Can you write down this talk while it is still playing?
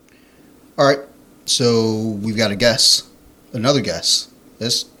All right. So we've got a guest. Another guest.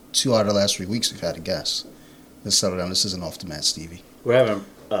 There's 2 out of the last 3 weeks we've had a guest. Let's settle down. This isn't off the mat, Stevie. We're having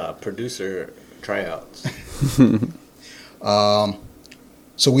producer tryouts.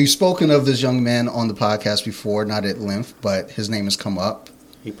 So we've spoken of this young man on the podcast before, not at length, but his name has come up.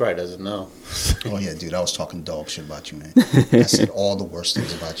 He probably doesn't know. Oh, yeah, dude. I was talking dog shit about you, man. I said all the worst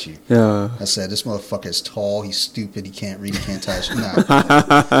things about you. Yeah. I said, this motherfucker is tall. He's stupid. He can't read. He can't tie his shoes.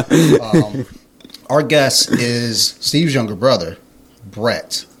 Nah. Our guest is Steve's younger brother,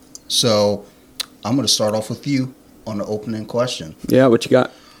 Brett. So I'm going to start off with you on the opening question. Yeah, what you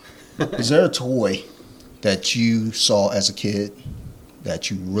got? Is there a toy that you saw as a kid that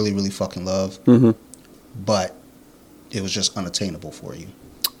you really, really fucking love, but it was just unattainable for you?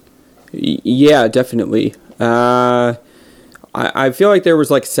 Yeah, definitely. I feel like there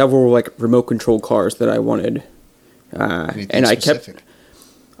was like several like remote control cars that I wanted, and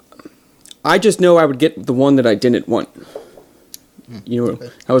I just know I would get the one that I didn't want. You know,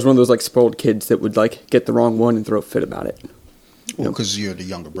 I was one of those like spoiled kids that would like get the wrong one and throw a fit about it. Well, because you're the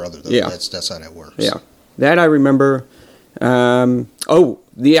younger brother, though. Yeah, that's how that works. Yeah, that I remember. The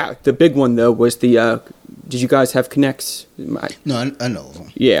big one though was the. Did you guys have Connects? No, I know of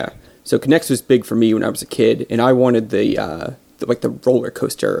them. Yeah. So Connects was big for me when I was a kid, and I wanted the roller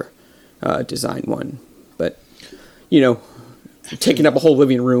coaster design one. But, you know, taking up a whole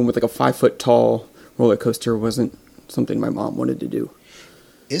living room with like a 5-foot tall roller coaster wasn't something my mom wanted to do.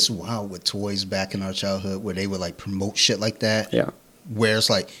 It's wild with toys back in our childhood where they would like promote shit like that. Yeah. Where it's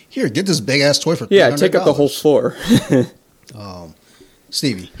like, here, get this big ass toy for $300. Yeah, take up the whole floor.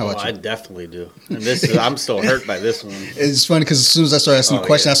 Stevie, how about you? I definitely do. And I'm still hurt by this one. It's funny because as soon as I started asking the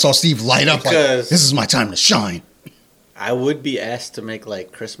question, I saw Steve light up because like, this is my time to shine. I would be asked to make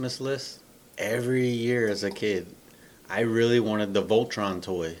like Christmas lists every year as a kid. I really wanted the Voltron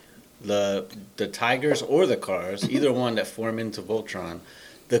toy. The Tigers or the cars, either one that form into Voltron.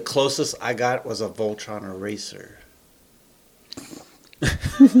 The closest I got was a Voltron eraser.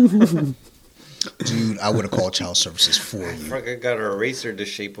 Dude, I would have called child services for you. I got an eraser the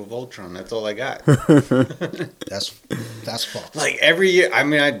shape of Voltron. That's all I got. That's fucked. Like every year, I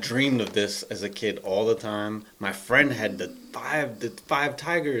mean, I dreamed of this as a kid all the time. My friend had the five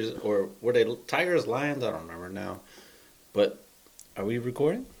tigers, or were they tigers, lions? I don't remember now. But are we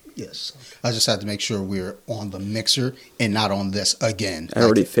recording? Yes. I just had to make sure we're on the mixer and not on this again. I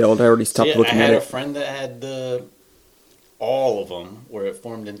already failed. I already stopped looking at it. I had a friend that had all of them where it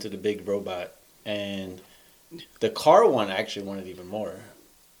formed into the big robot. And the car one I actually wanted even more.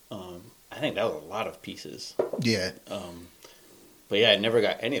 I think that was a lot of pieces. Yeah. But yeah, I never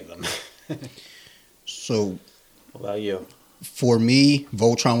got any of them. So, what about you? For me,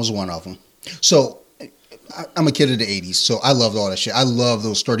 Voltron was one of them. So, I'm a kid of the 80s, so I loved all that shit. I love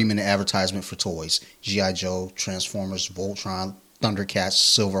those 30-minute advertisement for toys. G.I. Joe, Transformers, Voltron, Thundercats,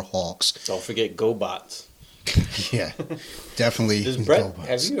 Silverhawks. Don't forget GoBots. Yeah, definitely. Brett,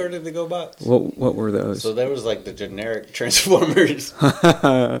 have you heard of the GoBots? What were those? So there was like the generic Transformers.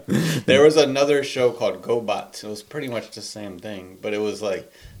 There was another show called GoBots. It was pretty much the same thing, but it was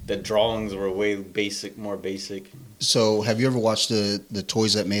like the drawings were way more basic. So have you ever watched the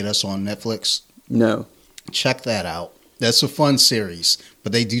Toys That Made Us on Netflix? No. Check that out. That's a fun series,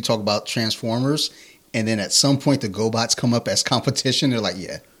 but they do talk about Transformers. And then at some point, the GoBots come up as competition. They're like,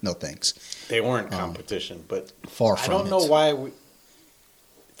 yeah, no thanks. They weren't competition, but far from it. I don't know why.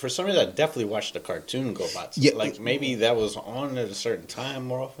 For some reason, I definitely watched the cartoon GoBots. Yeah, like maybe that was on at a certain time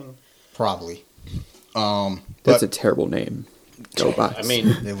more often. Probably. That's a terrible name. GoBots. I mean,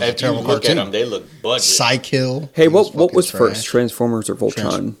 it was if you look cartoon. At them, they look budget. Psykill. Hey, what was first, Transformers or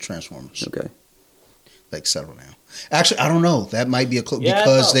Voltron? Transformers. Okay. Like settle now. Actually, I don't know. That might be a clue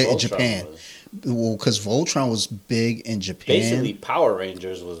because they're in Japan. Well, because Voltron was big in Japan. Basically, Power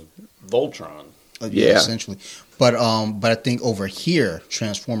Rangers was Voltron. Yeah, essentially. But I think over here,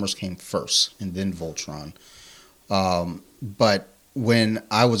 Transformers came first, and then Voltron. But when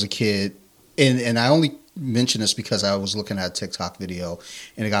I was a kid, and I only mention this because I was looking at a TikTok video,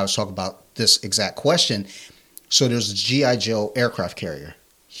 and the guy was talking about this exact question. So there's a G.I. Joe aircraft carrier,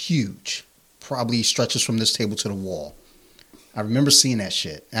 huge, probably stretches from this table to the wall. I remember seeing that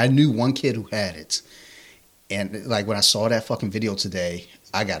shit. I knew one kid who had it. And like when I saw that fucking video today,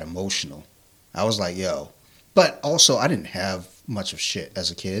 I got emotional. I was like, yo. But also, I didn't have much of shit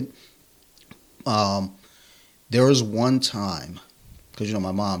as a kid. There was one time, because you know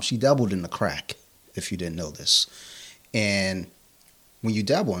my mom, she dabbled in the crack, if you didn't know this. And when you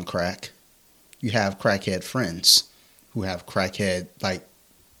dabble in crack, you have crackhead friends who have crackhead like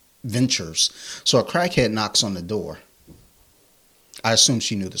ventures. So a crackhead knocks on the door. I assume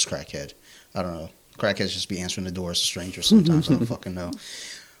she knew this crackhead. I don't know. Crackheads just be answering the door as a stranger sometimes. I don't fucking know.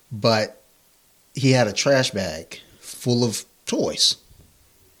 But he had a trash bag full of toys,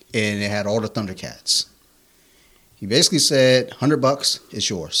 and it had all the Thundercats. He basically said, $100, it's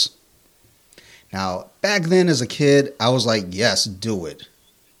yours. Now, back then as a kid, I was like, yes, do it.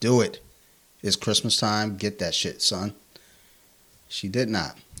 Do it. It's Christmas time. Get that shit, son. She did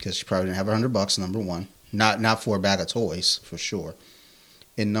not, because she probably didn't have $100, number one. Not for a bag of toys, for sure.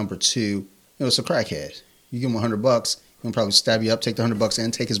 And number two, it's a crackhead. You give him $100, he'll probably stab you up, take the $100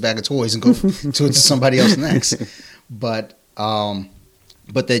 and take his bag of toys and go to somebody else next. But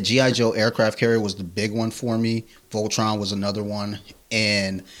that G.I. Joe aircraft carrier was the big one for me. Voltron was another one.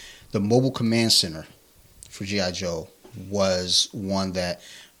 And the mobile command center for G.I. Joe was one that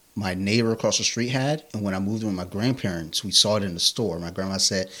my neighbor across the street had. And when I moved in with my grandparents, we saw it in the store. My grandma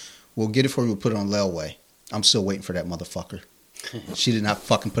said, we'll get it for you, we'll put it on layaway. I'm still waiting for that motherfucker. She did not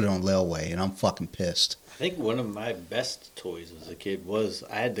fucking put it on layaway, and I'm fucking pissed. I think one of my best toys as a kid was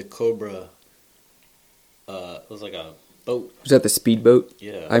I had the Cobra. It was like a boat. Was that the speedboat?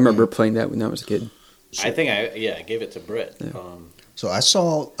 Yeah. I remember playing that when I was a kid. I think I gave it to Brett. Yeah. So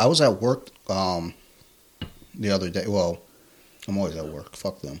I was at work the other day. Well, I'm always at work.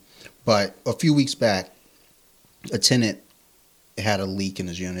 Fuck them. But a few weeks back, a tenant had a leak in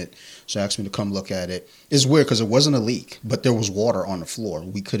his unit, so asked me to come look at it. It's weird because it wasn't a leak, but there was water on the floor.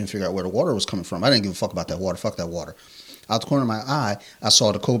 We couldn't figure out where the water was coming from. I didn't give a fuck about that water. Fuck that water. Out the corner of my eye, I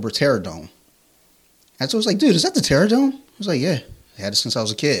saw the Cobra Terrordome. And so I was like, dude, is that the Terrordome? I was like, yeah. I had it since I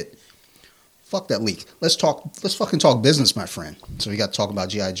was a kid. Fuck that leak. Let's fucking talk business, my friend. So we got to talk about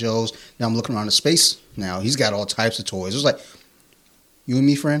G.I. Joes. Now I'm looking around the space now. He's got all types of toys. It was like, you and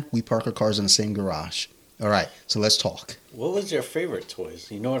me, friend, we park our cars in the same garage. All right, so let's talk. What was your favorite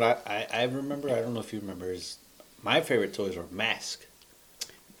toys? You know what I remember? I don't know if you remember. Is my favorite toys were Mask.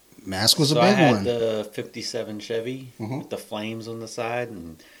 Mask was a big I had one. the 57 Chevy with the flames on the side,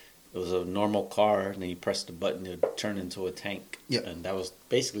 and it was a normal car, and then you press the button, it would turn into a tank. Yep. And that was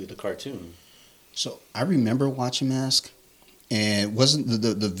basically the cartoon. So I remember watching Mask, and wasn't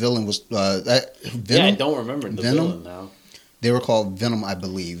the villain was that Venom? Yeah, I don't remember the Venom? villain now. They were called Venom, I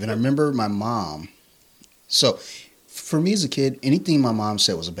believe. And I remember my mom. So for me as a kid, anything my mom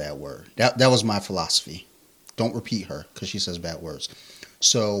said was a bad word. That was my philosophy. Don't repeat her because she says bad words.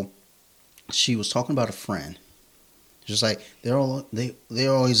 So she was talking about a friend. Just like they're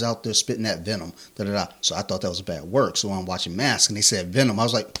always out there spitting that venom. Da da da. So I thought that was a bad word. So when I'm watching Mask and they said venom, I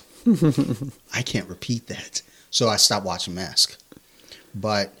was like, I can't repeat that. So I stopped watching Mask.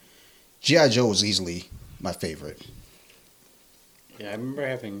 But G.I. Joe was easily my favorite. Yeah, I remember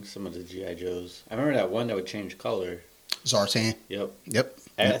having some of the G.I. Joes. I remember that one that would change color. Zartan. Yep.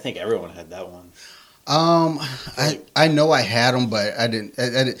 I think everyone had that one. I know I had them, but I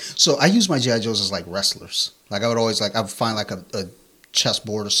didn't. So I use my G.I. Joes as like wrestlers. Like I would always I would find like a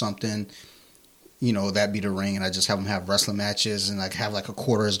chessboard or something. You know, that'd be the ring, and I just have them have wrestling matches, and like have like a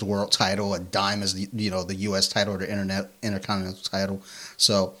quarter as the world title, a dime as the the U.S. title or the intercontinental title.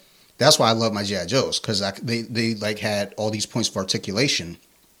 So that's why I love my G.I. Joes because they like had all these points of articulation.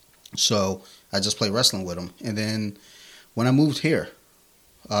 So I just play wrestling with them, and then when I moved here,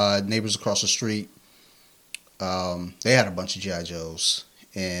 neighbors across the street, they had a bunch of G.I. Joes,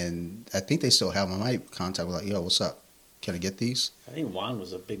 and I think they still have them. I might contact them like, yo, what's up? Can I get these? I think Juan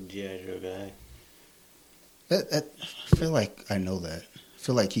was a big G.I. Joe guy. I feel like I know that. I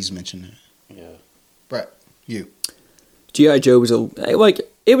feel like he's mentioned it. Yeah. Brett, you. G.I. Joe was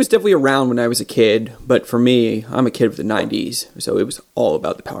it was definitely around when I was a kid, but for me, I'm a kid of the 90s, so it was all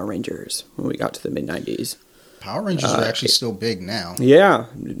about the Power Rangers when we got to the mid-90s. Power Rangers are actually still big now. Yeah,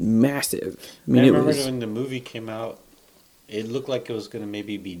 massive. I remember when the movie came out, it looked like it was going to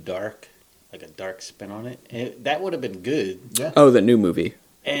maybe be dark, like a dark spin on it. And that would have been good. Yeah. Oh, the new movie.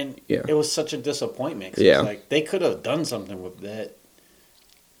 And yeah. It was such a disappointment. 'Cause yeah. It's like they could have done something with that.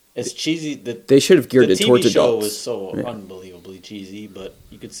 It's cheesy. They should have geared it towards adults. The TV show was so unbelievably cheesy, but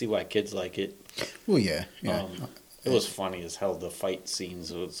you could see why kids like it. Well, yeah. It was funny as hell. The fight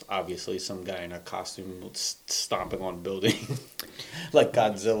scenes. It was obviously some guy in a costume stomping on a building, like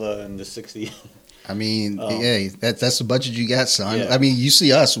Godzilla in the '60s. I mean, hey, that's the budget you got, son. Yeah. I mean, you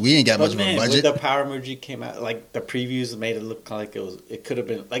see us, we ain't got much of a budget. When the Power Movie came out, like the previews made it look like it could have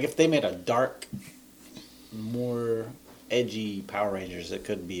been like if they made a dark, more edgy Power Rangers, it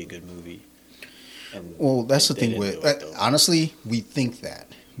could be a good movie. And well, that's the thing with honestly, we think that,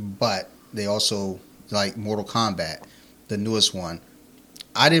 but they also like Mortal Kombat, the newest one.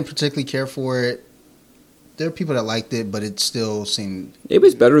 I didn't particularly care for it. There are people that liked it, but it still seemed it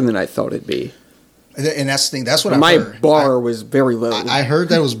was better than I thought it'd be. And that's the thing. That's what My I heard. bar was very low. I heard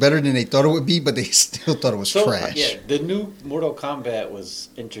that it was better than they thought it would be, but they still thought it was trash. Yeah, the new Mortal Kombat was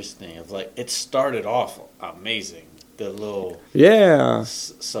interesting. It's like it started off amazing. The little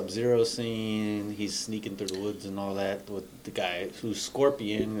Sub-Zero scene, he's sneaking through the woods and all that with the guy who's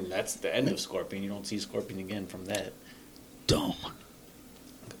Scorpion, and that's the end of Scorpion. You don't see Scorpion again from that. Dumb.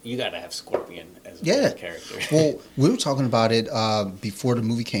 You gotta have Scorpion as a main character. Well, we were talking about it before the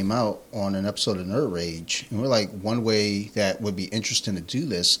movie came out on an episode of Nerd Rage, and we're like, one way that would be interesting to do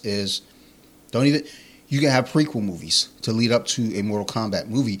this is you can have prequel movies to lead up to a Mortal Kombat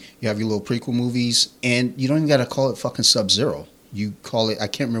movie. You have your little prequel movies, and you don't even got to call it fucking Sub-Zero. You call it, I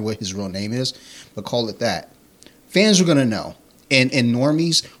can't remember what his real name is, but call it that. Fans are going to know. And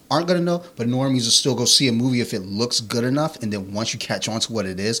normies aren't going to know, but normies will still go see a movie if it looks good enough, and then once you catch on to what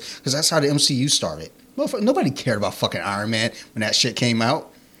it is, because that's how the MCU started. Nobody cared about fucking Iron Man when that shit came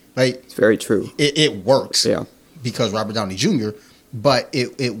out. Like, it's very true. It works. Yeah. Because Robert Downey Jr., but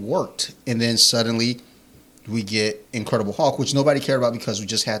it worked. And then suddenly we get Incredible Hulk, which nobody cared about because we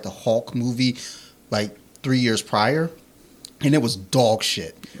just had the Hulk movie like 3 years prior, and it was dog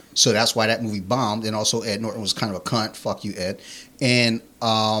shit. So that's why that movie bombed. And also Ed Norton was kind of a cunt. Fuck you, Ed. And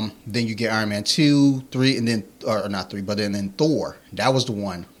then you get Iron Man 2, 3, and then, or not 3, but then Thor. That was the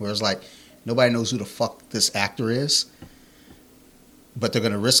one where it's like, nobody knows who the fuck this actor is, but they're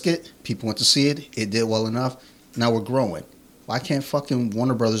going to risk it. People went to see it. It did well enough. Now we're growing. Why can't fucking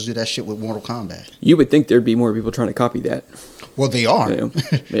Warner Brothers do that shit with Mortal Kombat? You would think there'd be more people trying to copy that. Well, they are.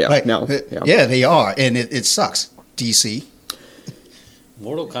 Yeah, like, no. Yeah, they are. And it sucks. DC.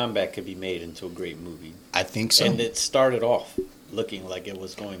 Mortal Kombat could be made into a great movie. I think so. And it started off looking like it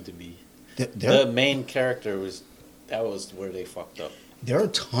was going to be. The main character was where they fucked up. There are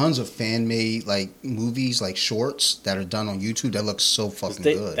tons of fan-made like movies, like shorts that are done on YouTube that look so fucking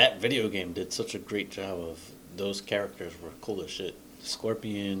good. That video game did such a great job of those characters were cool as shit.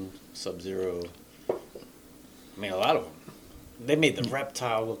 Scorpion, Sub-Zero. I mean, a lot of them. They made the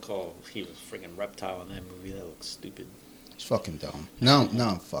reptile look he was freaking reptile in that movie. That looks stupid. It's fucking dumb. No,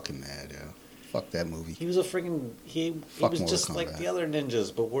 I'm fucking mad, yo. Fuck that movie. He was a freaking he was just like the other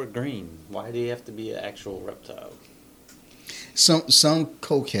ninjas, but wore green. Why do you have to be an actual reptile? Some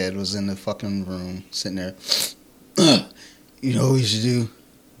cokehead was in the fucking room sitting there. You know what we should do?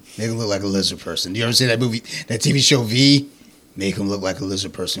 Make him look like a lizard person. You ever see that movie, that TV show V? Make him look like a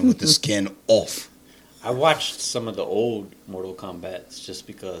lizard person with the skin off. I watched some of the old Mortal Kombats just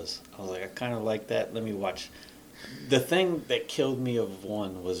because I was like, I kind of like that. Let me watch. The thing that killed me of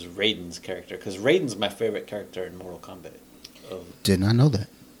one was Raiden's character, because Raiden's my favorite character in Mortal Kombat. Did not know that.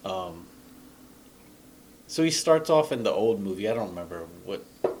 So he starts off in the old movie. I don't remember what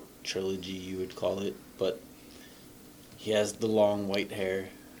trilogy you would call it, but he has the long white hair.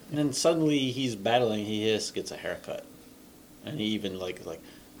 And then suddenly he's battling. He just gets a haircut. And he even like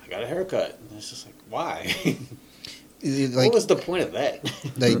I got a haircut. And it's just like, why? What was the point of that?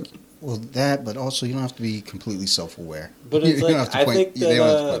 Well, that, but also you don't have to be completely self-aware. But it's like, I think that, they don't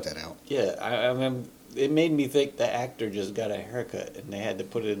have to point that out. Yeah, I mean, it made me think the actor just got a haircut and they had to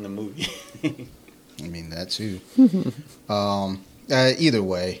put it in the movie. I mean, that too. Either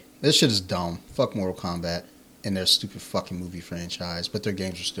way, this shit is dumb. Fuck Mortal Kombat and their stupid fucking movie franchise, but their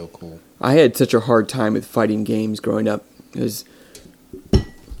games are still cool. I had such a hard time with fighting games growing up. It was...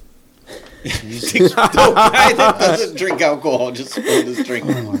 No guy that doesn't drink alcohol just spilled his drink.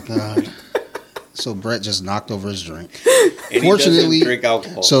 Oh my god! So Brett just knocked over his drink. And fortunately, he doesn't drink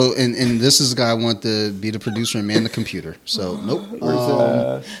alcohol. So and this is the guy I want to be the producer and man the computer. So nope.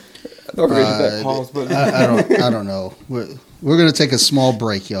 I don't know. We're gonna take a small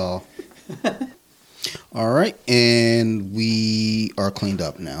break, y'all. All right, and we are cleaned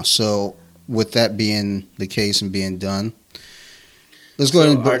up now. So with that being the case and being done. Let's go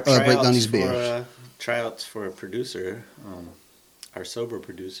ahead and break down these beers. Tryouts for a producer, our sober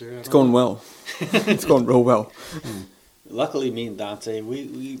producer. It's going well. It's going real well. Luckily, me and Dante,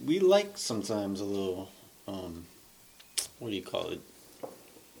 we like sometimes a little, what do you call it?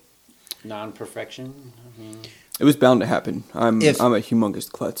 Non-perfection. I mean, it was bound to happen. I'm a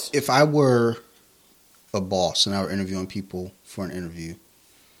humongous klutz. If I were a boss and I were interviewing people for an interview,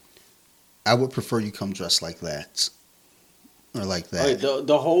 I would prefer you come dressed like that. Or like that.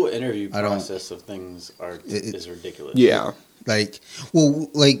 The whole interview process of things is ridiculous. Yeah. I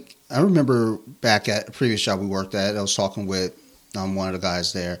remember back at a previous job we worked at, I was talking with one of the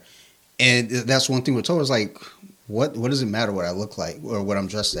guys there, and that's one thing we're told is like, what does it matter what I look like or what I'm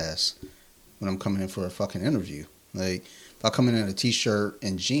dressed as when I'm coming in for a fucking interview? Like, if I come in a t-shirt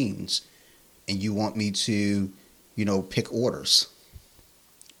and jeans and you want me to, pick orders,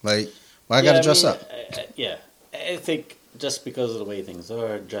 like, Why I got to dress up? Yeah. I think just because of the way things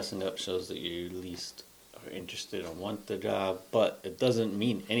are, dressing up shows that you at least are interested or want the job, but it doesn't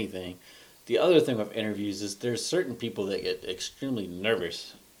mean anything. The other thing with interviews is there's certain people that get extremely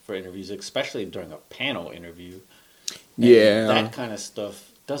nervous for interviews, especially during a panel interview. And Yeah. that kind of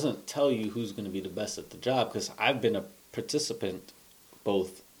stuff doesn't tell you who's going to be the best at the job, because I've been a participant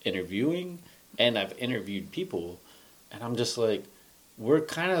both interviewing and I've interviewed people, and I'm just like, we're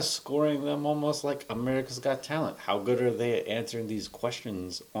kind of scoring them almost like America's Got Talent. How good are they at answering these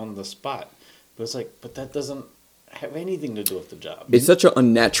questions on the spot? But it's like, but that doesn't have anything to do with the job. It's such an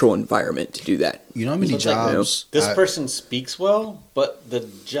unnatural environment to do that. You know how many So it's like, jobs? This person speaks well, but the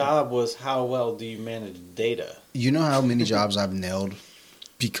job was how well do you manage data? You know how many jobs I've nailed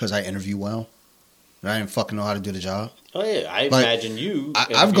because I interview well? And I didn't fucking know how to do the job. Oh yeah, I Like, imagine you.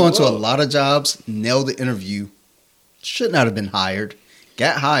 I've gone to a lot of jobs, nailed the interview, should not have been hired,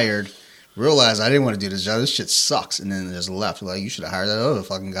 got hired, realized I didn't want to do this job. This shit sucks, and then just left. Like, you should have hired that other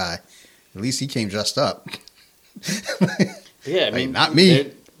fucking guy. At least he came dressed up. Yeah, I Like, mean, not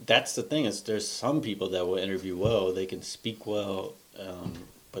me. That's the thing, is there's some people that will interview well, they can speak well,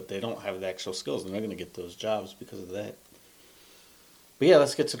 but they don't have the actual skills. They're not going to get those jobs because of that. But yeah,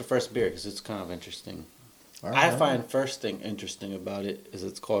 let's get to the first beer because it's kind of interesting. I find first thing interesting about it is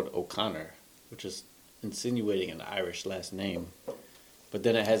it's called O'Connor, which is insinuating an Irish last name. But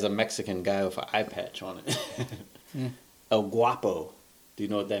then it has a Mexican guy with an eye patch on it. El Guapo. Do you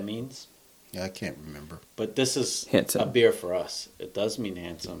know what that means? Yeah, I can't remember. But this is Handsome. a beer for us. It does mean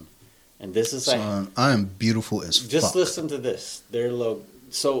handsome. And this is Son, I am beautiful as just fuck. listen to this. Their logo.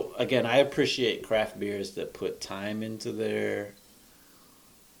 So again, I appreciate craft beers that put time into their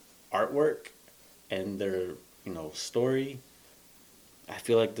artwork and their, story. I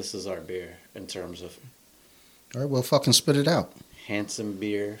feel like this is our beer in terms of All right, well, fucking spit it out. handsome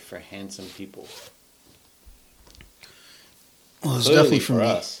beer for handsome people. Well, it's Clearly definitely for me.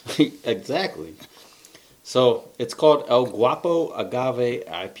 us. Exactly. So it's called El Guapo Agave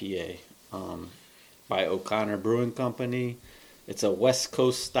IPA by O'Connor Brewing Company. It's a West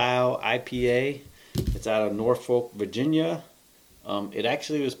Coast style IPA. It's out of Norfolk, Virginia. It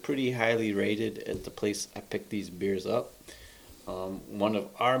actually was pretty highly rated at the place I picked these beers up. One of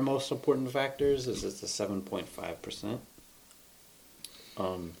our most important factors is it's a 7.5%.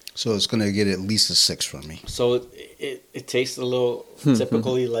 So it's going to get at least a 6 from me. So it tastes a little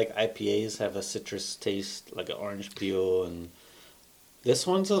typically like IPAs have a citrus taste, like an orange peel, and this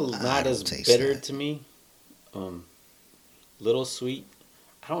one's not as bitter to me. Little sweet.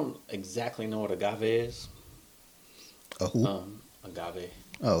 I don't exactly know what agave is. A who? Agave.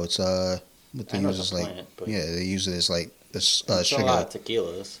 Oh, it's what they I know use it's is a like plant, but they use it as like this it's a lot of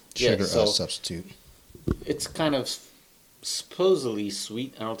tequilas. sugar so substitute. it's kind of supposedly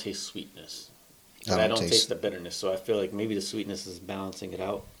sweet. I don't taste sweetness. But I don't taste the bitterness, so I feel like maybe the sweetness is balancing it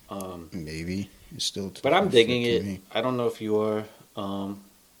out. Maybe it's still. But I'm digging it. Me. I don't know if you are.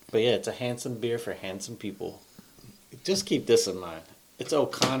 But yeah, it's a handsome beer for handsome people. Just keep this in mind. It's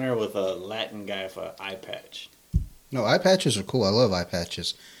O'Connor with a Latin guy with an eye patch. No, eye patches are cool. I love eye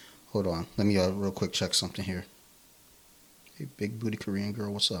patches. Hold on, let me real quick check something here. Hey, big booty Korean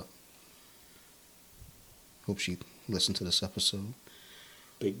girl, what's up? Hope she listened to this episode.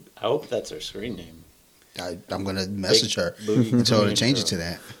 I hope that's her screen name. I'm gonna message her booty and tell her to Korean change girl. it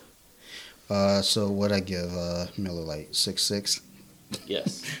to that. So what I give Miller Lite 6.6.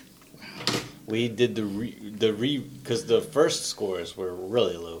 Yes. We did the because the first scores were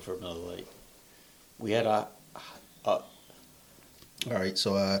really low for Miller Lite. We had All right,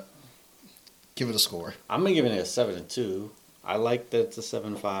 so give it a score. I'm gonna give it a 7.2. I like that it's a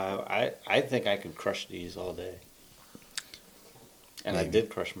 7.5. I think I could crush these all day. And I Maybe. did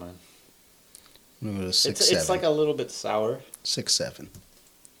crush mine. I'm gonna go to 6.7. It's like a little bit sour. 6.7.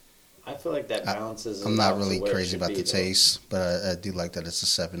 I feel like that balances. I'm it not out to really where it crazy should about be, the though. taste, but I do like that it's a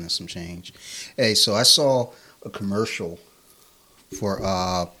 7 and some change. Hey, so I saw a commercial for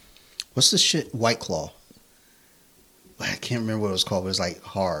what's this shit? White Claw. I can't remember what it was called, but it was like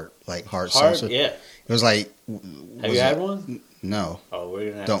hard seltzer. Yeah. It was like. Have you had one? No. Oh, we're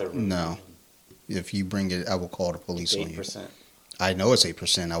gonna have Don't to. no. If you bring it, I will call the police on you. 8%. I know it's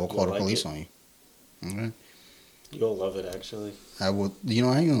 8%. I will call You'll the like police it. on you. Okay. You'll love it, actually. I will. You know,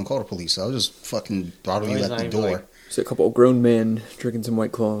 I ain't gonna call the police. I'll just fucking throttle No, you he's at not the even door. like- It's a couple of grown men drinking some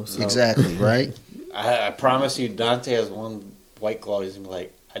White Claws. No. Exactly right. I promise you, Dante has one White Claw. He's gonna be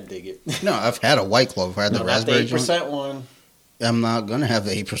like, I dig it. No, I've had a White Claw before. I had No, the not the raspberry joint. 8% one. I'm not gonna have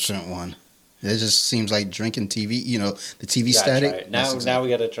the 8% one. It just seems like drinking TV. You know, the TV You gotta static. try it. Now we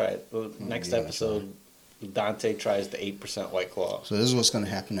gotta try it. Well, next Yeah, episode, Dante tries the 8% White Claw. So this is what's going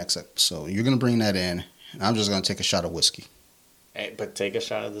to happen next episode. You're going to bring that in, and I'm just going to take a shot of whiskey. But take a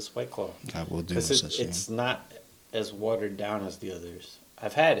shot of this White Claw. I will do this. It's not as watered down as the others.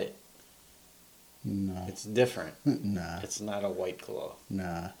 I've had it. No. It's different. Nah. It's not a White Claw.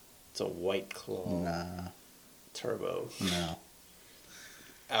 Nah. It's a White Claw. Nah. Turbo. No.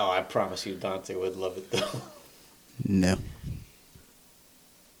 Oh, I promise you Dante would love it, though. No.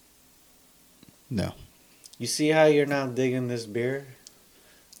 No. You see how you're now digging this beer?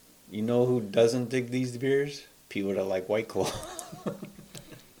 You know who doesn't dig these beers? People that like White Claw.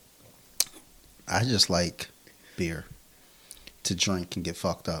 I just like beer to drink and get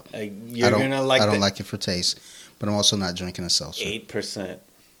fucked up. You're gonna like. I don't like it for taste, but I'm also not drinking a seltzer. 8%.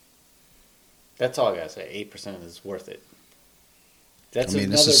 That's all I gotta say. 8% is worth it. That's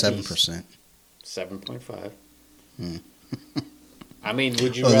this is 7%. 7.5. Hmm. I mean,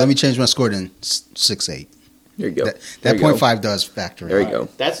 would you? Let me change my score then. 6.8. There you go. That There you 0.5 go. does factor in. There you go.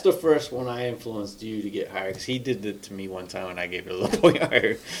 That's the first one I influenced you to get higher, because he did it to me one time and I gave it a little point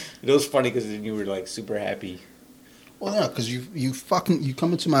higher. It was funny because then you were like super happy. Well, yeah, because you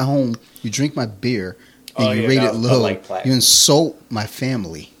come into my home, you drink my beer, and Oh, you yeah, rate no, it low. like platinum. You insult my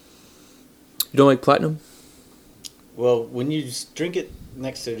family. You don't like platinum? Well, when you just drink it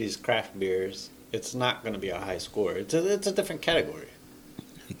next to these craft beers, it's not going to be a high score. It's a different category.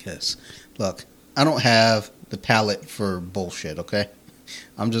 I guess. Look, I don't have the palate for bullshit, okay?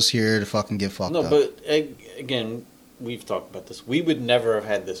 I'm just here to fucking get fucked up. No, but again, we've talked about this. We would never have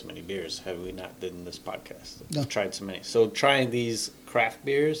had this many beers had we not done this podcast. No. We've tried so many. So trying these craft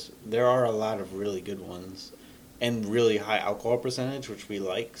beers, there are a lot of really good ones and really high alcohol percentage, which we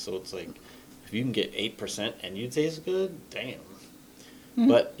like. So it's like, if you can get 8% and you taste good, damn. Mm-hmm.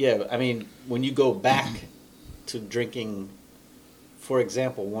 But yeah, I mean, when you go back to drinking, for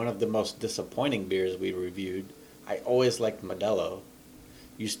example, one of the most disappointing beers we reviewed, I always liked Modelo.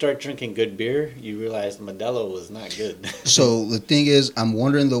 You start drinking good beer, you realize Modelo was not good. So the thing is, I'm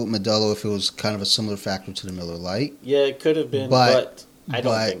wondering though, Modelo, if it was kind of a similar factor to the Miller Lite. Yeah, it could have been, but I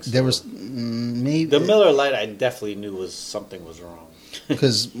don't think so. There was maybe the Miller Lite. I definitely knew something was wrong.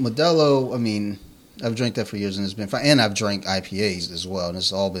 Because Modelo, I mean, I've drank that for years and it's been fine, and I've drank IPAs as well, and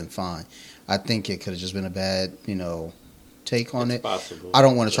it's all been fine. I think it could have just been a bad, take on it. Possible. I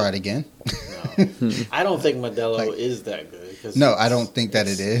don't want to try it again. No. I don't think Modelo is that good. No, I don't think that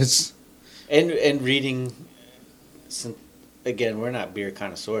it is. And reading, again, we're not beer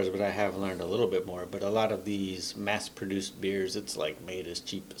connoisseurs, but I have learned a little bit more. But a lot of these mass-produced beers, it's like made as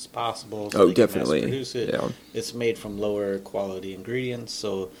cheap as possible. So they definitely. Can mass-produce it. Yeah. It's made from lower quality ingredients.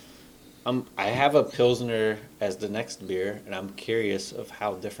 So I have a Pilsner as the next beer, and I'm curious of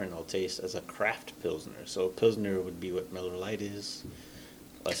how different it'll taste as a craft Pilsner. So Pilsner would be what Miller Lite is.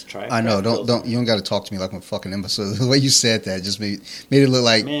 Let's try it. I know. Don't you don't got to talk to me like I'm a fucking imbecile. The way you said that just made it look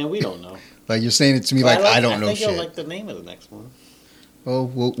like, Man, we don't know. like you're saying it to me like I don't know I think shit. you'll like the name of the next one. Oh,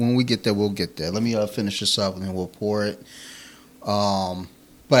 when we get there, we'll get there. Let me finish this up and then we'll pour it.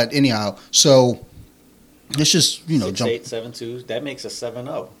 But anyhow, so let's just 6.872. That makes a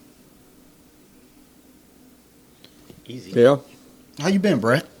 7.0. Easy. Yeah. How you been,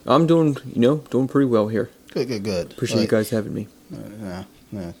 Brett? I'm doing pretty well here. Good. Appreciate you guys having me.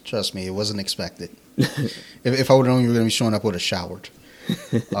 Yeah, trust me, it wasn't expected. if I would have known you were going to be showing up, I would have showered.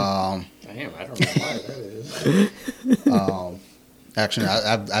 Damn, I don't know why that is. Actually,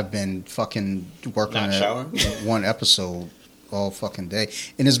 I've been fucking working Not on showering? one episode all fucking day,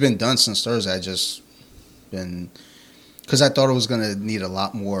 and it's been done since Thursday. I just been because I thought it was going to need a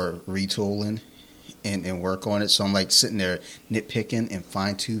lot more retooling and work on it. So I'm like sitting there nitpicking and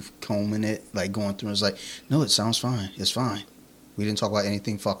fine tooth combing it, like going through. It's like, no, it sounds fine. It's fine. We didn't talk about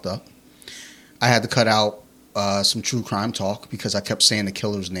anything fucked up. I had to cut out some true crime talk because I kept saying the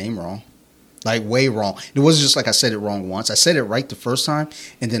killer's name wrong. Like, way wrong. It wasn't just like I said it wrong once. I said it right the first time,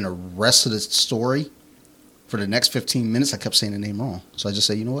 and then the rest of the story, for the next 15 minutes, I kept saying the name wrong. So I just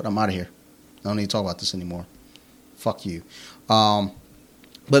said, you know what? I'm out of here. I don't need to talk about this anymore. Fuck you. But,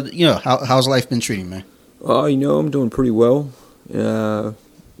 how's life been treating me? I'm doing pretty well.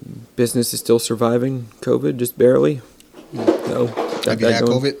 Business is still surviving COVID, just barely. So, Have you had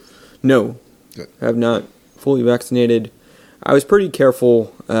COVID? No. Good. I have not. Fully vaccinated. I was pretty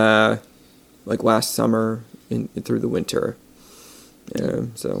careful like last summer and through the winter.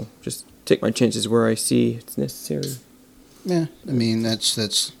 So just take my chances where I see it's necessary. Yeah, I mean that's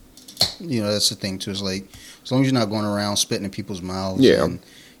that's the thing too. Is like as long as you're not going around spitting in people's mouths and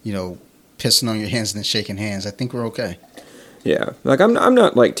pissing on your hands and then shaking hands, I think we're okay. Yeah, like I'm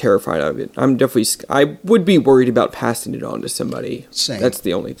not like terrified of it. I'm definitely I would be worried about passing it on to somebody. Same. That's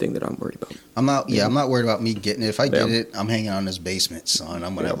the only thing that I'm worried about. I'm not. Yeah, I'm not worried about me getting it. If I get Yeah. it, I'm hanging out in this basement, son.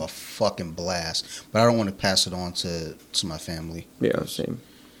 I'm gonna Yeah. have a fucking blast. But I don't want to pass it on to my family. Yeah, same.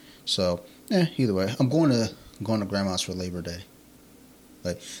 So either way, I'm going to grandma's for Labor Day.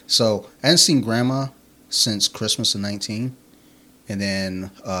 Like, so I hadn't seen grandma since Christmas of 19, and then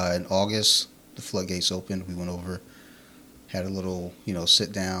in August the floodgates opened. We went over. Had a little,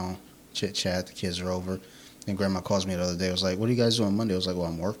 sit down, chit chat. The kids are over. And grandma calls me the other day. I was like, what are you guys doing Monday? I was like, well,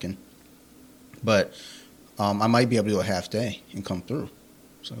 I'm working. But I might be able to do a half day and come through.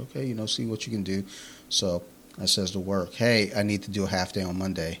 So, okay, see what you can do. So I says to work, hey, I need to do a half day on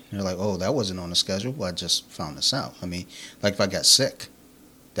Monday. And they're like, oh, that wasn't on the schedule. Well, I just found this out. I mean, like if I got sick,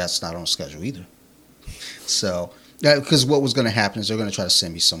 that's not on the schedule either. So, because what was going to happen is they're going to try to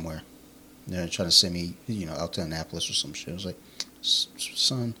send me somewhere. They're trying to send me, out to Annapolis or some shit. I was like,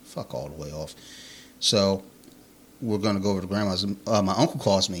 son, fuck all the way off. So we're going to go over to grandma's. My uncle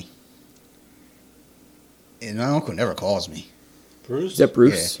calls me. And my uncle never calls me. Bruce? Is that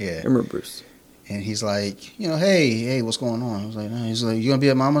Bruce? Yeah. I remember Bruce. And he's like, hey, what's going on? I was like, no. He's like, you going to be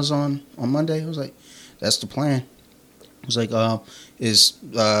at Mama's on Monday? I was like, that's the plan. I was like, is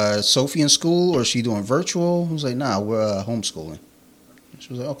Sophie in school or is she doing virtual? I was like, nah, we're homeschooling.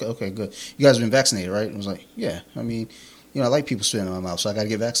 She was like, okay, good. You guys have been vaccinated, right? I was like, yeah. I mean, I like people spitting in my mouth, so I got to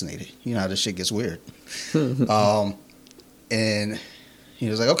get vaccinated. You know how this shit gets weird. And he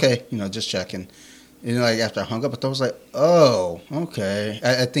was like, okay, just checking. And like after I hung up, I was like, oh, okay.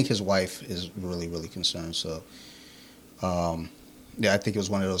 I think his wife is really, really concerned. So, I think it was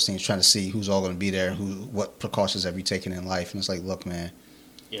one of those things, trying to see who's all going to be there, what precautions have you taken in life. And it's like, look, man.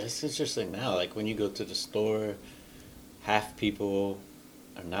 Yeah, it's interesting now. Like when you go to the store, half people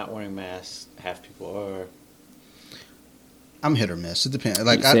are not wearing masks, half people are. I'm hit or miss. It depends.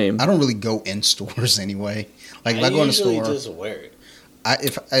 Like Same. I don't really go in stores anyway. Like if I go in a store, just wear it.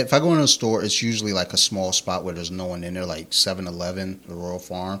 if I go in a store, it's usually like a small spot where there's no one in there, like 7-Eleven or Royal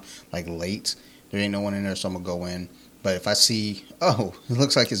Farm, like late. There ain't no one in there, so I'm gonna go in. But if I see, it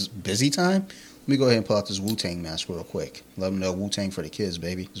looks like it's busy time, let me go ahead and pull out this Wu-Tang mask real quick. Let them know Wu-Tang for the kids,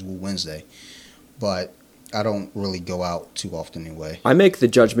 baby. It's Wu Wednesday. But I don't really go out too often anyway. I make the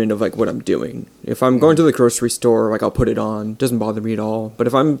judgment of like what I'm doing. If I'm going to the grocery store, like I'll put it on. Doesn't bother me at all. But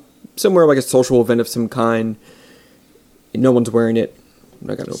if I'm somewhere like a social event of some kind, and no one's wearing it,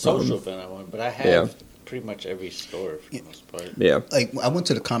 I got no problem. Social event I want, but I have pretty much every store for the most part. Yeah. Like I went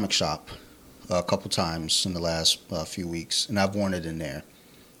to the comic shop a couple times in the last few weeks, and I've worn it in there.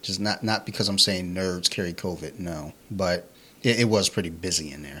 Just not because I'm saying nerds carry COVID, no, but it was pretty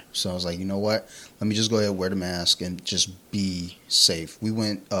busy in there. So I was like, you know what? Let me just go ahead and wear the mask and just be safe. We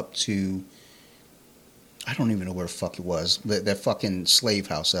went up to, I don't even know where the fuck it was, but that fucking slave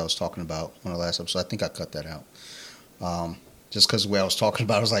house that I was talking about on the last episode. I think I cut that out. Just because the way I was talking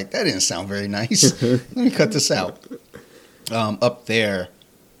about it, I was like, that didn't sound very nice. Let me cut this out. Up there,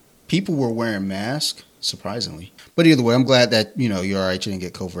 people were wearing masks, surprisingly. But either way, I'm glad that, you're all right. You didn't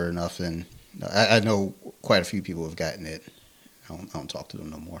get COVID enough. And I know quite a few people have gotten it. I don't talk to them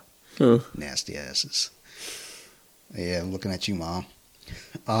no more. Oh. Nasty asses. Yeah, I'm looking at you, Mom.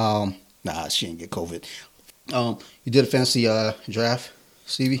 Nah, she didn't get COVID. You did a fancy draft,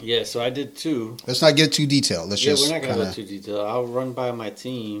 Stevie? Yeah, so I did two. Let's not get too detailed. We're not going to go too detailed. I'll run by my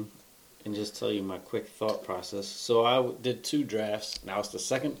team and just tell you my quick thought process. So I did two drafts. Now it's the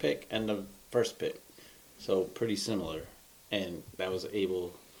second pick and the first pick. So pretty similar. And that was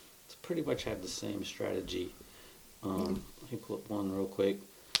able to pretty much have the same strategy. Let me pull up one real quick.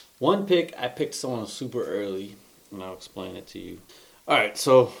 One pick, I picked someone super early, and I'll explain it to you. All right,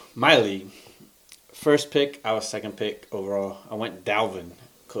 so my league. First pick, I was second pick overall. I went Dalvin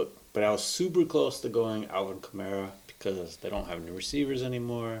Cook, but I was super close to going Alvin Kamara because they don't have any receivers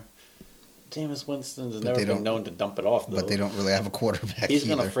anymore. Jameis Winston's never been known to dump it off, though. But they don't really have a quarterback He's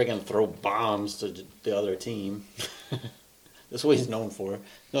either. going to friggin' throw bombs to the other team. That's what he's known for.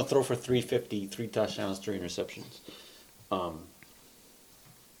 He's going to throw for 350, 3 touchdowns, 3 interceptions. But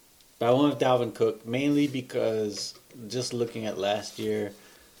I went with Dalvin Cook mainly because just looking at last year,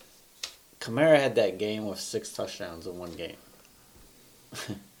 Kamara had that game with 6 touchdowns in one game.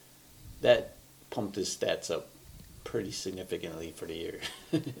 That pumped his stats up pretty significantly for the year.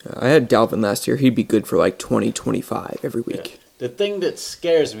 I had Dalvin last year. He'd be good for like 20, 25 every week. Yeah. The thing that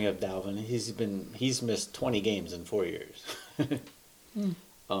scares me of Dalvin, he's missed 20 games in 4 years.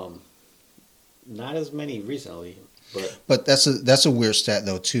 Not as many recently, but But that's a weird stat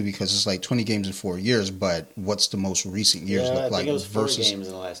though too, because it's like 20 games in 4 years. But what's the most recent years yeah, look I like think it was 4 versus games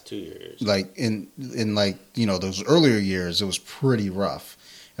in the last 2 years. like in like those earlier years? It was pretty rough.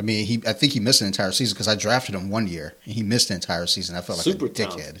 I mean, I think he missed an entire season because I drafted him one year and he missed the entire season. I felt like Super a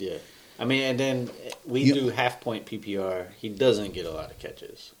dickhead. talented, yeah. I mean, and then we do half point PPR. He doesn't get a lot of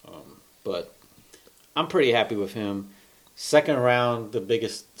catches, but I'm pretty happy with him. Second round, the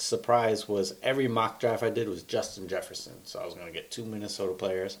biggest surprise was every mock draft I did was Justin Jefferson. So I was going to get 2 Minnesota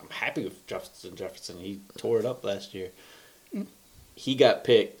players. I'm happy with Justin Jefferson. He tore it up last year. He got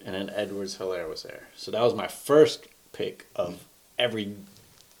picked, and then Edwards-Helaire was there. So that was my first pick of every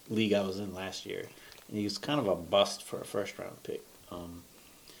league I was in last year. And he was kind of a bust for a first-round pick.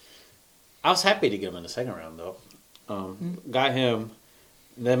 I was happy to get him in the second round, though. Got him.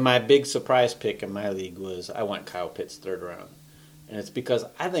 Then my big surprise pick in my league was I went Kyle Pitts third round. And it's because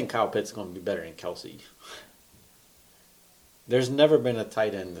I think Kyle Pitts is going to be better than Kelsey. There's never been a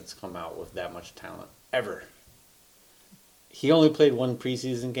tight end that's come out with that much talent, ever. He only played one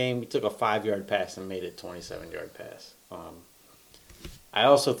preseason game. He took a 5-yard pass and made it a 27-yard pass. I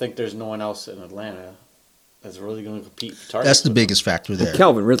also think there's no one else in Atlanta that's really going to compete for targets. That's the biggest factor there.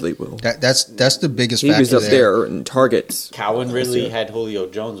 Calvin Ridley will. That's the biggest He factor was up there in targets. Calvin Ridley had Julio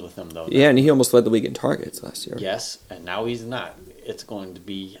Jones with him, though. Yeah, and he almost led the league in targets last year. Yes, and now he's not. It's going to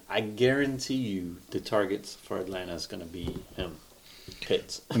be, I guarantee you, the targets for Atlanta is going to be him,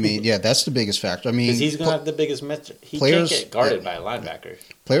 Pitts. I mean, yeah, that's the biggest factor. I mean, Because he's going to have the biggest metric. He players- can't get guarded by a linebacker.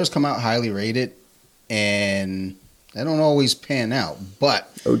 players come out highly rated, and they don't always pan out. But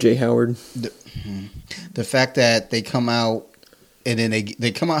O.J. Howard. the fact that they come out and then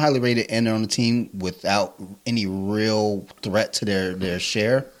they come out highly rated and they're on the team without any real threat to their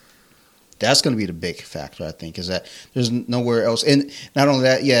share, that's going to be the big factor, I think, is that there's nowhere else. And not only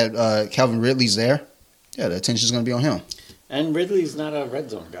that, Calvin Ridley's there. Yeah, the attention's going to be on him. And Ridley's not a red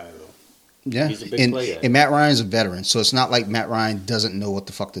zone guy, though. Yeah, He's a big player. And Matt Ryan's a veteran, so it's not like Matt Ryan doesn't know what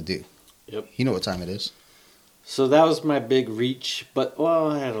the fuck to do. Yep. He know what time it is. So that was my big reach. But,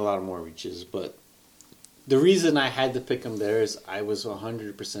 well, I had a lot more reaches. But the reason I had to pick him there is I was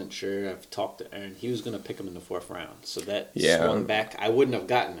 100% sure. I've talked to Aaron. He was going to pick him in the 4th round. So that swung back. I wouldn't have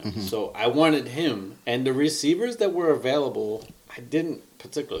gotten him. Mm-hmm. So I wanted him. And the receivers that were available, I didn't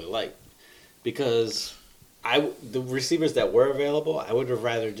particularly like. Because the receivers that were available, I would have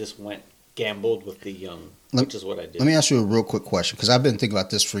rather just gambled with the young, which is what I did. Let me ask you a real quick question, because I've been thinking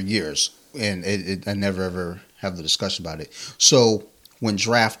about this for years, and I never ever have the discussion about it. So when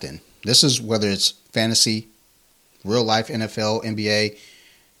drafting, this is whether it's fantasy, real life, NFL, NBA,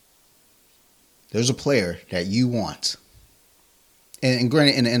 there's a player that you want. And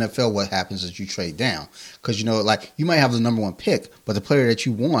granted, in the NFL, what happens is you trade down. Because, like, you might have the number 1 pick, but the player that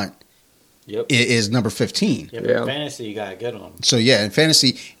you want is number 15. Yeah, but in fantasy, you got to get them. So, yeah, in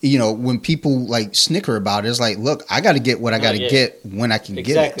fantasy, when people, like, snicker about it, it's like, look, I got to get what I got to get when I can get it.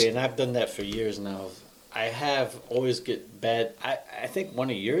 Exactly, and I've done that for years now. I have always get bad. I think one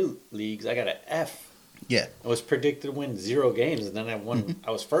of your leagues, I got an F. Yeah. I was predicted to win 0 games, and then I won. Mm-hmm.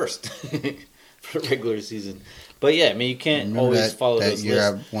 I was first for the regular season. But yeah, I mean, you can't always follow this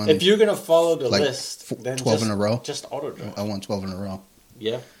list. If you're gonna follow the list, then 12 in a row. Just auto draft. I won 12 in a row.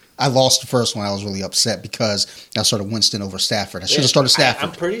 Yeah. I lost the first one. I was really upset because I started Winston over Stafford. I should have started Stafford.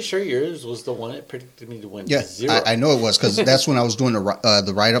 I'm pretty sure yours was the one that predicted me to win 0. I know it was because that's when I was doing the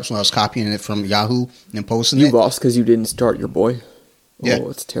write-ups, when I was copying it from Yahoo and posting it. You lost because you didn't start your boy. Yeah. Oh,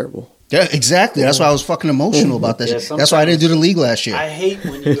 it's terrible. Yeah, exactly. That's why I was fucking emotional about that shit. That's why I didn't do the league last year. I hate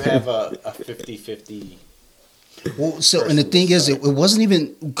when you have a 50-50. Well, so, and the thing is, it wasn't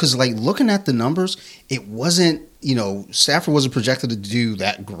even, because, like, looking at the numbers, it wasn't, Stafford wasn't projected to do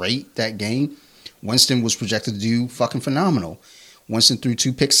that great that game. Winston was projected to do fucking phenomenal. Winston threw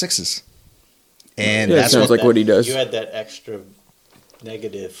 2 pick sixes. And that sounds like what he does. You had that extra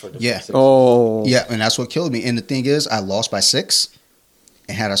negative for the pick sixes. Oh. Yeah, and that's what killed me. And the thing is, I lost by 6.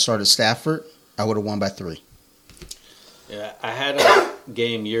 And had I started Stafford, I would have won by 3. Yeah, I had a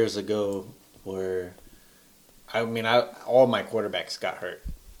game years ago where, all my quarterbacks got hurt.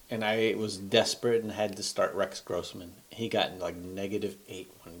 And I was desperate and had to start Rex Grossman. He got like -8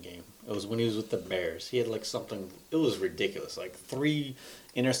 one game. It was when he was with the Bears. He had like something, it was ridiculous. Like 3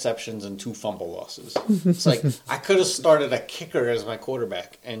 interceptions and 2 fumble losses. It's like, I could have started a kicker as my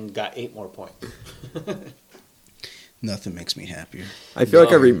quarterback and got 8 more points. Nothing makes me happier. I feel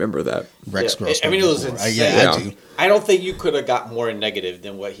like I remember that. Rex Grossman. It was insane. Yeah, I do. I don't think you could have got more negative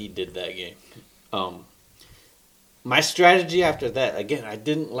than what he did that game. My strategy after that, again, I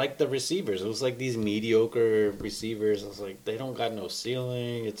didn't like the receivers. It was like these mediocre receivers. I was like, they don't got no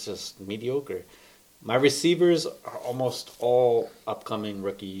ceiling. It's just mediocre. My receivers are almost all upcoming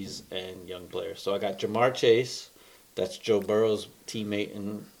rookies and young players. So I got Jamar Chase. That's Joe Burrow's teammate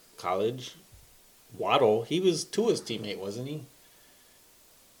in college. Waddle, he was Tua's teammate, wasn't he?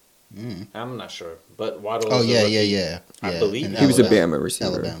 I'm not sure. But Waddle was a rookie. I believe he was a Bama receiver.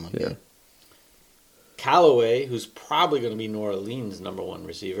 Alabama, yeah. Callaway, who's probably going to be New Orleans' number one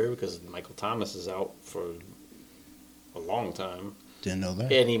receiver because Michael Thomas is out for a long time. Didn't know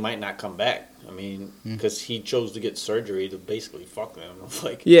that. And he might not come back. I mean, because he chose to get surgery to basically fuck them.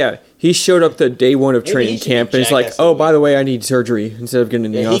 Like, yeah, he showed up the day one of Maybe training he should camp be and he's like, jackass oh, away. by the way, I need surgery instead of getting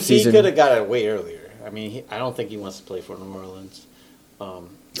in the he offseason. could have got it way earlier. I mean, I don't think he wants to play for New Orleans.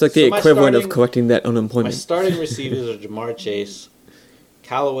 It's like the my equivalent of starting- collecting that My unemployment. starting receivers are Jamar Chase,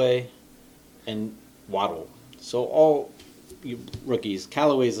 Callaway, and Waddle. So all rookies.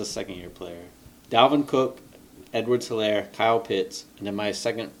 Callaway's a second-year player. Dalvin Cook, Edwards-Helaire, Kyle Pitts, and then my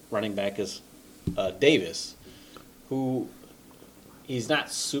second running back is Davis, who he's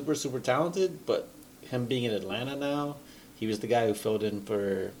not super, super talented, but him being in Atlanta now, he was the guy who filled in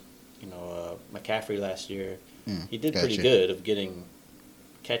for, McCaffrey last year. He did pretty Gotcha. good of getting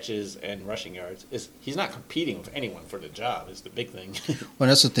catches and rushing yards. He's not competing with anyone for the job is the big thing. Well,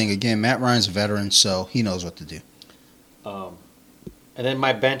 that's the thing. Again, Matt Ryan's a veteran, so he knows what to do. And then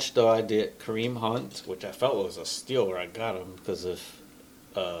my bench, though, I did Kareem Hunt, which I felt was a steal where I got him because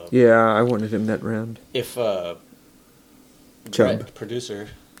Yeah, I wanted him that round. if Chubb. Brett, producer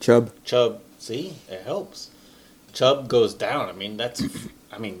Chubb. see, it helps. Chubb goes down. I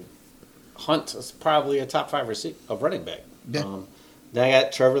mean, Hunt is probably a top 5 of running back. Yeah. Then I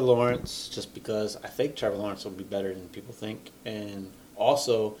got Trevor Lawrence just because I think Trevor Lawrence will be better than people think. And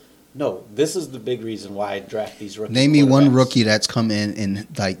also, no, this is the big reason why I draft these rookies. Name me one quarterbacks. rookie that's come in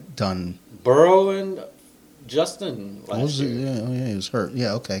and done. Burrow and Justin What was last it? year. Yeah, he was hurt.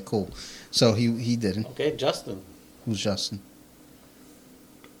 Yeah, okay, cool. So he didn't. Okay, Justin. Who's Justin?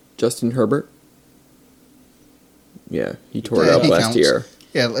 Justin Herbert. Yeah, he tore Yeah, it up he last counts. year.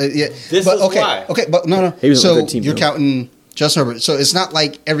 Yeah, yeah. This but, is okay, why. Okay, but no. He was on a so good team, you're though. counting Justin Herbert. So it's not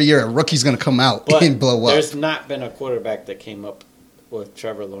like every year a rookie's going to come out But and blow up. there's not been a quarterback that came up with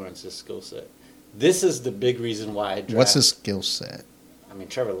Trevor Lawrence's skill set. This is the big reason why I drafted. What's his skill set? I mean,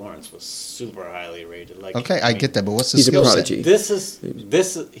 Trevor Lawrence was super highly rated. Like, Okay, I get that, but what's his He's a skill set? prodigy. This is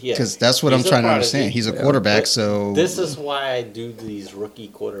yeah. Because that's what I'm He's a trying to prodigy. understand. He's a Yeah. quarterback, But so this is why I do these rookie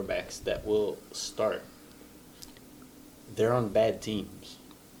quarterbacks that will start. They're on bad teams.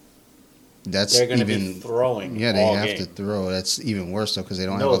 that's They're going to even be throwing. yeah. They all have game. to throw. That's even worse though because they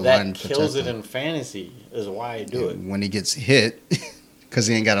don't No, have a line that to kills protect it him. in fantasy. Is why I do it. When he gets hit because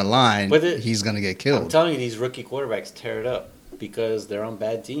he ain't got a line, But he's gonna get I'm killed. telling you, these rookie quarterbacks tear it up because they're on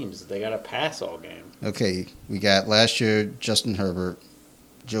bad teams. They got to pass all game. Okay, we got last year Justin Herbert,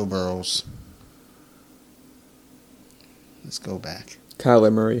 Joe Burrows. Let's go back.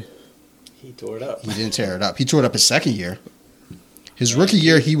 Kyler Murray. He tore it up. He didn't tear it up. He tore it up his second year. His rookie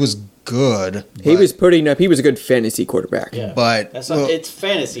year, he was good. He was putting up. He was a good fantasy quarterback. Yeah, But that's well, it's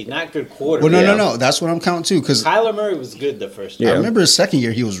fantasy, not good quarterback. well, no. That's what I'm counting too. Because Kyler Murray was good the first Yeah. year. I remember his second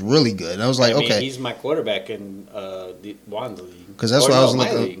year, he was really good. And I was like, I mean, okay, he's my quarterback in the Wanda league. 'Cause that's Or what I no, was my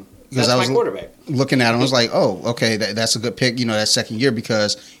looking- league. 'cause That's I my was quarterback. looking at him, I was like, oh, okay, that's a good pick. That second year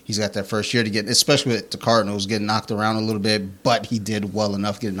because he's got that first year to get, especially with the Cardinals getting knocked around a little bit, but he did well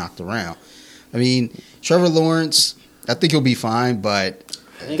enough getting knocked around. I mean, Trevor Lawrence, I think he'll be fine, but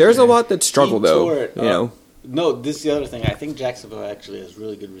I think There's a lot that struggle he though. tore it You up. know, No, this is the other thing. I think Jacksonville actually has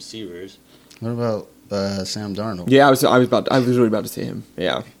really good receivers. what about Sam Darnold? yeah. I was really about to say him.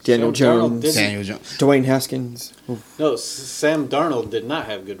 Yeah, Daniel Sam Darnold Jones, didn't- Daniel Jones. Dwayne Haskins. Oof. No, Sam Darnold did not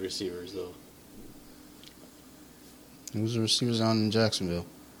have good receivers though. Who's the receivers on in Jacksonville?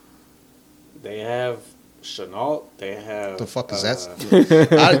 They have Chenault. They have The fuck is that?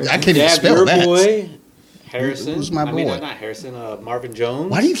 that? I can't They even have spell your that. boy Harrison. Who's my I mean, boy? not Harrison. Marvin Jones.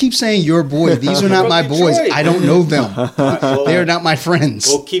 Why do you keep saying your boy? These are not my From boys. Detroit. I don't know them. Well, They are not my friends.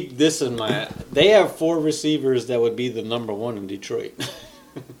 We'll keep this in mind. They have 4 receivers that would be the number 1 in Detroit.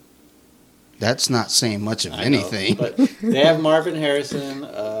 That's not saying much of I know, anything. but they have Marvin Harrison.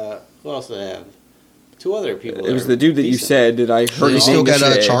 Who else do they have? 2 other people. It was the dude that you said that I heard. They his still name got,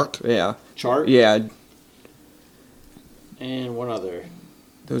 yesterday. Chark? Yeah, Chart. yeah. And one other.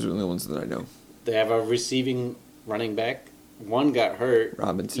 Those are the only ones that I know. They have a receiving running back. One got hurt.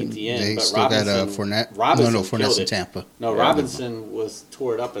 Robinson. ETN, They but still Robinson, got Fournette. Robinson No, Fournette's killed in it. Tampa. No, Yeah. Robinson was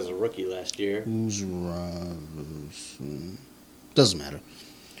tore it up as a rookie last year. Who's Robinson? Doesn't matter.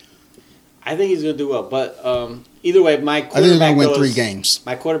 I think he's going to do well. But either way, my I think they're quarterback going to win 3 games.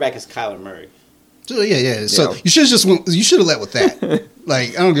 My quarterback is Kyler Murray. So yeah. So you should have you should have led with that.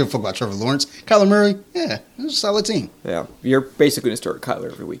 Like, I don't give a fuck about Trevor Lawrence. Kyler Murray, yeah, it's a solid team. Yeah, you're basically going to start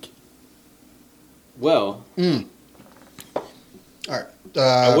Kyler every week. Well, all right.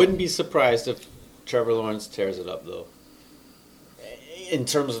 I wouldn't be surprised if Trevor Lawrence tears it up, though. In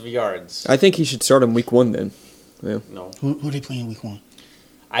terms of yards, I think he should start him week 1 then. Yeah. no. Who are they playing week 1?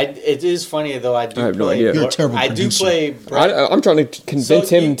 It is funny though. I have no idea. You're a terrible I producer. do play. I'm trying to convince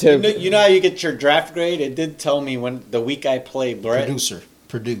him to. You know how you get your draft grade? It did tell me when the week I play Brett.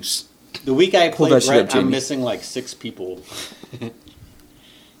 Produce. The week I Pull play that shit Brett, up, Jamie. I'm missing like 6 people.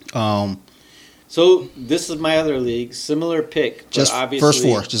 Um, So this is my other league. Similar pick. But just obviously, first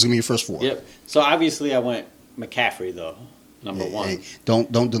 4. Just give me your first 4. Yep. So obviously I went McCaffrey though, number 1. Hey,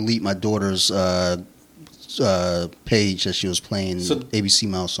 don't delete my daughter's page that she was playing ABC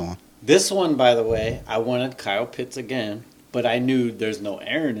Mouse on. This one, by the way, I wanted Kyle Pitts again, but I knew there's no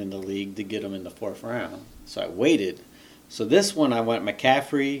Aaron in the league to get him in the 4th round, so I waited. So this one, I went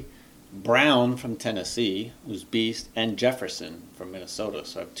McCaffrey, Brown from Tennessee, who's beast, and Jefferson from Minnesota.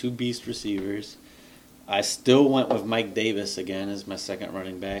 So I have 2 beast receivers. I still went with Mike Davis again as my second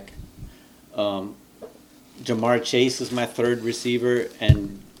running back. Jamar Chase is my 3rd receiver,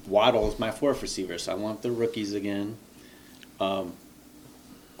 and Waddle is my 4th receiver. So I want the rookies again.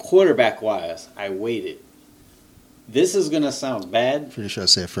 Quarterback-wise, I waited. This is going to sound bad. Pretty sure I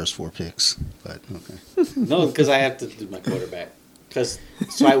said first 4 picks, but okay. No, because I have to do my quarterback.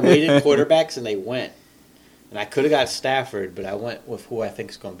 So I waited quarterbacks, and they went. And I could have got Stafford, but I went with who I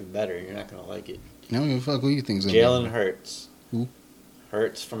think is going to be better. You're not going to like it. No, fuck, who you think's gonna be? Jalen Hurts. Who?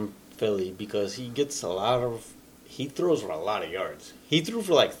 Hurts from Philly, because he gets he throws for a lot of yards. He threw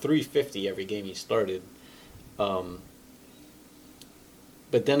for like 350 every game he started. But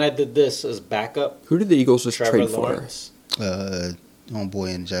then I did this as backup. Who did the Eagles just Trevor trade Lawrence. for?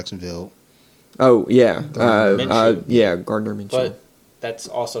 Homeboy in Jacksonville. Oh, yeah. Minshew. Yeah, Gardner Minshew. But that's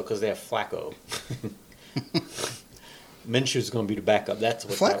also because they have Flacco. Minshew's going to be the backup. That's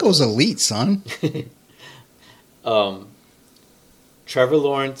what Flacco's elite, son. Trevor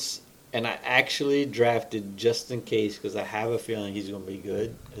Lawrence, and I actually drafted just in case because I have a feeling he's going to be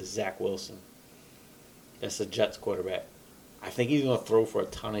good, is Zach Wilson. That's the Jets quarterback. I think he's going to throw for a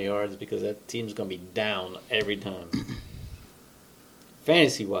ton of yards because that team's going to be down every time.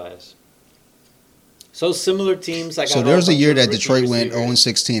 Fantasy-wise. So similar teams. So there was a year that Detroit went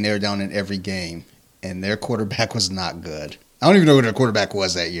 0-16. They were down in every game, and their quarterback was not good. I don't even know who their quarterback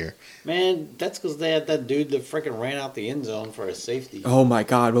was that year. Man, that's because they had that dude that freaking ran out the end zone for a safety. Oh my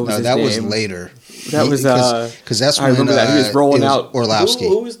God, what was his that name? was later. That was because that's when I remember that he was rolling out Orlovsky.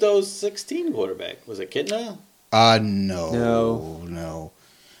 Who was those 16 quarterback? Was it Kitna? No.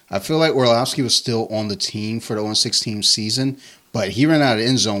 I feel like Orlovsky was still on the team for the 0-16 season, but he ran out of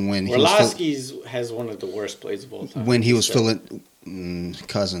end zone when Orlovsky has one of the worst plays of all time. When he was filling.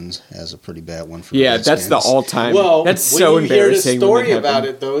 Cousins has a pretty bad one for that's the all-time. Well, that's so when you hear the embarrassing. story about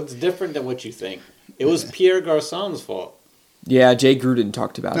it, though, it's different than what you think. It was Pierre Garcon's fault. Yeah, Jay Gruden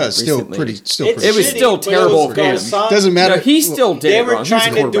talked about it recently. It was still terrible for him. Doesn't matter. No, he still did. They were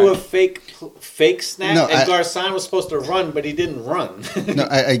trying to do a fake snap, and Garcon was supposed to run, but he didn't run. No,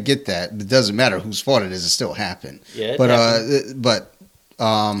 I get that. It doesn't matter whose fault it is. It still happened. Yeah, but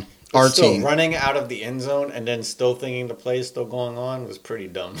our team running out of the end zone and then still thinking the play is still going on was pretty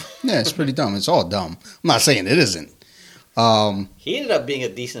dumb. Yeah, it's pretty dumb. It's all dumb. I'm not saying it isn't. He ended up being a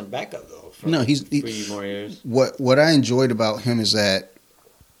decent backup though. For he's 3 more years. What I enjoyed about him is that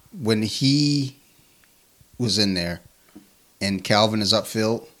when he was in there and Calvin is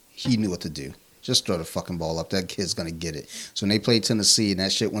upfield, he knew what to do. Just throw the fucking ball up. That kid's gonna get it. So when they played Tennessee and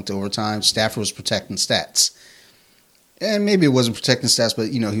that shit went to overtime, Stafford was protecting stats. And maybe it wasn't protecting stats, but,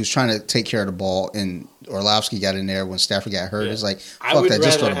 he was trying to take care of the ball, and Orlovsky got in there when Stafford got hurt. Yeah. It's like, fuck that,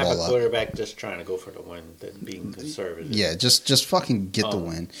 just throw the ball up. I would rather have a quarterback just trying to go for the win than being conservative. Yeah, just fucking get the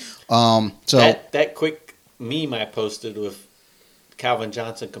win. So that quick meme I posted with Calvin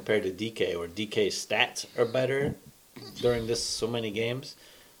Johnson compared to DK, or DK's stats are better during this so many games.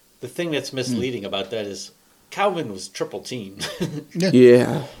 The thing that's misleading about that is Calvin was triple teamed.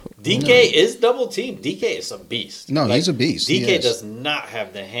 Yeah. DK is double teamed. DK is a beast. No, he's a beast. DK does not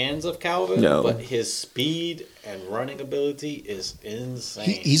have the hands of Calvin, but his speed and running ability is insane.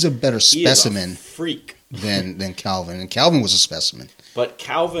 He's a better specimen is a freak than Calvin. And Calvin was a specimen. But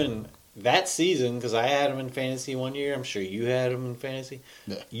Calvin, that season, because I had him in fantasy one year, I'm sure you had him in fantasy.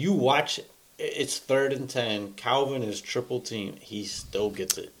 Yeah. You watch, it's 3rd and 10. Calvin is triple team. He still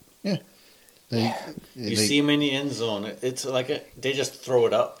gets it. Yeah. You see him in the end zone. It's like they just throw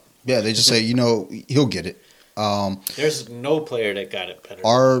it up. Yeah, they just say, he'll get it. There's no player that got it better.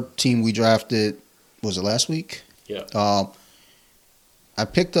 Our team we drafted, was it last week? Yeah. I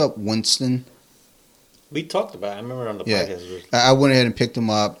picked up Winston. We talked about it. I remember on the podcast. I went ahead and picked him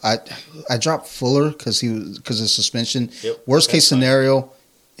up. I dropped Fuller because of suspension. Yep. Worst case scenario,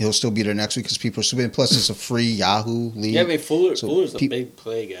 he'll still be there next week because people are subbing. Plus, it's a free Yahoo league. Yeah, I mean, Fuller's a big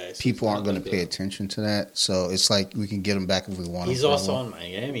play guy. So people aren't going to pay attention to that. So it's like we can get him back if we want him. He's also on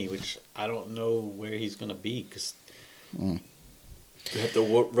Miami, which I don't know where he's going to be because they have the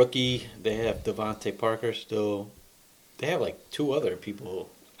rookie. They have Devontae Parker still. They have like two other people.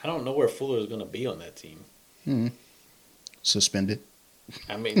 I don't know where Fuller is going to be on that team. Suspended.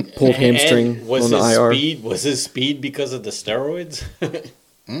 I mean, pulled hamstring was on the his IR. Speed, was his speed because of the steroids?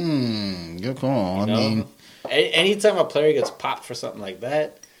 Good call. I mean, anytime a player gets popped for something like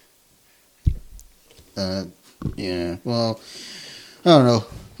that. Yeah. Well, I don't know.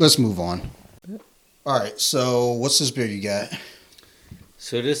 Let's move on. All right. So, what's this beer you got?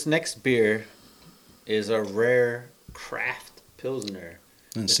 So this next beer is a rare craft pilsner.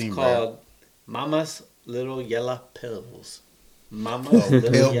 It's called Mama's Little Yellow Pills. Mama's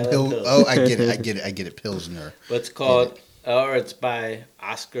Little Yellow Pills. Oh, I get it. Pilsner. But it's called, or it's by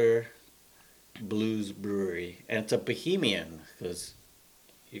Oscar Blues Brewery, and it's a Bohemian because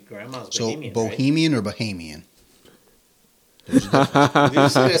your grandma's Bohemian. So Bohemian, right? Or Bohemian? Did you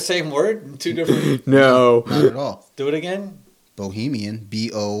say the same word in two different? No, not at all. Do it again. Bohemian,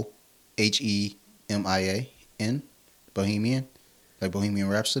 Bohemian, Bohemian, like Bohemian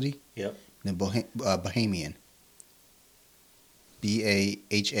Rhapsody. Yep. Then Bohemian,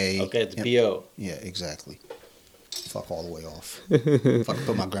 BAHA. Okay, it's BO. Yeah, exactly. Fuck all the way off. Fuck,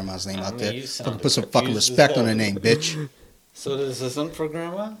 put my grandma's name out there. Fucking put some fucking respect on her name, bitch. So this isn't for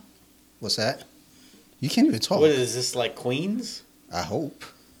grandma? What's that? You can't even talk. What is this, like Queens? I hope.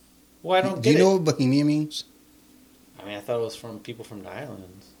 Well, I don't get Do you know what Bohemian means? I mean, I thought it was from people from the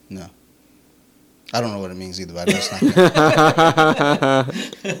islands. No. I don't know what it means either, but I know it's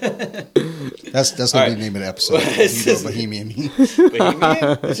not. That's what we name of the episode. You know what Bohemian means.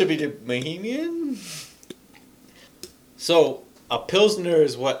 Bohemian? It should be the Bohemian? So, a Pilsner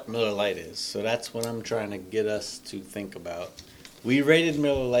is what Miller Lite is. So that's what I'm trying to get us to think about. We rated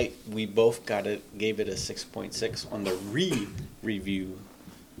Miller Lite. We both gave it a 6.6 on the review.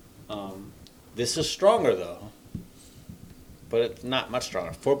 This is stronger, though. But it's not much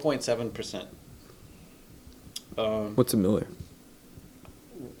stronger. 4.7%. What's a Miller?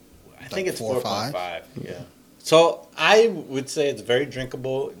 I think it's 4.5. 4.5. Yeah. So I would say it's very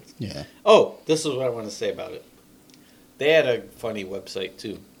drinkable. Yeah. Oh, this is what I want to say about it. They had a funny website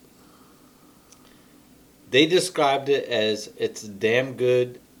too. They described it as it's damn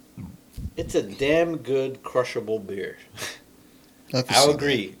good. It's a damn good crushable beer. I'll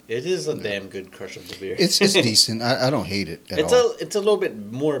agree. It is a damn good crushable beer. It's decent. I don't hate it at all. It's a little bit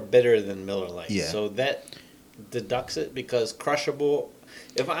more bitter than Miller Lite. Yeah. So that deducts it because crushable.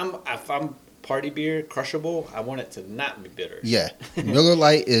 If I'm party beer crushable, I want it to not be bitter. Yeah. Miller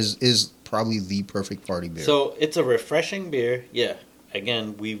Lite is probably the perfect party beer. So it's a refreshing beer. Yeah.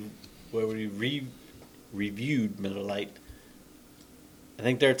 Again, reviewed Miller Lite. I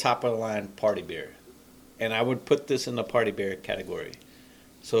think they're top of the line party beer. And I would put this in the party beer category.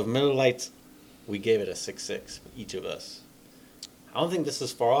 So if Miller Lite's, we gave it a 6.6, each of us. I don't think this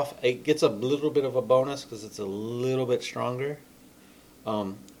is far off. It gets a little bit of a bonus because it's a little bit stronger.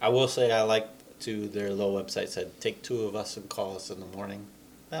 I will say I like their little website said, take two of us and call us in the morning.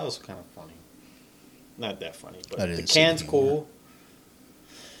 That was kind of funny. Not that funny, but the can's cool.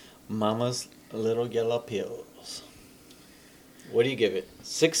 Mama's Little Yellow Pills. What do you give it?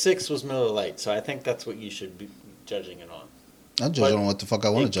 6.6 was Miller Lite, so I think that's what you should be judging it on. I'll judge it on what the fuck I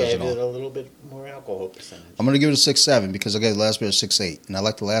want to judge it on. Gave it a little bit more alcohol percentage. I'm going to give it a 6.7 because I gave the last beer a 6.8. And I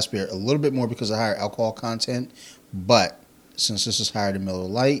like the last beer a little bit more because of higher alcohol content. But since this is higher than Miller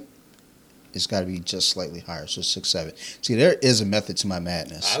Lite, it's got to be just slightly higher. So 6.7. See, there is a method to my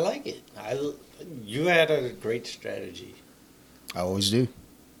madness. I like it. You had a great strategy. I always do.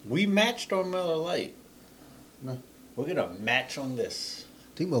 We matched on Miller Lite. No. We're going to match on this.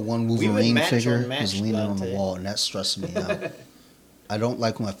 I think my one Wolverine figure is leaning on the wall, and that's stressing me out. I don't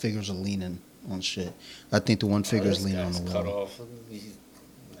like when my figures are leaning on shit. I think the one figure is leaning on the wall. Cut off.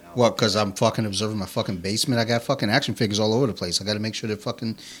 What, because I'm fucking observing my fucking basement? I got fucking action figures all over the place. I got to make sure they're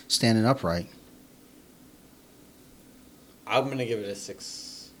fucking standing upright. I'm going to give it a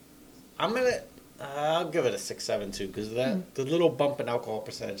 6. I'll give it a 6.7 too, because the little bump in alcohol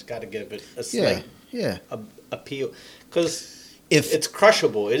percentage got to give it a slight appeal. Because it's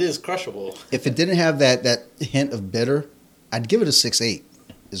crushable. It is crushable. If it didn't have that hint of bitter, I'd give it a 6.8.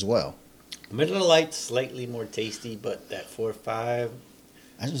 as well. Miller Lite's slightly more tasty, but that 4.5.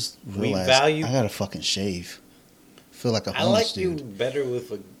 I just We realized value- I gotta fucking shave. I feel like a I homeless like you dude. better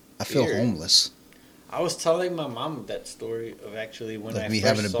with a I feel beard. homeless. I was telling my mom that story of actually when Like I me first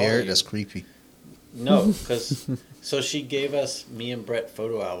having a saw beard, you. that's creepy. No, because so she gave us me and Brett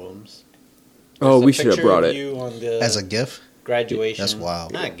photo albums. Oh, There's a we should have picture brought of it. You on the As a gift? graduation. That's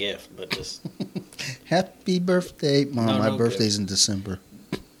wild. Not a gift, but just. Happy birthday, Mom. No, My no birthday's in December.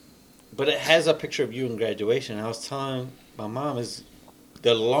 But it has a picture of you in graduation. I was telling my mom is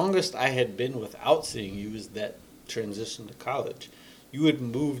the longest I had been without seeing you is that transition to college. You had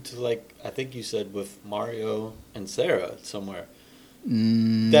moved to I think you said with Mario and Sarah somewhere.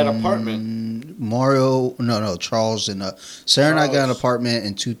 That apartment. Mario, no, Charles and Sarah and I got an Charles. apartment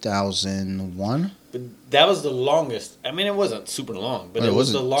in 2001. But that was the longest. I mean, it wasn't super long, but Well, it it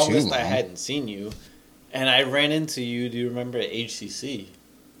was the wasn't too longest I long. hadn't seen you. And I ran into you. Do you remember at HCC?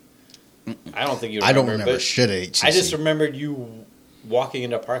 I don't think you remember. I don't remember but shit at HCC. I just remembered you walking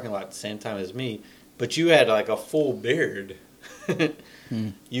into a parking lot at the same time as me, but you had a full beard.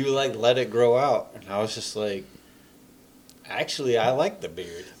 You let it grow out, and I was just like, actually, I like the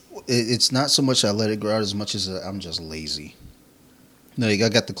beard. It's not so much I let it grow out as much as I'm just lazy. No, I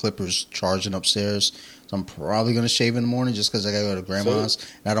got the clippers charging upstairs, so I'm probably gonna shave in the morning just because I gotta go to grandma's,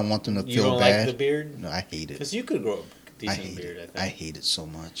 and I don't want them to You feel don't bad. like the beard? No, I hate it. Because you could grow a I decent hate beard, it. I I think. hate it so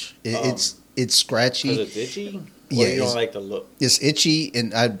much. It's scratchy. Because it's itchy? Or Yeah, you don't it's- like the look? It's itchy,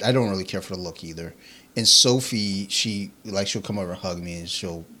 and I don't really care for the look either. And Sophie, she'll come over and hug me, and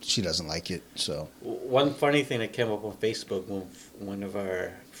she doesn't like it. So One funny thing that came up on Facebook when one of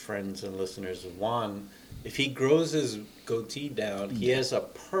our friends and listeners, Juan, if he grows his goatee down, he has a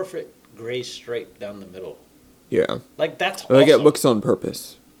perfect gray stripe down the middle. Yeah. That's Like awesome. it looks on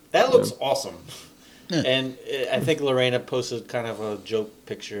purpose. That looks awesome. Yeah. And I think Lorena posted kind of a joke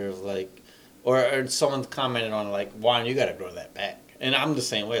picture of or someone commented on Juan, you got to grow that back. And I'm the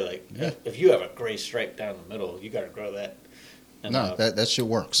same way. If you have a gray stripe down the middle, you got to grow that. And, no, that shit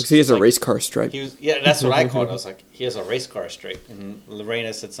works. Looks like he has a race car stripe. that's what I called it. I was like, he has a race car stripe. And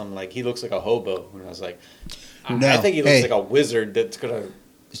Lorena said something he looks like a hobo. And I was like, No, I think he looks hey. like a wizard that's going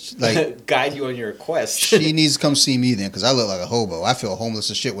to guide you on your quest. She needs to come see me then, because I look like a hobo. I feel homeless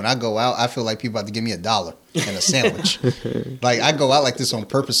as shit. When I go out, I feel like people have to give me $1 and a sandwich. I go out like this on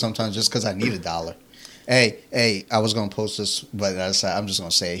purpose sometimes just because I need $1. Hey, I was going to post this, but I'm just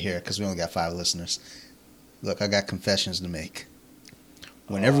going to say it here because we only got 5 listeners. Look, I got confessions to make.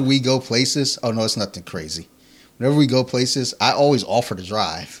 Whenever we go places, oh no, it's nothing crazy. Whenever we go places, I always offer to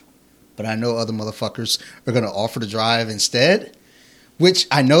drive. But I know other motherfuckers are going to offer to drive instead. Which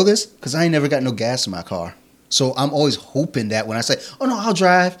I know this because I ain't never got no gas in my car. So I'm always hoping that when I say, oh no, I'll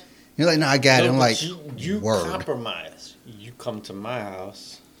drive. You're like, no, I got it. I'm but like, you word. compromise. You come to my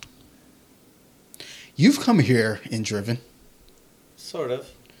house. You've come here and driven. Sort of.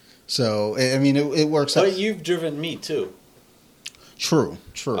 So, I mean, it works out. But you've driven me too. True.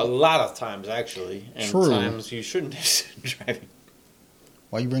 A lot of times, actually. And True. times you shouldn't have been driving.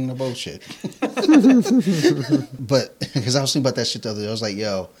 Why you bringing the bullshit? But, because I was thinking about that shit the other day. I was like,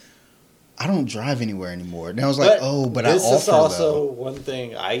 yo, I don't drive anywhere anymore. And I was like, but I this offer is also though. one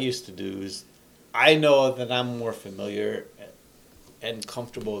thing I used to do is I know that I'm more familiar and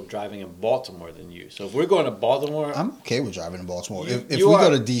comfortable driving in Baltimore than you. So if we're going to Baltimore, I'm okay with driving in Baltimore. You- If you we are. go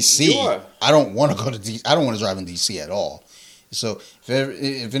to You DC, are. I don't want to go to DC. I don't want to drive in DC at all. So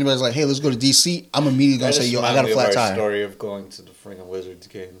if anybody's like, hey, let's go to DC, I'm immediately going to say, yo, I got a flat tire. Story of going to the freaking Wizards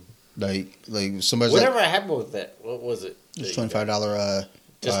game. Like somebody's Whatever like, happened with that? What was it? it's $25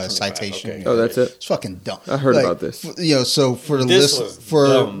 Just 25, citation. okay. Oh, that's it? It's fucking dumb. I heard about this. So for the This was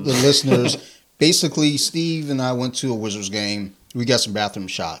dumb. the listeners, basically, Steve and I went to a Wizards game. We got some bathroom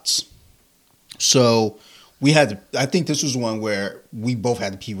shots. So we had to. I think this was one where we both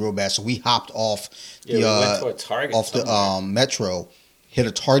had to pee real bad. So we hopped off Yeah, we went to a Target off the somewhere. metro, hit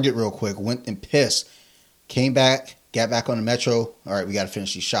a Target real quick, went and pissed, came back, got back on the metro. All right, we got to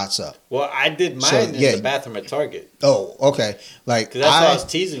finish these shots up. Well, I did mine So, in yeah. the bathroom at Target. Oh, okay. Like Because that's why I was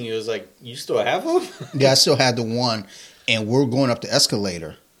teasing you. It was like, you still have them? yeah, I still had the one, and we're going up the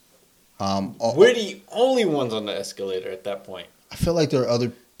escalator. We're the only ones on the escalator at that point. I feel like there are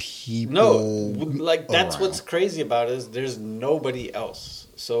other people. No, that's around. what's crazy about it is there's nobody else.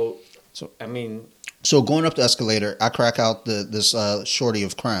 So I mean, So going up the escalator, I crack out this shorty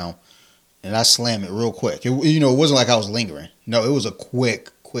of Crown, and I slam it real quick. It wasn't like I was lingering. No, it was a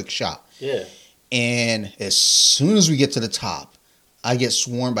quick shot. yeah. And as soon as we get to the top, I get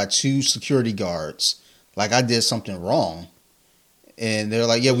swarmed by 2 security guards, like I did something wrong. And they're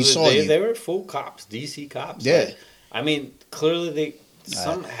like, "Yeah, we saw you." They were full cops, DC cops. Yeah. I mean, clearly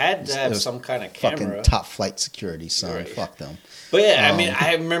Some had to have some kind of camera. Fucking top flight security, son. Right. Fuck them. But yeah, I mean,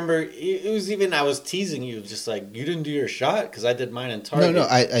 I remember it was even I was teasing you, just like you didn't do your shot because I did mine in Target. No,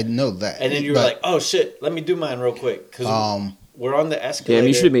 I know that. And then you were like, "Oh shit, let me do mine real quick," because we're on the escalator. Damn,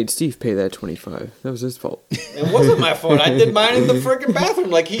 you should have made Steve pay that $25. That was his fault. It wasn't my fault. I did mine in the freaking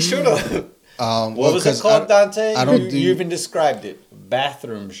bathroom, like he should have. What was it called, Dante? You even described it.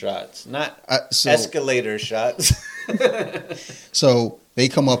 Bathroom shots, not escalator shots. So they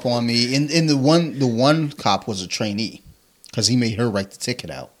come up on me, and the one cop was a trainee because he made her write the ticket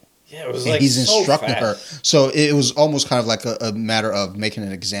out. Yeah, it was and like he's so instructing fast. her. So it was almost kind of like a matter of making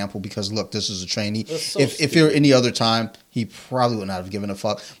an example because look, this is a trainee. So if it were any other time, he probably would not have given a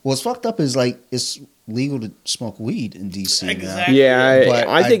fuck. What's fucked up is like it's legal to smoke weed in DC Exactly. Yeah, But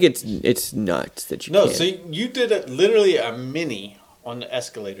I think it's nuts that you No, can't. so you did literally a mini on the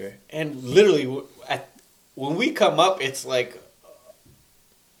escalator, and literally when we come up, it's like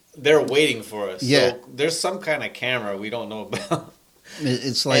they're waiting for us. Yeah. So there's some kind of camera we don't know about.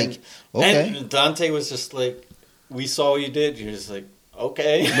 It's like, and, okay. And Dante was just like, we saw what you did. You're just like,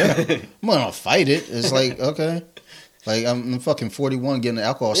 okay. Yeah. I'm gonna fight it. It's like, okay. Like I'm fucking 41 getting an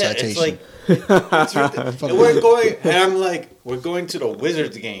alcohol citation. It's like, and we're going, and I'm like, we're going to the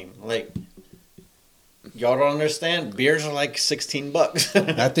Wizards game. Like, y'all don't understand. Beers are like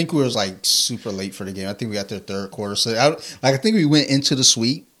 $16. I think we was like super late for the game. I think we got there third quarter. So I think we went into the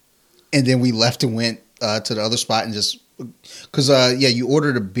suite, and then we left and went to the other spot and just because you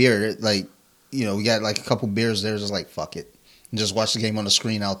ordered a beer. Like, you know, we got like a couple beers there. Just like fuck it, and just watch the game on the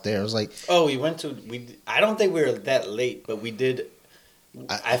screen out there. It was like, oh, I don't think we were that late, but we did.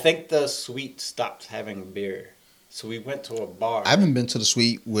 I think the suite stopped having beer, so we went to a bar. I haven't been to the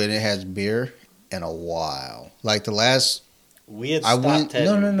suite when it has beer in a while. Like the last we had stopped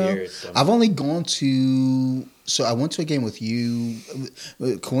having beer. No. I've only gone to. So I went to a game with you.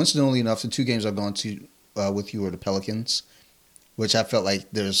 Coincidentally enough, the two games I've gone to with you were the Pelicans, which I felt like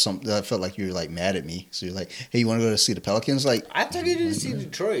I felt like you were like mad at me. So you're like, "Hey, you want to go to see the Pelicans?" Like I took you to see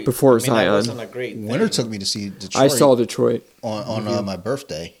Detroit Before Zion. That wasn't a great thing. Winter took me to see Detroit. I saw Detroit on my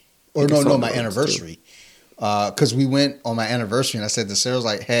birthday, or no, my anniversary. Because we went on my anniversary, and I said to Sarah, I was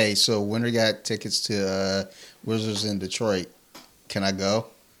like, "Hey, so Winter got tickets to Wizards in Detroit. Can I go?"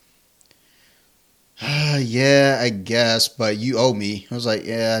 Yeah, I guess, but you owe me. I was like,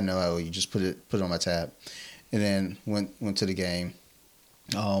 yeah, I know I owe you. Just put it on my tab, and then went to the game.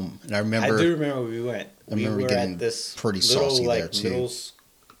 And I do remember we went. We were getting at this pretty little, saucy like, there too.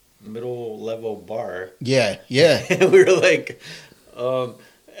 Middle level bar. Yeah. And we were like, one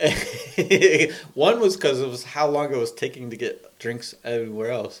was because it was how long it was taking to get drinks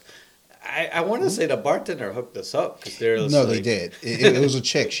everywhere else. I want to say the bartender hooked us up because they did. It was a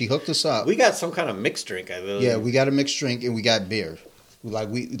chick. She hooked us up. We got some kind of mixed drink. Yeah, we got a mixed drink and we got beer.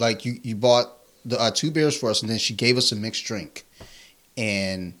 You bought the 2 beers for us, and then she gave us a mixed drink,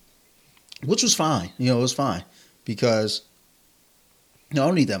 and which was fine. You know, it was fine because I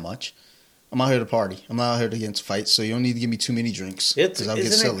don't need that much. I'm out here to party. I'm not out here to get into fights, so you don't need to give me too many drinks. Isn't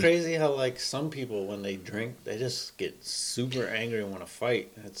it crazy how like some people when they drink they just get super angry and want to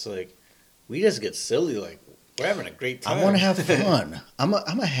fight? It's like we just get silly. Like we're having a great time. I want to have fun. I'm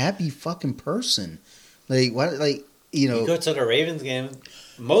a happy fucking person. Like what? Like you go to the Ravens game.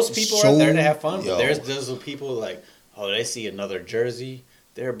 Most people are there to have fun, but there's those people like, oh, they see another jersey,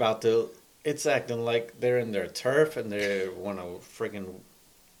 they're about to. It's acting like they're in their turf and they want to freaking,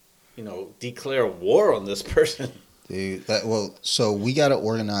 declare war on this person. Dude, so we got to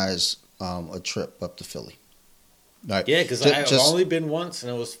organize a trip up to Philly. Right. Yeah, because I've only been once,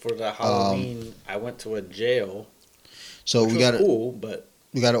 and it was for the Halloween. I went to a jail. So which was cool, but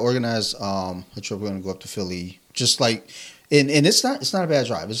we got to organize a trip. We're going to go up to Philly, just like, and it's not a bad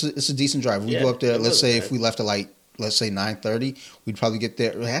drive. It's a decent drive. We go up there. Let's say if we left at let's say 9:30, we'd probably get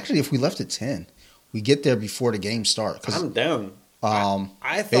there. Actually, if we left at 10, we get there before the game starts. I'm down.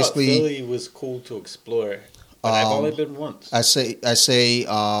 I thought Philly was cool to explore, but I've only been once. I say,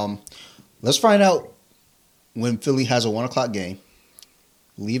 let's find out when Philly has a 1:00 game.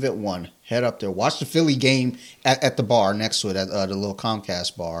 Leave at 1. Head up there. Watch the Philly game at the bar next to it, at the little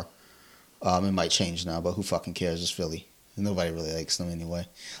Comcast bar. It might change now, but who fucking cares? It's Philly. Nobody really likes them anyway.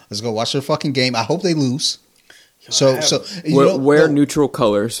 Let's go watch their fucking game. I hope they lose. Wear neutral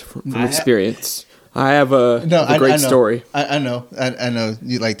colors from experience. I have a great story. I know.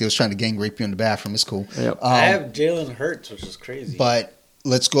 You like they was trying to gang rape you in the bathroom. It's cool. Yep. I have Jalen Hurts, which is crazy. But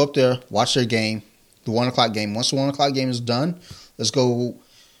let's go up there, watch their game, the 1:00 game. Once the 1:00 game is done, let's go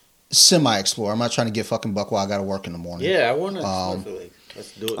semi-explore. I'm not trying to get fucking buck while I got to work in the morning. Yeah, I want to explore Philly.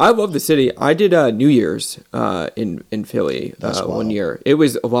 Let's do it. I love the city. I did New Year's in Philly That's one wild. year. It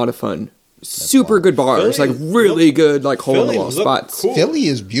was a lot of fun. Super wild. good bars, Philly like really good, like hole in the Philly wall looked spots. cool. Philly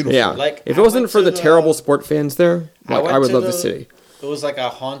is beautiful. Yeah, Like, if I it wasn't went for to the the- terrible sport fans there, like I went would to love the city. It was like a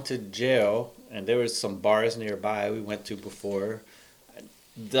haunted jail, and there was some bars nearby we went to before.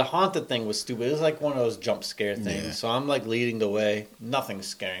 The haunted thing was stupid. It was like one of those jump scare things. Yeah. So I'm like leading the way. Nothing's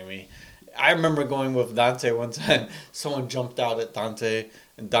scaring me. I remember going with Dante one time. Someone jumped out at Dante,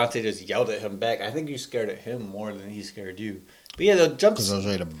 and Dante just yelled at him back. I think you scared at him more than he scared you. But yeah, the jumps. Because I was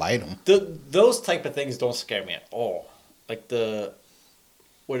ready to bite him. Those type of things don't scare me at all. Like where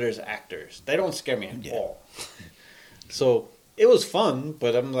there's actors, they don't scare me at all. So it was fun,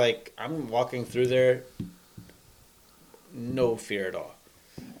 but I'm walking through there, no fear at all.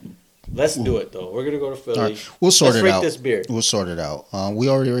 Let's do it though. We're gonna go to Philly. All right. We'll sort Let's it rate out. this beer. We'll sort it out. We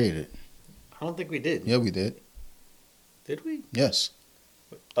already rated it. I don't think we did. Yeah, we did. Did we? Yes.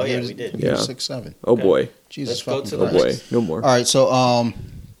 Oh yeah, we did. Yeah. 6, 7. Oh Okay. boy, Jesus Let's go fucking to the oh Christ. boy, no more. All right, so I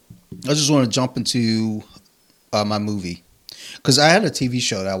just want to jump into my movie because I had a TV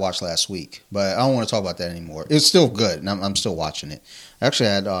show that I watched last week, but I don't want to talk about that anymore. It's still good, and I'm still watching it. I actually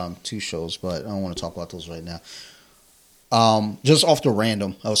had 2 shows, but I don't want to talk about those right now. Just off the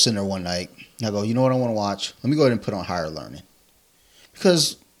random, I was sitting there one night, and I go, you know what I want to watch? Let me go ahead and put on Higher Learning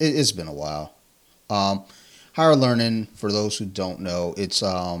because it's been a while. Higher Learning, for those who don't know, it's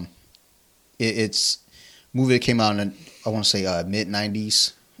it's a movie that came out in, I want to say mid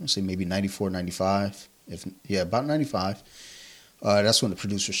 90s. I want to say maybe 94, 95. About 95. That's when the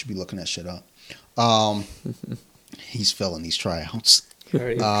producer should be looking that shit up. He's failing these tryouts.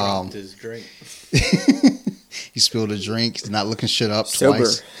 Already dropped his drink. He spilled a drink. He's not looking shit up Sober.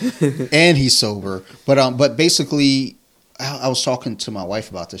 twice, and he's sober. But basically, I was talking to my wife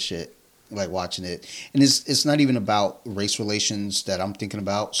about this shit, like watching it, and it's not even about race relations that I'm thinking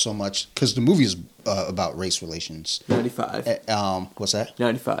about so much because the movie is about race relations. 95. What's that?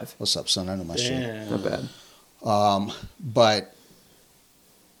 95. What's up, son? I know my shit. Damn. Not bad. But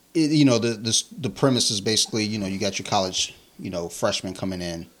the premise is basically, you got your college, freshmen coming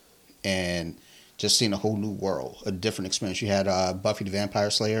in and just seeing a whole new world, a different experience. You had Buffy the Vampire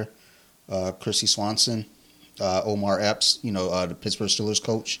Slayer, Chrissy Swanson, Omar Epps, the Pittsburgh Steelers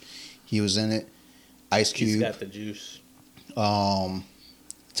coach. He was in it. Ice He's Cube, got the juice.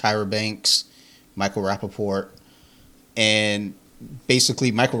 Tyra Banks, Michael Rappaport, and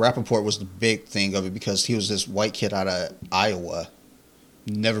basically Michael Rappaport was the big thing of it because he was this white kid out of Iowa,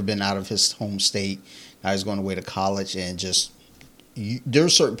 never been out of his home state. Now he's going away to college, and just there are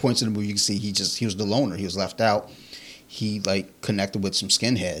certain points in the movie you can see he was the loner. He was left out. He connected with some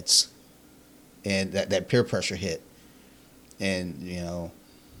skinheads, and that peer pressure hit, and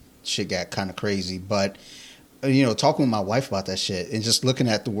shit got kind of crazy. But talking with my wife about that shit and just looking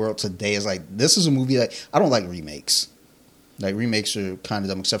at the world today is this is a movie that I don't like remakes. Like remakes are kind of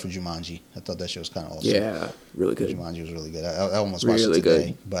dumb, except for Jumanji. I thought that shit was kind of awesome. Yeah, really good. Jumanji was really good. I almost watched Really it today,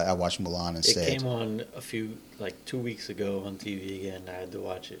 good. but I watched Mulan instead. It came on 2 weeks ago on TV again. I had to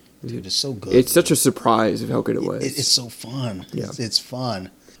watch it. Dude, it's so good. It's such a surprise of how good it was. It's so fun. Yeah. It's fun.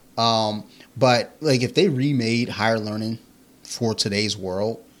 But if they remade Higher Learning for today's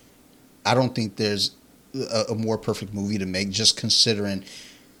world, I don't think there's a more perfect movie to make, just considering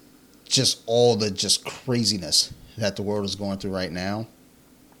just all the just craziness that the world is going through right now.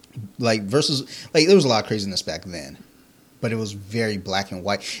 Versus there was a lot of craziness back then, but it was very black and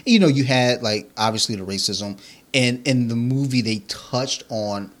white. You had obviously the racism, and in the movie they touched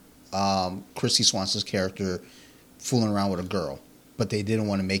on Chrissy Swanson's character fooling around with a girl, but they didn't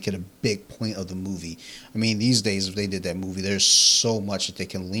want to make it a big point of the movie. I mean, these days if they did that movie, there's so much that they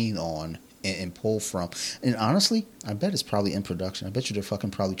can lean on and pull from. And honestly, I bet it's probably in production. I bet you they're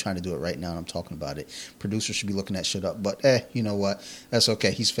fucking probably trying to do it right now and I'm talking about it. Producers should be looking that shit up. But you know what? That's okay.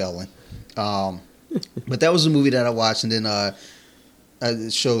 He's failing. But that was a movie that I watched, and then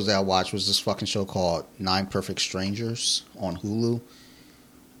the shows that I watched was this fucking show called 9 Perfect Strangers on Hulu.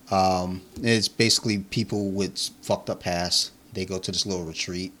 It's basically people with fucked up past. They go to this little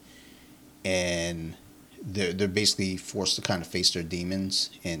retreat, and they're basically forced to kind of face their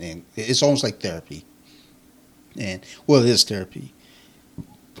demons, and it's almost like therapy. And it is therapy,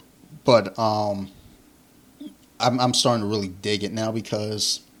 but I'm starting to really dig it now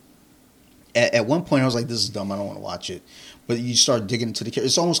because at one point I was like, this is dumb, I don't want to watch it. But you start digging into the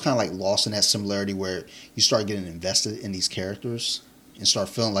characters. It's almost kind of like Lost in that similarity where you start getting invested in these characters and start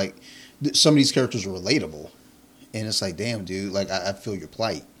feeling like some of these characters are relatable. And it's like, damn, dude, I feel your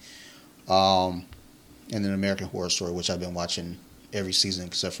plight. And then American Horror Story, which I've been watching every season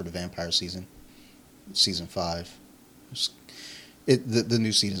except for the vampire season, season 5. The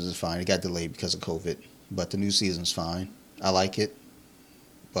new season is fine. It got delayed because of COVID, but the new season's fine. I like it,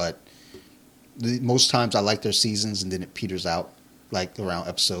 but most times I like their seasons and then it peters out, like around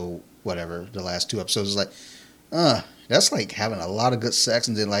episode whatever. The last 2 episodes is like, that's like having a lot of good sex,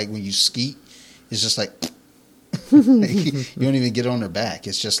 and then like when you skeet, it's just like, like you don't even get on their back.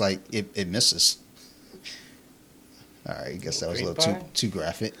 It's just like it misses. All right, I guess that was a little too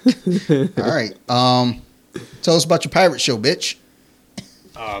graphic. All right, tell us about your pirate show, bitch.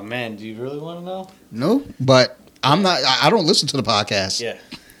 Oh man, do you really want to know? No, but I'm not. I don't listen to the podcast. Yeah.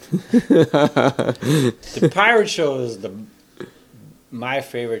 The pirate show is my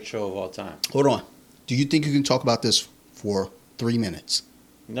favorite show of all time. Hold on. Do you think you can talk about this for 3 minutes?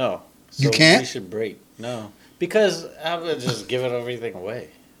 No. You can't? We should break. No. Because I would just give it everything away.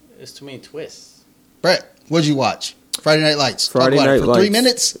 There's too many twists. Brett, what'd you watch? Friday Night Lights. Friday Talk about Night it for Lights. 3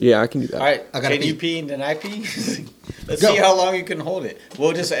 minutes? Yeah, I can do that. All right. I gotta Can pee. you pee and then I pee? Let's Go. see how long you can hold it.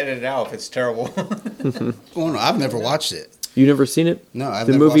 We'll just edit it out if it's terrible. Oh, no, I've never watched it. You never seen it? No, I've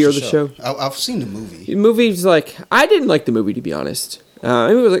The never movie watched or the show? I've seen the movie. The movie's like, I didn't like the movie, to be honest.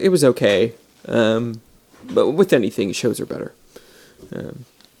 It was okay. But with anything, shows are better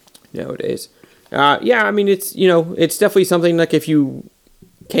nowadays. Yeah, I mean, it's definitely something like if you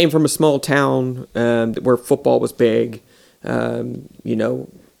came from a small town where football was big,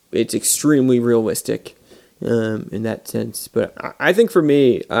 it's extremely realistic in that sense. But I think for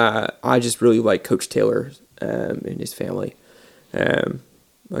me, I just really like Coach Taylor and his family.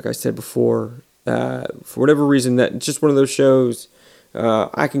 Like I said before, for whatever reason, that it's just one of those shows.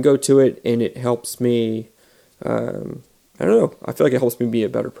 I can go to it and it helps me. I don't know. I feel like it helps me be a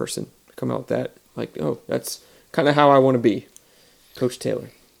better person. Come out with that, like, oh, that's kind of how I want to be, Coach Taylor.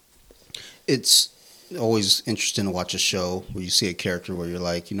 It's always interesting to watch a show where you see a character where you're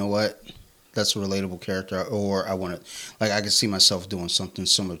like, you know what, that's a relatable character, or I want to, like, I can see myself doing something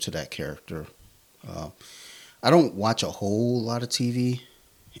similar to that character. I don't watch a whole lot of TV,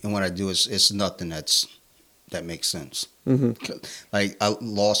 and when I do, it's nothing that makes sense. Mm-hmm. Like,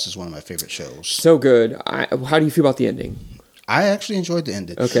 Lost is one of my favorite shows. So good. How do you feel about the ending? I actually enjoyed the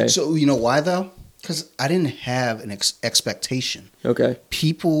ending. Okay. So, you know why, though? Because I didn't have an expectation. Okay.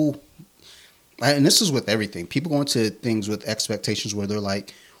 People, and this is with everything, people go into things with expectations where they're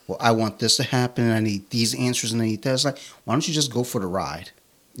like, well, I want this to happen, and I need these answers, and I need that. It's like, why don't you just go for the ride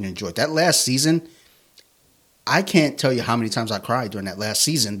and enjoy it? That last season, I can't tell you how many times I cried during that last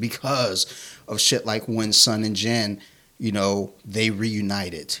season because of shit like when Sun and Jen, they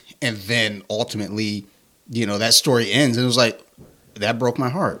reunited. And then ultimately, that story ends. And it was like, that broke my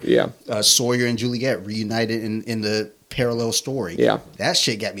heart. Yeah. Sawyer and Juliet reunited in the parallel story. Yeah. That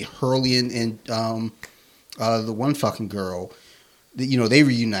shit got me. Hurley and the one fucking girl, they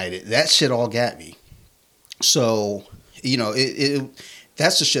reunited. That shit all got me. So,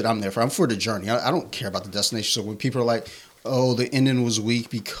 that's the shit I'm there for. I'm for the journey. I don't care about the destination. So when people are like, oh, the ending was weak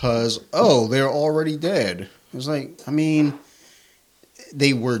because, they're already dead. It's like, I mean,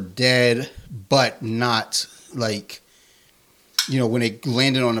 they were dead, but not like, when they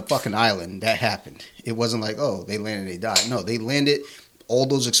landed on a fucking island, that happened. It wasn't like, oh, they landed, they died. No, they landed, all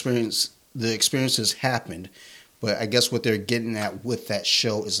those the experiences happened. But I guess what they're getting at with that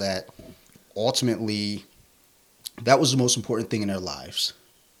show is that ultimately, that was the most important thing in their lives.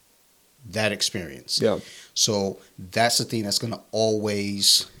 That experience. Yeah. So that's the thing that's going to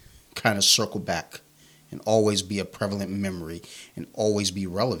always kind of circle back and always be a prevalent memory and always be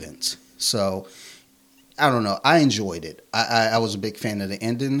relevant. So I don't know. I enjoyed it. I was a big fan of the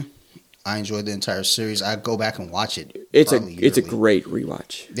ending. I enjoyed the entire series. I go back and watch it. It's a great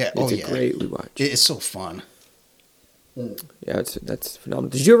rewatch. Yeah. It's a great rewatch. It's so fun. Yeah, that's phenomenal.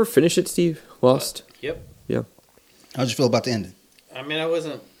 Did you ever finish it, Steve? Lost? Yep. Yeah. How'd you feel about the ending? I mean,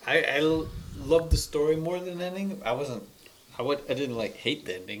 I loved the story more than the ending. I didn't like hate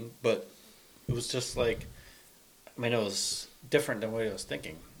the ending, but it was just like, I mean, it was different than what I was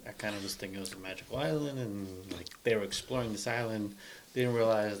thinking. I kind of was thinking it was a magical island, and like they were exploring this island. Didn't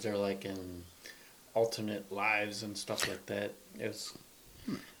realize they're like in alternate lives and stuff like that. It was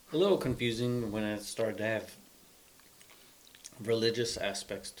a little confusing when it started to have religious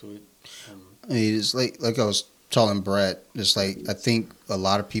aspects to it. I mean, it's like I was telling Brett, it's like I think a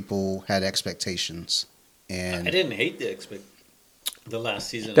lot of people had expectations, and I didn't hate the last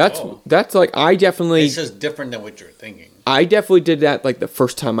season. That's like I definitely. It's just different than what you're thinking. I definitely did that like the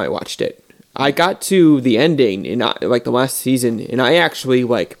first time I watched it. I got to the ending in like the last season, and I actually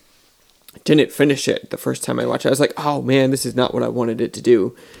like didn't finish it the first time I watched it. I was like, oh man, this is not what I wanted it to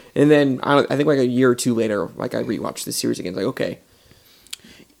do. And then I think like a year or two later, like I rewatched the series again. Like, okay,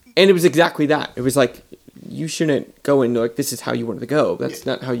 And it was exactly that. It was like, you shouldn't go into like, this is how you wanted to go. That's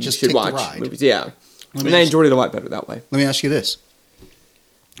not how you Just should take the watch ride. movies. Yeah. Let me And I ask- enjoyed it a lot better that way. Let me ask you this: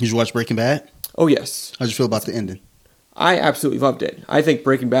 did you watch Breaking Bad? Oh, yes. How'd you feel about the ending? I absolutely loved it. I think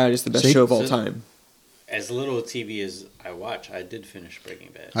Breaking Bad is the best See? show of all So- time. As little TV as I watch, I did finish Breaking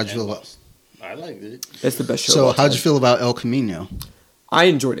Bad. How'd you feel And about- Lost. I liked it. That's the best show of So all time. how'd you feel about El Camino? I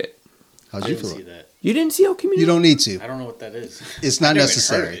enjoyed it. How'd I you didn't feel? see that. You didn't see El Camino? You don't need to. I don't know what that is. It's not I never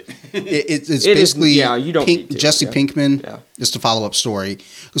necessary. heard It's It is- basically yeah, you don't need to, Jesse yeah. Pinkman. Yeah. It's the follow up story.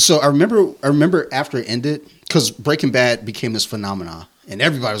 So I remember after it ended, because Breaking Bad became this phenomenon and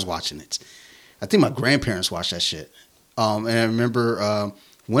everybody was watching it. I think my grandparents watched that shit. And I remember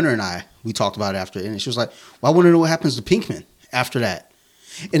Winter and we talked about it after it, and she was like, "Well, I want to know what happens to Pinkman after that."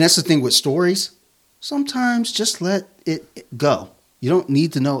 And that's the thing with stories. Sometimes just let it go. You don't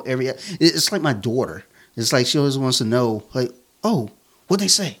need to know every. It's like my daughter. It's like she always wants to know, like, oh, what'd they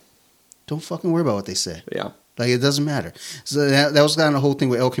say? Don't fucking worry about what they said. Yeah. Like, it doesn't matter. So that was kind of the whole thing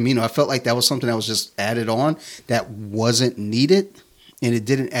with El Camino. I felt like that was something that was just added on that wasn't needed, and it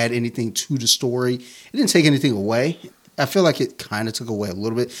didn't add anything to the story. It didn't take anything away. I feel like it kind of took away a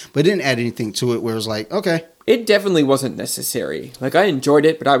little bit, but it didn't add anything to it where it was like, okay. It definitely wasn't necessary. Like, I enjoyed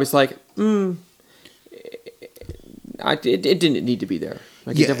it, but I was like, it didn't need to be there.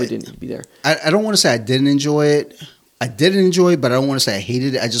 Like, Yeah. it definitely didn't need to be there. I don't want to say I didn't enjoy it. I didn't enjoy it, but I don't want to say I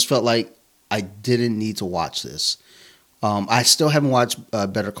hated it. I just felt like I didn't need to watch this. I still haven't watched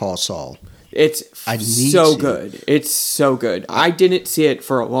Better Call Saul. It's I need so to. good. It's so good. I didn't see it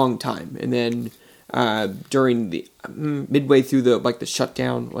for a long time, and then during the midway through the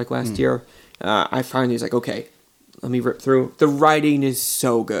shutdown, like last year, I finally was like, okay, let me rip through. The writing is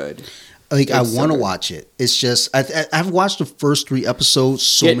so good. Like, I It's so want to good. watch it. It's just I've watched the first 3 episodes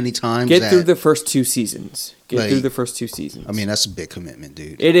so many times. Get that, through the first 2 seasons. Get Like, through the first 2 seasons. I mean, that's a big commitment,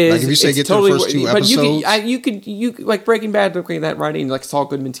 dude. It is. Like, if you say it's get totally through the first 2 but episodes, you could like Breaking Bad, looking at that writing, like Saul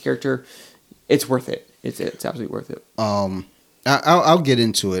Goodman's character, it's worth it. It's absolutely worth it. I'll get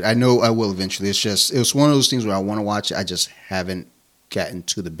into it. I know I will eventually. It's just it was one of those things where I want to watch it. I just haven't gotten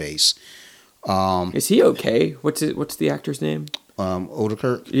to the base. Is he okay? What's the actor's name?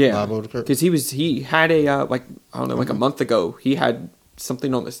 Odenkirk, Yeah, Bob Odenkirk. because he had a like I don't know, like a month ago, he had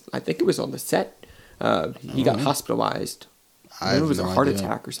something on this. I think it was on the set. He got hospitalized. I think it was a heart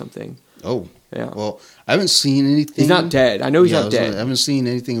attack or something. Oh, Yeah. Well, I haven't seen anything. He's not dead. I know he's Yeah, not dead. I haven't seen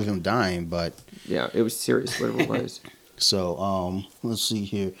anything of him dying, but Yeah, it was serious, whatever it was. so let's see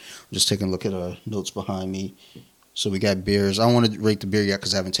here. I'm just taking a look at notes behind me. So we got beers. I don't want to rate the beer yet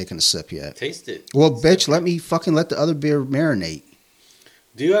because I haven't taken a sip yet. Taste it. Well, bitch, let the other beer marinate.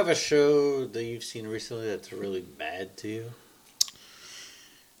 Do you have a show that you've seen recently that's really bad to you?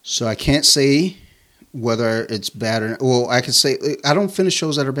 So I can't say whether it's bad or not. Well, I can say I don't finish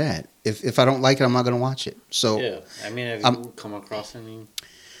shows that are bad. If I don't like it, I'm not going to watch it. So Yeah. I mean, have you come across any?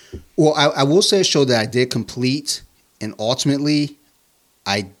 Well, I will say a show that I did complete, and ultimately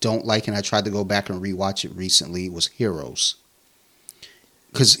I don't like, and I tried to go back and rewatch it recently, was Heroes.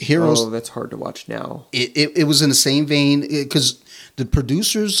 Because Heroes, Oh, that's hard to watch now. it was in the same vein, because the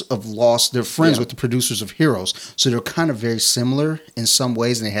producers of Lost, they're friends with the producers of Heroes, so they're kind of very similar in some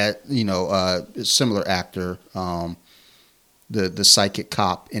ways, and they had, a similar actor. The psychic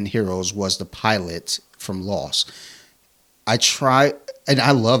cop in Heroes was the pilot from Lost. I try, and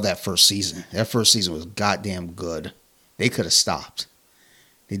I love that first season. That first season was goddamn good. They could have stopped.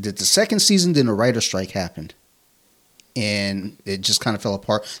 They did the second season, then a writer strike happened, and it just kind of fell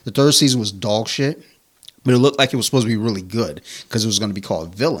apart. The third season was dog shit, but it looked like it was supposed to be really good because it was going to be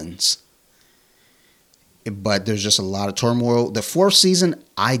called Villains. But there's just a lot of turmoil. The fourth season,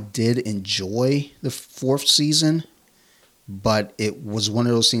 I did enjoy the fourth season, but it was one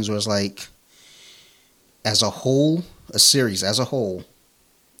of those things where it's like, as a whole, a series as a whole,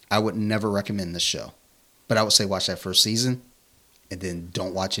 I would never recommend this show. But I would say watch that first season and then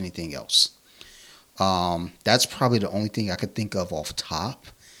don't watch anything else. That's probably the only thing I could think of off top.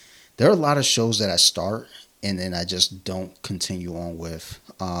 There are a lot of shows that I start and then I just don't continue on with.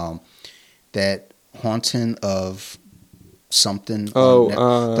 That Haunting of something.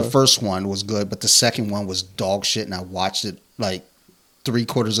 The first one was good, but the second one was dog shit, and I watched it like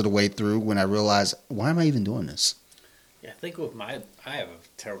 3/4 of the way through when I realized, why am I even doing this? Yeah, I think I have a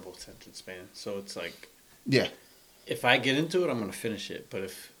terrible attention span, so it's like, Yeah. if I get into it, I'm gonna finish it. But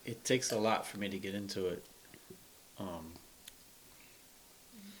if it takes a lot for me to get into it,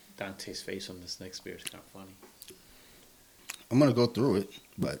 Dante's face on this next beer is kind of funny. I'm going to go through it,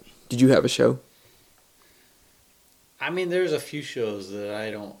 but Did you have a show? I mean, there's a few shows that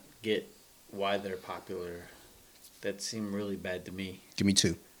I don't get why they're popular that seem really bad to me. give me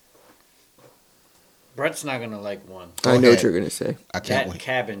 2. Brett's not gonna like one. I know what ahead. you're gonna say. I can't That wait.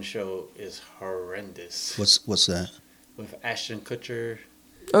 cabin show is horrendous. What's that? With Ashton Kutcher.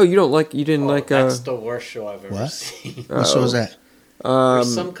 Oh, you didn't like. That's the worst show I've ever What? seen. What show is that?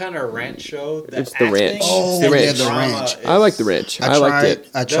 There's some kind of ranch show. It's The Ranch. Oh, The yeah, Ranch. The drama Ranch. is- I like The Ranch. I liked it.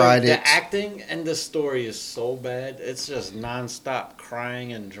 I tried it. The acting and the story is so bad. It's just nonstop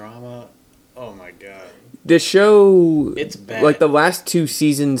crying and drama. Oh my god, The show. it's bad. Like the last 2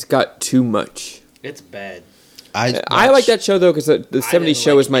 seasons got too much. It's bad. I like that show though because the didn't 70s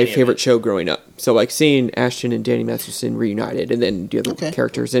show like was my any of favorite it. show growing up. So like seeing Ashton and Danny Masterson reunited and then the other Okay.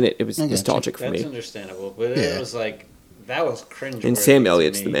 characters in it, it was I got you. nostalgic for That's me. understandable, but Yeah. it was like that was cringe. And Sam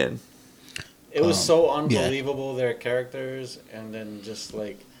Elliott's the man. It was so yeah. unbelievable, their characters, and then just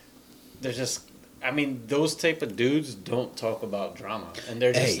like they're just. I mean, those type of dudes don't talk about drama, and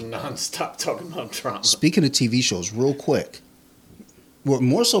they're just Hey. nonstop talking about drama. Speaking of TV shows, real quick. Well,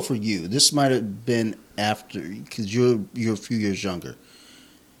 more so for you. This might have been after because you're a few years younger.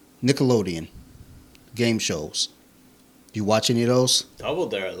 Nickelodeon game shows. You watch any of those? Double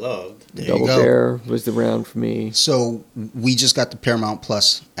Dare, I loved. There Double you go. Dare was the round for me. So we just got the Paramount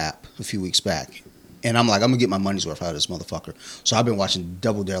Plus app a few weeks back. And I'm like, I'm gonna get my money's worth out of this motherfucker. So I've been watching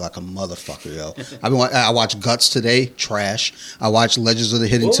Double Dare like a motherfucker, yo. I watched Guts today, trash. I watched Legends of the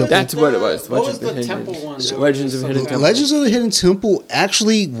Hidden What was Temple. That's what it was. What was Legends of the Hidden- temple one? Legends of Hidden Temple. Legends of the Hidden Temple,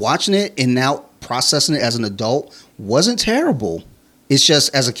 actually watching it and now processing it as an adult wasn't terrible. It's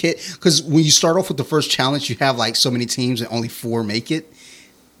just as a kid, because when you start off with the first challenge, you have like so many teams and only 4 make it.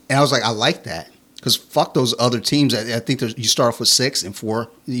 And I was like, I like that. Because fuck those other teams. I think you start off with 6 and 4.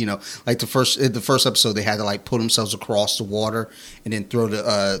 You know, like the first episode, they had to like pull themselves across the water and then throw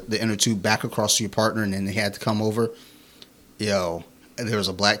the inner tube back across to your partner, and then they had to come over. Yo, there was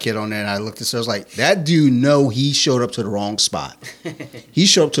a black kid on there, and I looked at it. I was like, that dude, he showed up to the wrong spot. He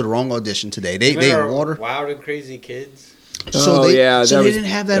showed up to the wrong audition today. They in water. Wild and Crazy Kids. So Oh, they, yeah, so that they was- didn't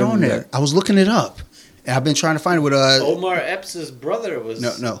have that on there. I was looking it up. And I've been trying to find it with Omar Epps' brother was.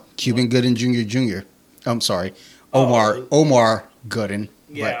 no Cuban Gooding Jr. I'm sorry, Omar Gooden.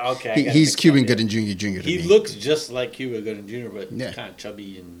 Yeah, but okay, I got he's mixed Cuban up, yeah. Gooding Jr. to He me. looks just like Cuba Gooding Jr., but Yeah. kind of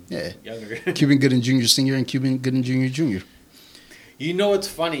chubby and Yeah. younger. Cuban Gooding Jr. Senior and Cuban Gooding Jr. You know what's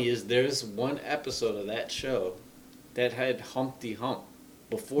funny is there's one episode of that show that had Humpty Hump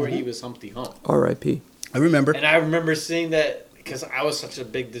before he was Humpty Hump. R.I.P. I remember. And I remember seeing that because I was such a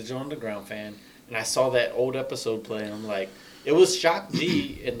big Digital Underground fan, and I saw that old episode play, and I'm like, it was Shock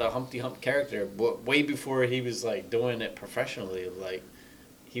G in the Humpty Hump character, but way before he was like doing it professionally. Like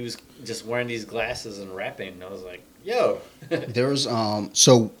he was just wearing these glasses and rapping, and I was like, yo. There's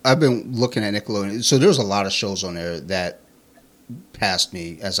so I've been looking at Nickelodeon. So there's a lot of shows on there that passed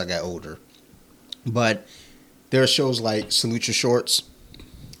me as I got older. But there are shows like Salute Your Shorts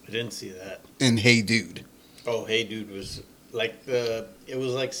I didn't see that. and Hey Dude. Oh, Hey Dude was like it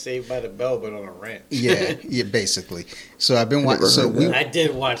was like Saved by the Bell, but on a ranch. Yeah, basically. So I've been watching. So heard I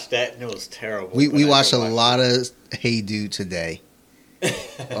did watch that, and it was terrible. we but I watched a did watch lot of Hey Dude today.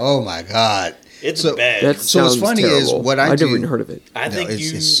 Oh my god! It's so- bad. That So what's sounds funny is terrible. what I never do- even heard of it. I No, think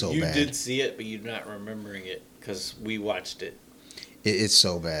it's so you bad. did see it, but you're not remembering it because we watched it. It's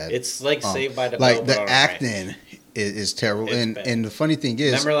so bad. It's like Saved by the Bell. like but the on a ranch. acting is terrible, It's and bad. and the funny thing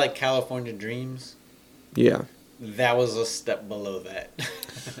is, Remember, like California Dreams? Yeah. That was a step below that.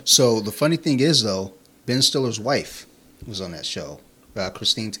 so the funny thing is though, Ben Stiller's wife was on that show,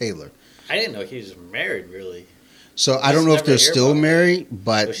 Christine Taylor. I didn't know he was married. Really? So I don't know if Never they're hear still about it. married,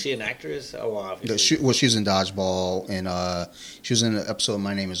 but Was she an actress? Oh, well, obviously. she was in Dodgeball, and she was in an episode of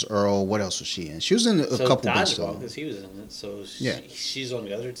My Name Is Earl. What else was she in? She was in a so couple Ben Dodgeball, Stiller. because he was in it. So Yeah. she's on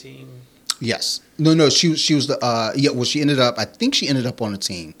the other team. Yes. No, she was the well, she ended up, I think she ended up on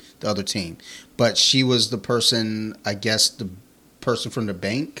the other team. But she was the person, I guess the person from the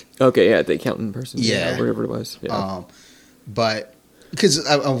bank. Okay, yeah, the accountant person. Yeah. Whatever it was. Yeah. But because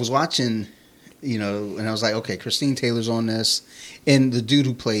I was watching, and I was like, okay, Christine Taylor's on this, and the dude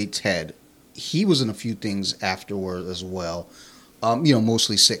who played Ted, he was in a few things afterward as well.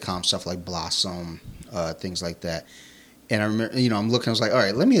 Mostly sitcom stuff like Blossom, things like that. And I remember, I'm looking, I was like, all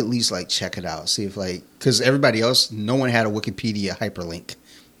right, let me at least like check it out, see if because everybody else, no one had a Wikipedia hyperlink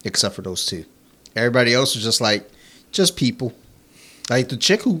except for those two. Everybody else was just people. Like the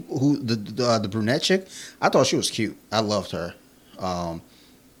chick who the brunette chick, I thought she was cute. I loved her.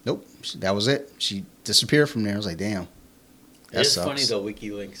 Nope, that was it. She disappeared from there. I was like, damn. That It's sucks. funny though,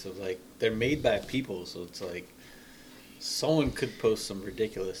 WikiLinks of like they're made by people, so it's like someone could post some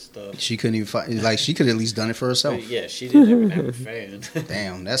ridiculous stuff. She couldn't even find. She could have at least done it for herself. But yeah, she didn't even have a fan.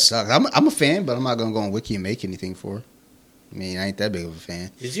 Damn, that sucks. I'm a fan, but I'm not gonna go on Wiki and make anything for her. I mean, I ain't that big of a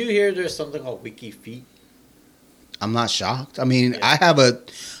fan. Did you hear there's something called Wiki Feet? I'm not shocked. I mean, Yeah. I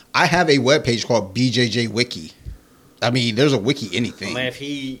have a webpage called BJJ Wiki. I mean, there's a wiki anything. I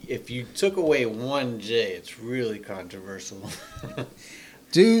mean, if you took away one J, it's really controversial.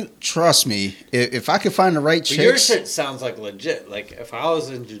 Dude, trust me. If I could find the right But your chicks, shit sounds like legit. Like, if I was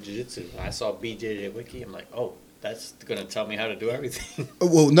in jiu-jitsu, I saw BJJ Wiki, I'm like, oh, that's gonna tell me how to do everything.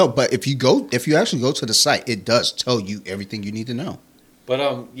 well, no, but if you actually go to the site, it does tell you everything you need to know. But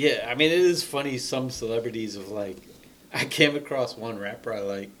yeah, I mean, it is funny. Some celebrities of like, I came across one rapper I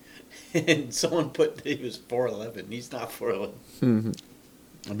like, and someone put that he was 4'11". He's not 4'11". Mm-hmm.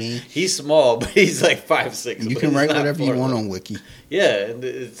 I mean, He's small, but he's like 5'6". you but can he's write not whatever you 4'11". want on Wiki. Yeah, and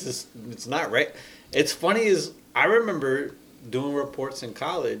it's not right. It's funny is I remember doing reports in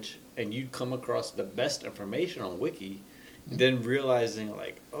college, and you'd come across the best information on Wiki, and then realizing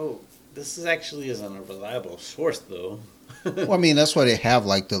like, oh, this is actually isn't a reliable source though. Well, I mean, that's why they have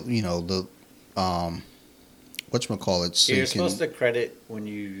like the whatchamacallit. So You're supposed to credit when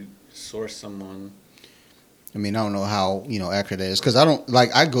you source someone. I mean, I don't know how accurate that is because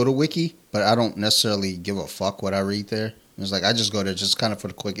I go to Wiki, but I don't necessarily give a fuck what I read there. It's like I just go there just kind of for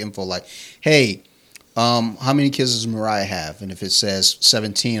the quick info, like, hey, how many kids does Mariah have? And if it says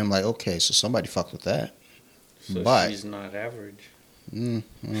 17, I'm like, okay, so somebody fucked with that. So But she's not average. well,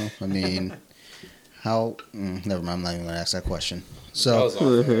 I mean, how? Never mind. I'm not even gonna ask that question. That So, was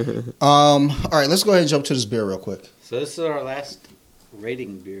awful. all right, let's go ahead and jump to this beer real quick. So this is our last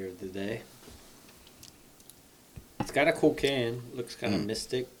rating beer of the day. It's got a cool can. Looks kind of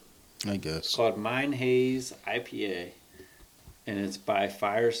mystic. I It's guess. called Mine Haze IPA. And it's by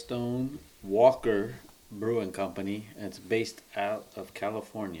Firestone Walker Brewing Company. And it's based out of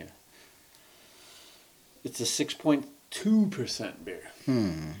California. It's a 6.2% beer.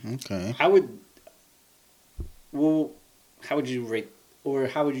 Okay. How would you rate, or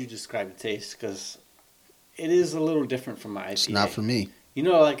how would you describe the taste? Because it is a little different from an IPA. It's not for me. You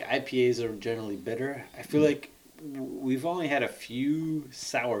know, like IPAs are generally bitter. I feel like we've only had a few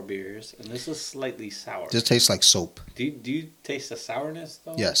sour beers, and this is slightly sour. This tastes like soap. Do you taste the sourness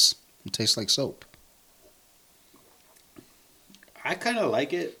though? Yes, it tastes like soap. I kind of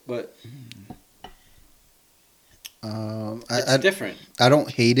like it, but it's I different. I don't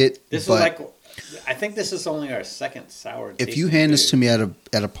hate it. This is but like, I think this is only our second sour. if you hand this to me at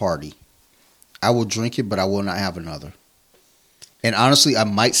a party, I will drink it, but I will not have another. And honestly, I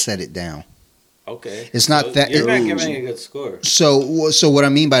might set it down. Okay, It's not so that- you're not it- giving a good score. So what I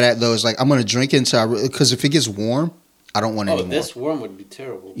mean by that though is like I'm gonna drink it until because if it gets warm, I don't want it Oh, anymore. this warm would be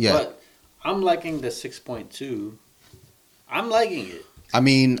terrible. Yeah. But I'm liking the 6.2. I'm liking it. I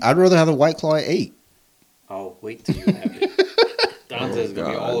mean, I'd rather have the White Claw at 8. Oh, wait till you have it. Dante's going to be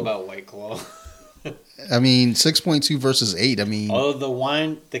God. all about White Claw. I mean, 6.2 versus 8. I mean, Oh,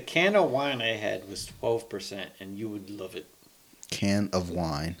 the can of wine I had was 12%, and you would love it. can of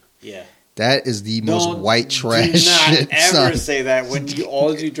wine. Yeah. That is the most white trash Do not shit. ever son. say that when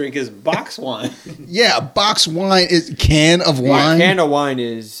all you drink is box wine. Yeah, box wine is can of wine. Can of wine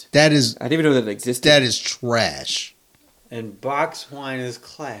is. That is I didn't even know that existed. that is trash. And box wine is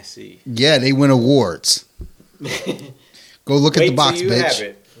classy. Yeah, they win awards. Go look at the box, till you bitch. have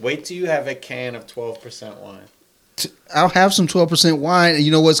it. Wait till you have a can of 12% wine. I'll have some 12% wine, and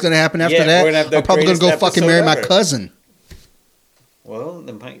you know what's going to happen after Yeah, that? we're gonna have the I'm probably going to go greatest fucking marry my episode ever. cousin. Well,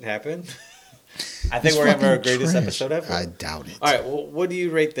 that might happen. I think It's we're having our fucking greatest trash. episode ever. I doubt it. All right, well, what do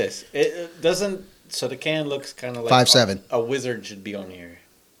you rate this? It doesn't. So the can looks kind of like 5.7. A wizard should be on here.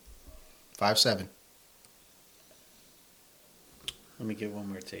 5.7. Let me get one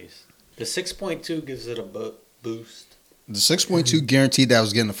more taste. The 6.2 gives it a boost. The 6.2 guaranteed that I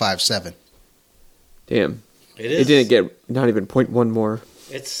was getting a 5.7. Damn. It is. It didn't get not even 0.1 more.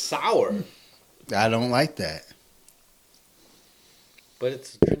 It's sour, I don't like that. but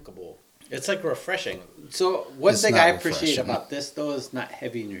it's drinkable. It's like refreshing. So one It's thing not I appreciate refreshing. about this though is not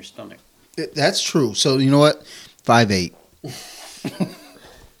heavy in your stomach. That's true. So you know what? 5.8.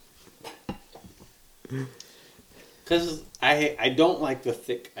 Because I don't like the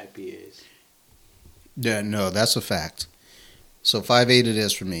thick IPAs. Yeah, no, that's a fact. So 5.8 it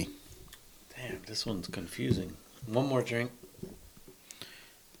is for me. Damn, this one's confusing. One more drink.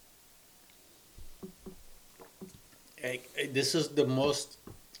 This is the most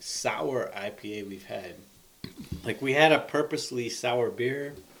sour IPA we've had. Like, we had a purposely sour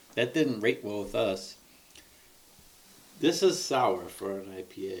beer. That didn't rate well with us. This is sour for an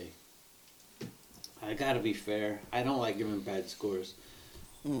IPA. I gotta be fair. I don't like giving bad scores.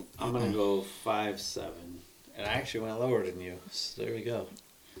 I'm gonna go 5.7. And I actually went lower than you. So there we go.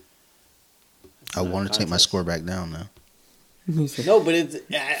 It's I not a want to take my contest. score back down now. No, but it's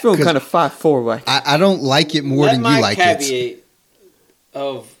Feeling kind of 5'4", like I don't like it more let than my you like caveat it.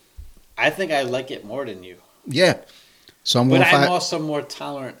 of I think I like it more than you. Yeah. So I'm But going I'm 5. also more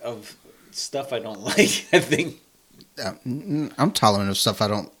tolerant of stuff I don't like. I think I'm tolerant of stuff I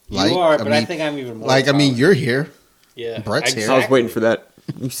don't like. you are, but I think I'm even more. Like, I mean, tolerant. you're here. Yeah, Brett's here. I was waiting for that.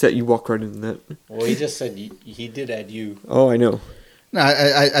 You walk right into that. Well, he just said he did add you. Oh, I know. No,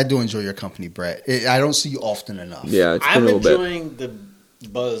 I do enjoy your company, Brett. I don't see you often enough. Yeah, it's been I'm a little bit. enjoying the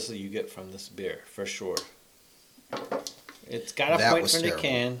buzz that you get from this beer for sure. It's got a That point was from the terrible.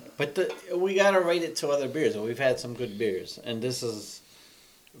 can, but we gotta rate it to other beers. And we've had some good beers, and this is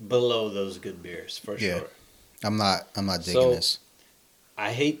below those good beers for Yeah. sure. I'm not digging So- this.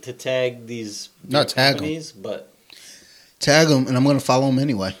 I hate to tag these No, beer tag 'em. companies, but Tag them, and I'm going to follow them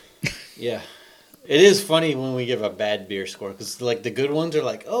anyway. yeah. It is funny when we give a bad beer score because like the good ones are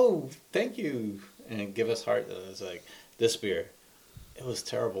like, oh, thank you, and give us heart. And it's like this beer, it was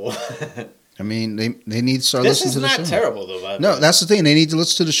terrible. I mean, they need to start This listening is to the not show. terrible though. By the No, way. that's the thing. They need to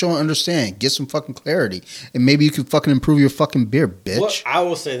listen to the show and understand. Get some fucking clarity. And maybe you can fucking improve your fucking beer, bitch. Well, I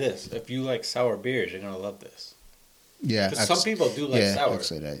will say this: if you like sour beers, you're gonna love this. Yeah. Because some people do like yeah, sour. I'd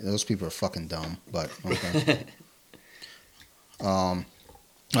say that. Those people are fucking dumb, but okay. All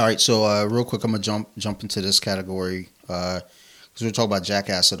right, so real quick, I'm gonna jump into this category because we're talking about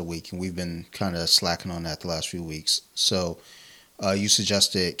Jackass of the Week, and we've been kind of slacking on that the last few weeks. So you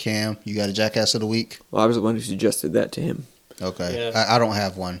suggested Cam, you got a Jackass of the Week? Well, I was the one who suggested that to him. Okay, Yeah. I don't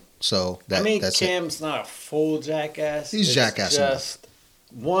have one, so that's Cam's not a full jackass. He's It's jackass Just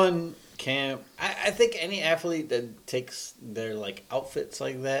one Cam. I think any athlete that takes their like outfits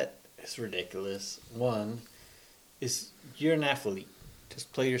like that is ridiculous. One is you're an athlete.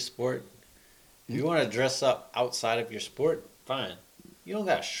 Just play your sport. If you want to dress up outside of your sport, fine. You don't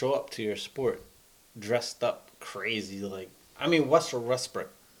gotta show up to your sport dressed up crazy. Like I mean, Russell Westbrook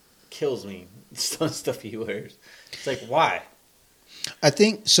kills me. Some stuff he wears. It's like why? I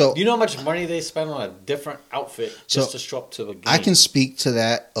think so. Do you know how much money they spend on a different outfit just So, to show up to a game? I can speak to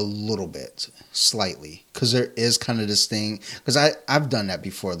that a little bit, slightly, because there is kind of this thing. Because I've done that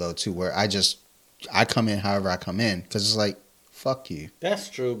before though too, where I come in however I come in, because it's like fuck you. That's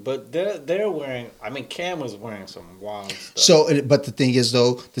true, but they're wearing. I mean, Cam was wearing some wild stuff. So, but the thing is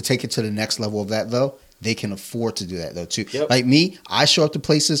though, to take it to the next level of that though, they can afford to do that though too. Yep. Like me, I show up to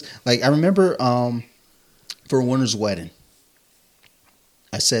places. Like I remember for a Winter's wedding,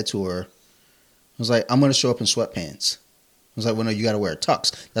 I said to her, I was like, I'm going to show up in sweatpants. I was like, well, no, you got to wear a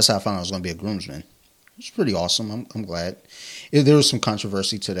tux. That's how I found out I was going to be a groomsman. It's pretty awesome. I'm glad. There was some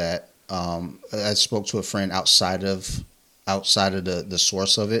controversy to that. I spoke to a friend outside of the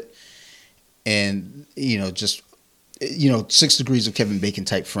source of it, and just 6 degrees of Kevin Bacon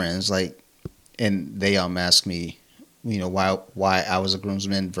type friends, like, and they asked me, why I was a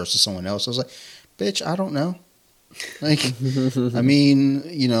groomsman versus someone else. I was like, bitch, I don't know. Like, I mean,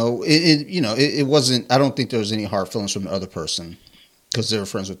 it wasn't. I don't think there was any hard feelings from the other person because they were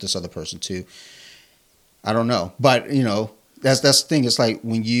friends with this other person too. I don't know, but that's the thing. It's like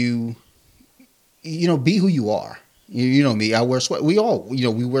when you be who you are. You know me. I wear sweat. We all, we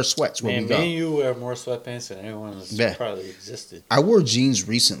wear sweats when Man, we go. me and you wear more sweatpants than anyone that's Yeah. probably existed. I wore jeans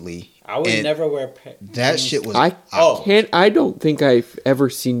recently. I would and never wear that jeans. shit was. I don't think I've ever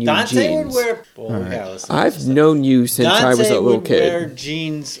seen you in Dante jeans. would wear. Well, we gotta listen to I've this. known you since I was a little would wear kid.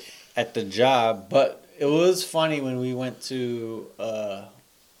 jeans at the job, but it was funny when we went to where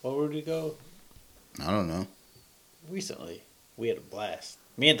would we go I don't know. recently? We had a blast.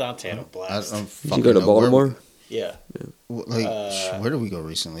 Me and Dante had a blast. Did you go to Baltimore? Yeah. Where did we go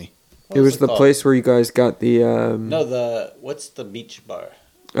recently? What It was the called? place where you guys got the No, what's the beach bar?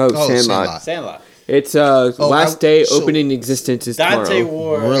 Sandlot. Sandlot. Sandlot. It's last day so- opening existence is Dante tomorrow.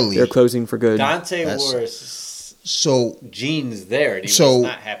 wore Really? They're closing for good. Dante That's- wore So jeans there, and he So, was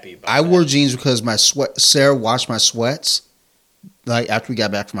not happy about I that. wore jeans because Sarah washed my sweats like after we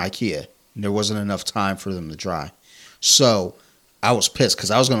got back from IKEA. And there wasn't enough time for them to dry. So I was pissed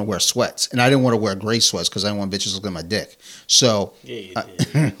because I was going to wear sweats. And I didn't want to wear gray sweats because I didn't want bitches looking at my dick. So, Yeah, you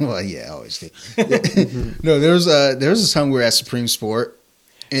did. well, yeah, I always do. No, there was a time we were at Supreme Sport.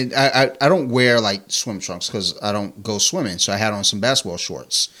 And I don't wear like swim trunks because I don't go swimming. So I had on some basketball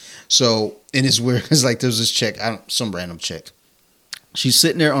shorts. So, and it's weird because like there's this chick, some random chick. She's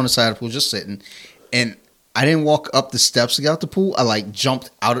sitting there on the side of the pool, just sitting. And I didn't walk up the steps to get out the pool. I like jumped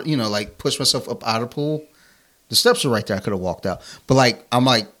out, like pushed myself up out of the pool. The steps are right there. I could have walked out. But like, I'm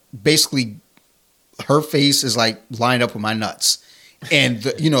like, basically, her face is like lined up with my nuts. And,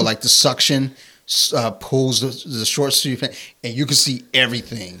 like the suction pulls the shorts to your face. And you can see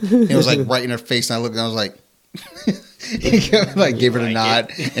everything. And it was like right in her face. And I looked and I was like, He kept, like, gave her the Like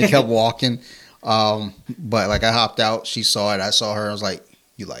nod and kept walking. But like I hopped out, she saw it, I saw her, I was like,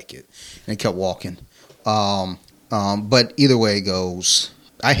 you like it, and kept walking. But either way it goes,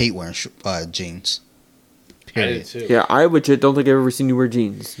 I hate wearing jeans. Period. I do too. Yeah, I legit don't think I've ever seen you wear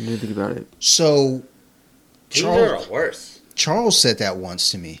jeans. When you think about it. So Jeans are worse. Charles said that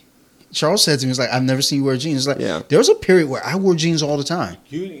once to me. Charles said to me, he's like, I've never seen you wear jeans. It's like, Yeah. there was a period where I wore jeans all the time.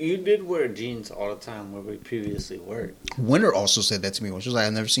 You did wear jeans all the time where we previously worked. Winter also said that to me once. She was like,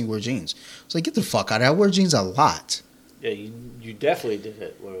 I've never seen you wear jeans. I was like, get the fuck out of here. I wear jeans a lot. Yeah, you definitely did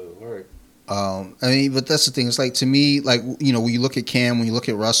it where we worked. I mean, but that's the thing. It's like, to me, like, you know, when you look at Cam, when you look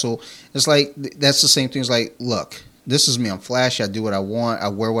at Russell, it's like, that's the same thing. It's like, look, this is me. I'm flashy. I do what I want. I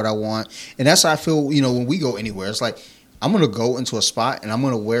wear what I want. And that's how I feel, you know, when we go anywhere. It's like, I'm going to go into a spot and I'm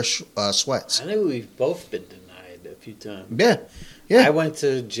going to wear sweats. I know we've both been denied a few times. Yeah. Yeah. I went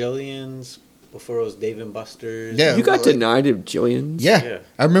to Jillian's before it was Dave and Buster's. Yeah. You got denied at Jillian's? Yeah.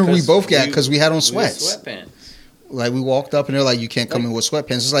 I remember we both got, because we had on sweats. Sweatpants. Like, we walked up and they're like, you can't come in with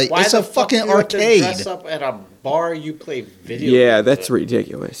sweatpants. It's like, Why it's the a fuck fucking you have to arcade. dress up at a bar you play video Yeah, games that's at?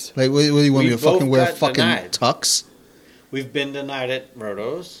 ridiculous. Like, what do you want We me to fucking both wear got fucking denied. tux? We've been denied at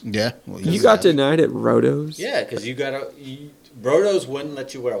Roto's. Yeah. Well, You got denied at Roto's? Yeah, because Roto's wouldn't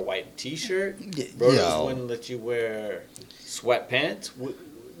let you wear a white T-shirt. Roto's Yo. wouldn't let you wear sweatpants.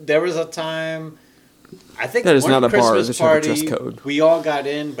 There was a time, I think That is one not a bar, Christmas this is a party, dress code. we all got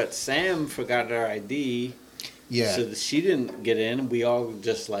in, but Sam forgot her ID. Yeah. So she didn't get in. We all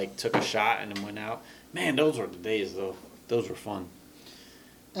just like took a shot and then went out. Man, those were the days though. Those were fun.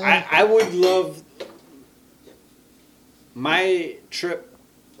 I would love my trip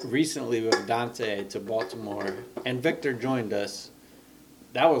recently with Dante to Baltimore, and Victor joined us.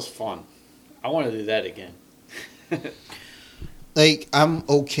 That was fun. I want to do that again. Like, I'm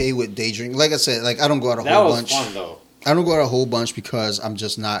okay with day drinking. Like I said, like, I don't go out a That whole was bunch. fun though. I don't go out a whole bunch because I'm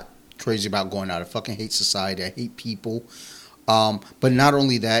just not crazy about going out. I fucking hate society. I hate people. But not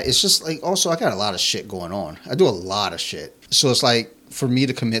only that, it's just like, also I got a lot of shit going on. I do a lot of shit. So it's like, for me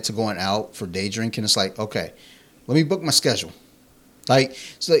to commit to going out for day drinking, it's like, okay, let me book my schedule. Like,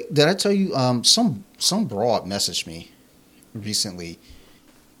 it's like, did I tell you, some broad messaged me recently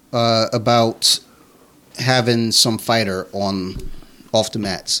about having some fighter off the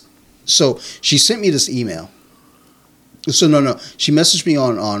mats. So she sent me this email. So no, she messaged me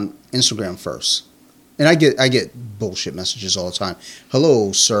on Instagram first, and I get bullshit messages all the time.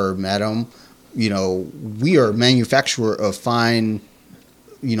 Hello, sir, madam. You know, we are a manufacturer of fine,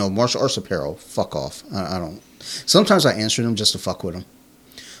 you know, martial arts apparel. Fuck off. I don't. Sometimes I answer them just to fuck with them.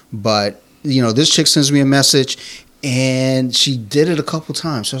 But, you know, this chick sends me a message, and she did it a couple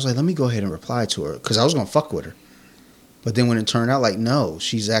times. So I was like, let me go ahead and reply to her, because I was going to fuck with her. But then when it turned out, like, no,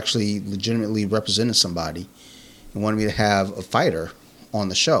 she's actually legitimately representing somebody and wanted me to have a fighter on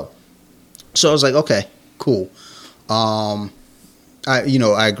the show. So I was like, okay, cool. I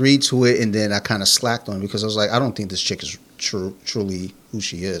agreed to it, and then I kind of slacked on it because I was like, I don't think this chick is truly who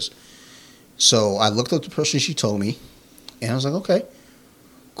she is. So I looked up the person she told me, and I was like, okay,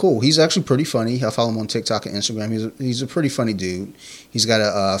 cool. He's actually pretty funny. I follow him on TikTok and Instagram. He's a pretty funny dude. He's got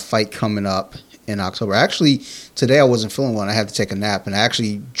a fight coming up in October. Actually, today I wasn't feeling well. I had to take a nap, and I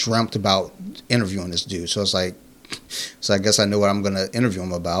actually dreamt about interviewing this dude. So I was like, so I guess I know what I'm going to interview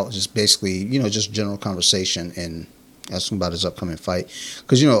him about. Just basically, you know, just general conversation and ask him about his upcoming fight.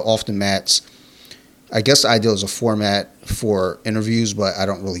 Because, you know, often Matt's, I guess the ideal is a format for interviews, but I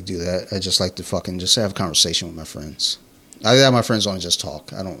don't really do that. I just like to fucking just have a conversation with my friends. I have my friends on and just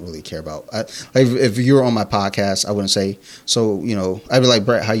talk. I don't really care about. If you were on my podcast, I wouldn't say. So, you know, I'd be like,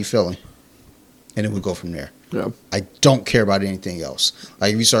 Brett, how you feeling? And it would go from there. Yeah. I don't care about anything else.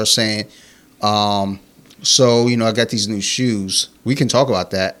 Like if you start saying, so, you know, I got these new shoes. We can talk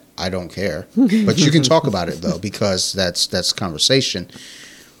about that. I don't care. But you can talk about it though, because that's conversation.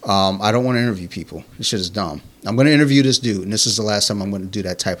 I don't want to interview people. This shit is dumb. I'm going to interview this dude, and this is the last time I'm going to do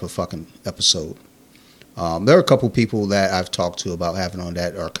that type of fucking episode. There are a couple people that I've talked to about having on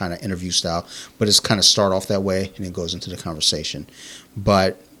that are kind of interview style, but it's kind of start off that way and it goes into the conversation.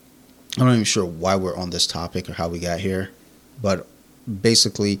 But I'm not even sure why we're on this topic or how we got here. But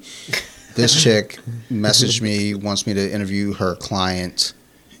basically, this chick messaged me, wants me to interview her client,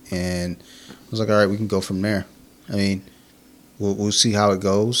 and I was like, all right, we can go from there. I mean, we'll see how it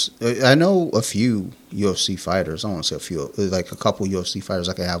goes. I know a few UFC fighters. I don't want to say a few, like a couple UFC fighters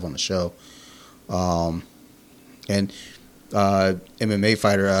I could have on the show. And MMA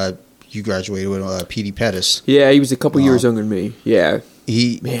fighter, you graduated with Petey Pettis. Yeah, he was a couple years younger than me. Yeah.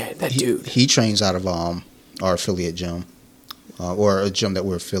 That dude. He trains out of our affiliate gym, or a gym that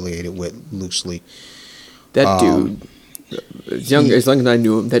we're affiliated with loosely. That dude, as long as I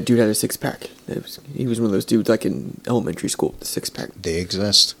knew him, that dude had a six-pack. He was one of those dudes like in elementary school with the six-pack. They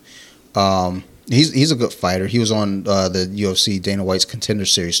exist. He's a good fighter. He was on the UFC Dana White's Contender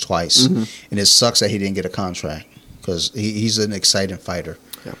Series twice, and it sucks that he didn't get a contract because he's an exciting fighter.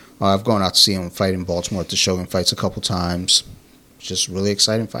 Yeah. I've gone out to see him fight in Baltimore at the Shogun Fights a couple times. Just really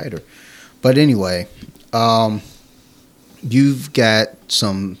exciting fighter. But anyway, you've got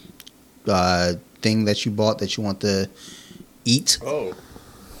some thing that you bought that you want to eat. Oh,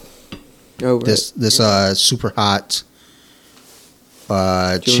 right. This super hot Do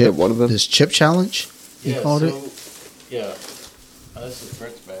you chip. have one of them? This chip challenge. You called it. Yeah. Oh, this is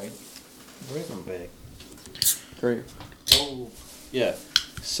Kurt's bag. Where's my bag? Right. Oh, yeah.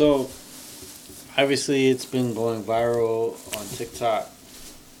 So, obviously, it's been going viral on TikTok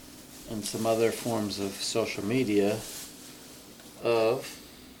and some other forms of social media of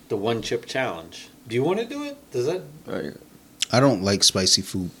the one chip challenge. Do you want to do it? Does that? I don't like spicy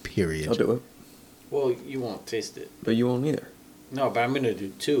food. Period. I'll do it, Well, you won't taste it. but you won't either. No, but I'm gonna do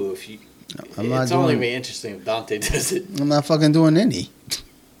two. If you, I'm not it's only doing- be interesting if Dante does it. I'm not fucking doing any.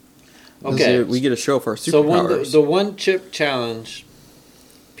 Okay. We get a show for our So superpowers. the one chip challenge,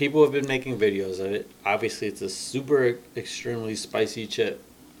 people have been making videos of it. Obviously, it's a super extremely spicy chip,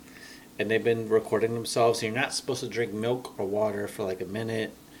 and they've been recording themselves. You're not supposed to drink milk or water for like a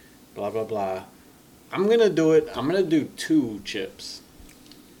minute. Blah blah blah. I'm gonna do it. I'm gonna do two chips,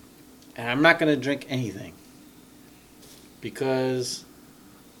 and I'm not gonna drink anything because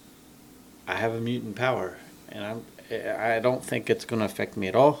I have a mutant power, and I don't think it's gonna affect me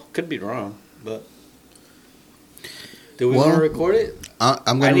at all. Could be wrong, but do we want to record it? I'm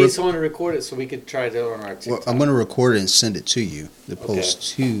I gonna. need someone to record it so we could try it out on our TikTok. I'm gonna record it and send it to you. The Okay.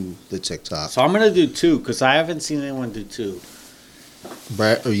 post to the TikTok. So I'm gonna do two because I haven't seen anyone do two.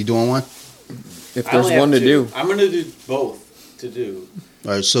 Brad, are you doing one? If I there's only have one to two. do, I'm gonna do both to do.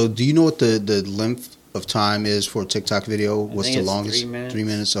 All right. So, do you know what the length of time is for a TikTok video? What's think the it's longest? 3 minutes. 3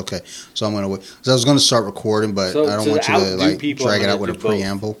 minutes. Okay. So I'm gonna wait. So I was gonna start recording, but So I don't to want you to outdo like people, drag I'm it out gonna with a do both.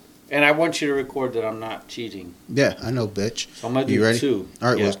 preamble. And I want you to record that I'm not cheating. Yeah, I know, bitch. So I'm gonna do You ready? two. All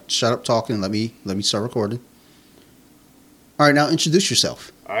right. Yeah. Well, shut up talking. Let me start recording. All right. Now introduce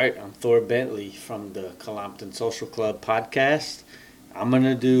yourself. All right, I'm Thor Bentley from the Colompton Social Club podcast. I'm going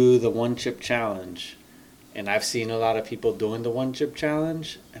to do the one chip challenge. And I've seen a lot of people doing the one chip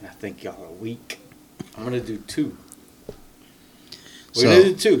challenge, and I think y'all are weak. I'm going to do two. We're going to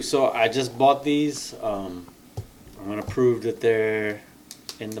do two. So I just bought these. I'm going to prove that they're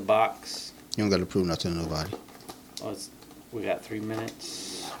in the box. You don't got to prove nothing to nobody. Oh, we got 3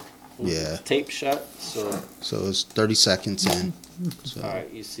 minutes. Yeah. It's tape shut, so... So it's 30 seconds in. So. All right,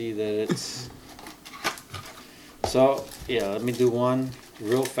 you see that it's... So, yeah, let me do one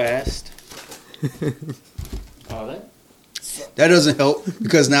real fast. Oh, That doesn't help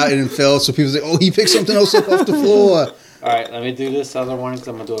because now it didn't fail. So people say, "Oh, he picked something else up off the floor." All right, let me do this other one because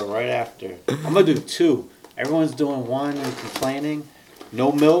I'm going to do it right after. I'm going to do two. Everyone's doing one and complaining.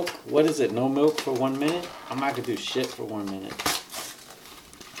 No milk. What is it? No milk for 1 minute? I'm not going to do shit for 1 minute.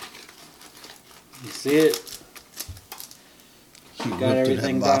 You see it? You got ripped through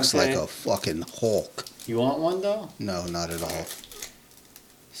everything that box done, like Tay? a fucking Hulk. You want one, though? No, not at all.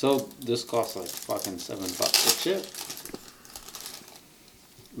 So, this costs like fucking $7 a chip.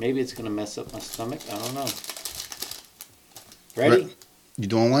 Maybe it's going to mess up my stomach. I don't know. Ready? You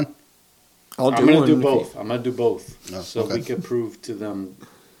doing one? I'll do I'm going one to do if both. I'm going to do both. Oh, so okay. we could prove to them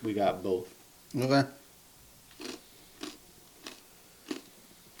we got both. Okay.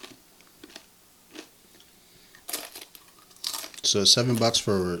 So $7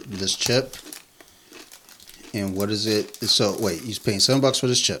 for this chip. And what is it? So wait, you're paying $7 for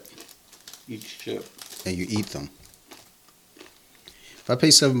this chip, Each chip. and you eat them. If I pay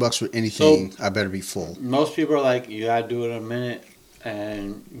 $7 for anything, I better be full. Most people are like, you got to do it in a minute,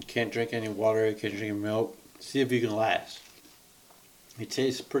 and you can't drink any water, you can't drink any milk. See if you can last. It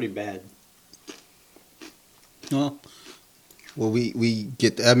tastes pretty bad. Well, we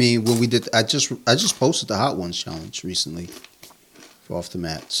get. I mean, when we did, I just posted the Hot Ones challenge recently for Off the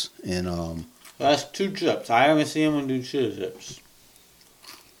Mats, and That's two chips. I haven't seen anyone do two chips.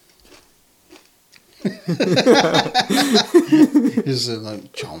 it's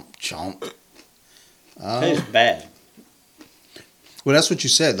like chomp chomp. Tastes bad. Well, that's what you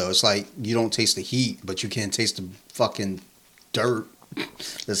said though. It's like you don't taste the heat, but you can't taste the fucking dirt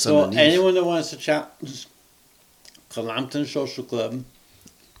that's So underneath. anyone that wants to challenge Colompton Social Club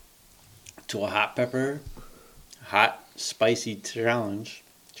to a hot pepper, hot spicy challenge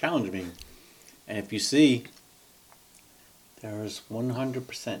me. And if you see, there is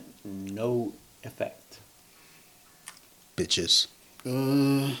 100% no effect. bitches.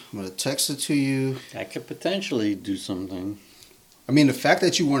 I'm gonna text it to you. That could potentially do something. I mean, the fact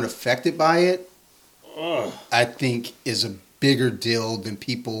that you weren't affected by it, Ugh. I think, is a bigger deal than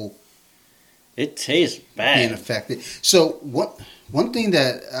people It tastes bad. being affected. So one thing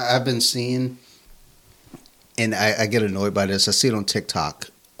that I've been seeing, and I get annoyed by this, I see it on TikTok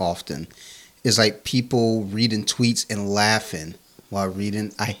often, is like people reading tweets and laughing while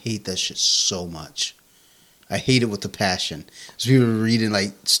reading. I hate that shit so much. I hate it with a passion. So people are reading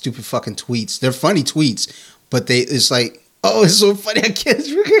like stupid fucking tweets. They're funny tweets, but it's like, oh, it's so funny. I can't finish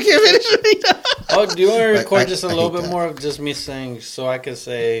it. Oh, do you want to record Like, just a I little hate bit that. more of just me saying, so I can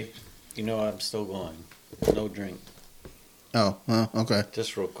say, I'm still going. No drink. Oh, well, okay.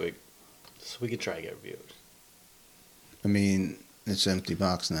 Just real quick. So we could try to get viewers. I mean, it's an empty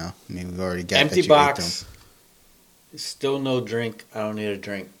box now. I mean, we've already got Empty that you box. Still no drink. I don't need a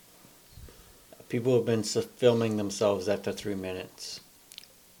drink. People have been filming themselves after 3 minutes.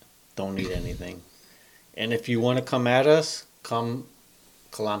 Don't need anything. And if you want to come at us, come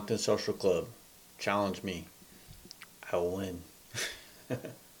Colompton Social Club. Challenge me. I will win.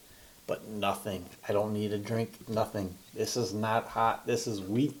 But nothing. I don't need a drink. Nothing. This is not hot. This is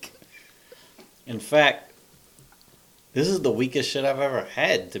weak. In fact, this is the weakest shit I've ever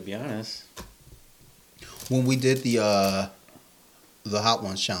had, to be honest. When we did the Hot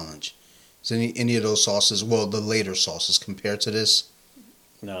Ones challenge, is any of those sauces, well, the later sauces compared to this?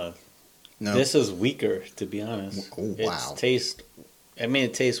 No. No. This is weaker, to be honest. Oh, wow.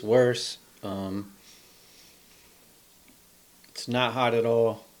 It tastes worse. It's not hot at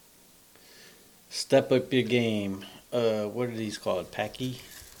all. Step up your game. What are these called? Packy?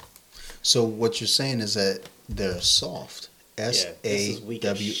 So what you're saying is that they're soft.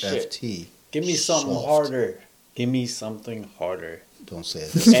 SAWFT. Give me something Soft. harder. Give me something harder. Don't say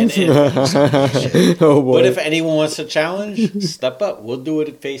it. Oh boy. But if anyone wants to challenge, step up. We'll do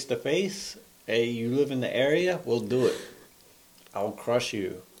it face to face. Hey, you live in the area? We'll do it. I'll crush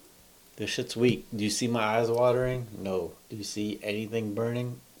you. This shit's weak. Do you see my eyes watering? No. Do you see anything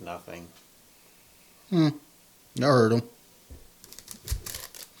burning? Nothing. Never heard them.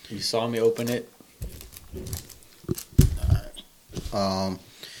 You saw me open it?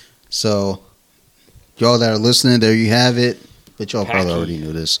 So, y'all that are listening, there you have it. But y'all probably Packy. already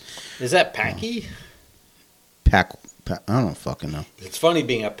knew this. Is that Packy? I don't fucking know. It's funny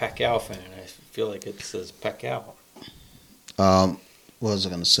being a Pacquiao fan. I feel like it says Pacquiao. What was I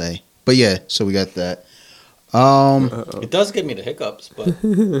gonna say? But yeah, so we got that. It does give me the hiccups, but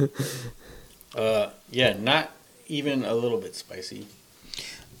yeah, not even a little bit spicy.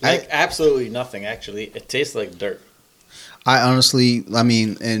 Like absolutely nothing. Actually, it tastes like dirt. I honestly, I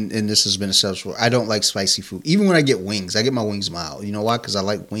mean, and this has been established before, I don't like spicy food. Even when I get wings, I get my wings mild. You know why? Because I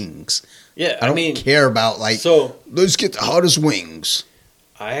like wings. Yeah, I don't care about so let's get the hottest wings.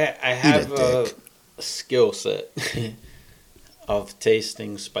 I have a skill set of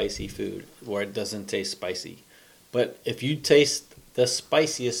tasting spicy food where it doesn't taste spicy. But if you taste the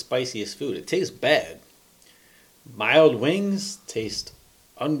spiciest food, it tastes bad. Mild wings taste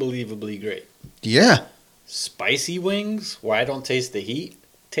unbelievably great. Yeah. Spicy wings, where I don't taste the heat,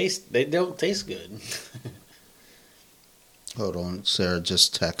 they don't taste good. Hold on, Sarah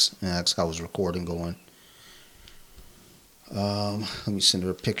just text and asked how was recording going. Let me send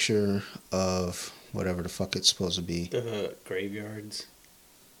her a picture of whatever the fuck it's supposed to be. The graveyards.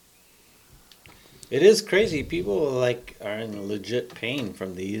 It is crazy. People are in legit pain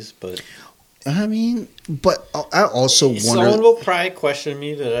from these, but I mean, but I also wonder. Someone will probably question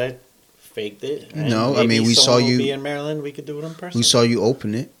me that I faked it. No, I mean, we saw you be in Maryland. We could do it in person. We saw you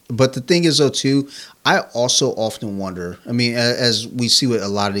open it. But the thing is, though, too, I also often wonder. I mean, as we see with a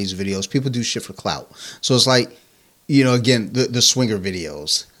lot of these videos, people do shit for clout. So it's like, again, the swinger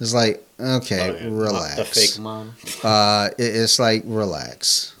videos. It's like, okay, relax. The fake mom. It's like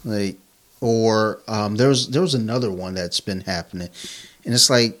relax, like, or there was another one that's been happening, and it's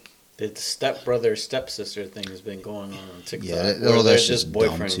like. The stepbrother, stepsister thing has been going on TikTok. Yeah, all that's just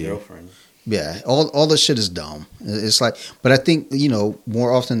boyfriend, girlfriend. Yeah, all this shit is dumb. It's like, but I think,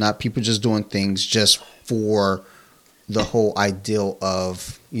 more often than not, people just doing things just for the whole ideal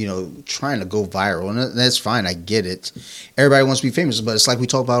of, trying to go viral. And that's fine. I get it. Everybody wants to be famous, but it's like we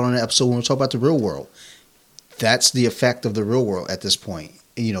talked about on the episode when we talk about the real world. That's the effect of the real world at this point.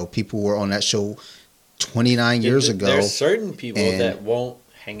 People were on that show 29 years ago. There's certain people that won't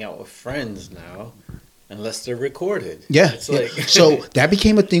hang out with friends now unless they're recorded. Yeah. It's like So that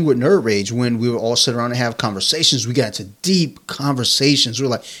became a thing with Nerd Rage when we were all sitting around and have conversations. We got into deep conversations. We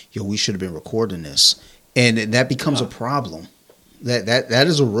were like, yo, we should have been recording this. And that becomes a problem. That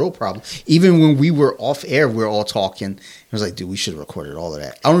is a real problem. Even when we were off air, we were all talking. It was like, dude, we should have recorded all of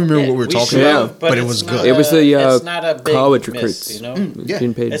that. I don't remember what we were talking about, but it was good. It was the it's not a big college miss, recruits. you know? Yeah.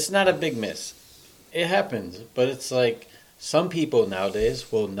 Getting paid. It's not a big miss. It happens, but it's like some people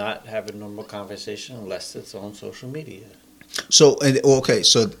nowadays will not have a normal conversation unless it's on social media. So, okay,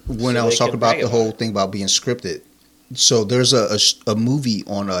 so when I was they talking can about brag the about whole it. thing about being scripted, so there's a movie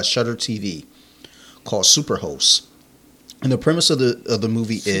on Shutter TV called Superhost, and the premise of the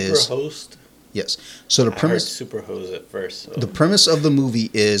movie is Superhost? yes. So the I heard premise Superhose at first. So. the premise of the movie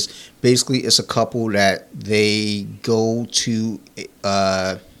is basically it's a couple that they go to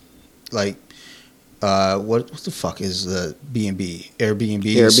what the fuck is the B&B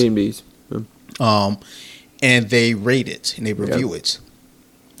Airbnbs. and they rate it and they review it,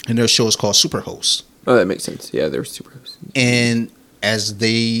 and their show is called Superhost. Oh, that makes sense. Yeah, they're super hosts. And as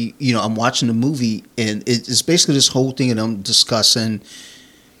they, I'm watching the movie, and it's basically this whole thing of them discussing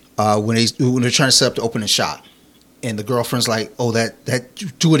when they're trying to set up the opening shot, and the girlfriend's like, "Oh, that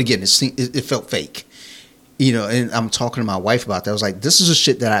do it again. It felt fake," And I'm talking to my wife about that. I was like, "This is a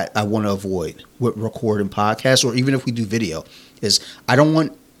shit that I want to avoid with recording podcasts, or even if we do video. Is I don't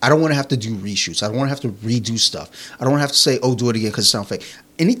want to have to do reshoots. I don't want to have to redo stuff. I don't want to have to say, oh, do it again because it sounds fake.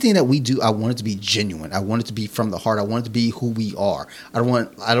 Anything that we do, I want it to be genuine. I want it to be from the heart. I want it to be who we are. I don't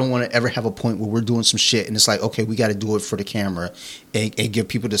want to ever have a point where we're doing some shit and it's like, okay, we got to do it for the camera and give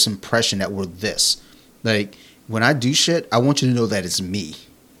people this impression that we're this. Like, when I do shit, I want you to know that it's me.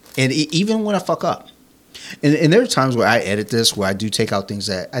 And even when I fuck up. And there are times where I edit this, where I do take out things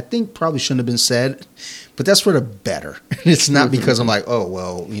that I think probably shouldn't have been said, but that's for the better. It's not because I'm like, oh,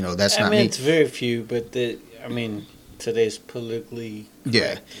 well, that's not me. It's very few, but today's politically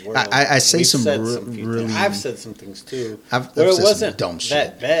correct world. I say We've some said really... things. I've said some things, too. I've where it said wasn't some dumb shit.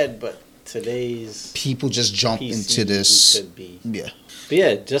 that bad, but today's people just jump PC into this. could be. Yeah. But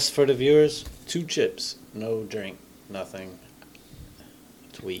yeah, just for the viewers, 2 chips, no drink, nothing.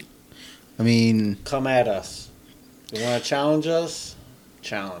 Tweet. I mean... Come at us. You want to challenge us?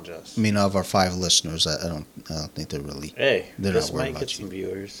 Challenge us. I mean, of our 5 listeners, I don't think they're really... Hey, they're this not worried might about get you. some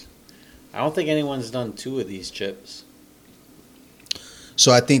viewers. I don't think anyone's done 2 of these chips.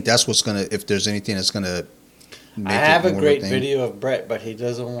 So I think that's what's going to... If there's anything that's going to make I have it a more great thing. video of Brett, but he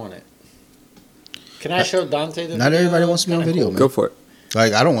doesn't want it. Can I show Dante the video? Not everybody wants to be on Kinda video, cool. man. Go for it.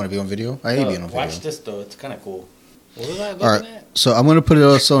 Like, I don't want to be on video. I hate being on video. Watch this, though. It's kind of cool. What was I looking All right, at? so I'm going to put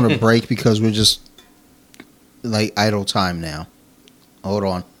us on a break because we're just, idle time now. Hold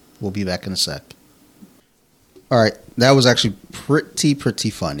on. We'll be back in a sec. All right, that was actually pretty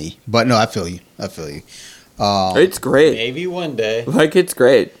funny. But no, I feel you. It's great. Maybe one day. It's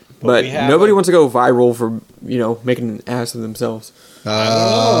great. But we have nobody a- wants to go viral for, making an ass of themselves.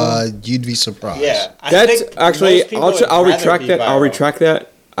 You'd be surprised. Yeah. That's think actually, most people would I'll rather retract be that. I'll viral. retract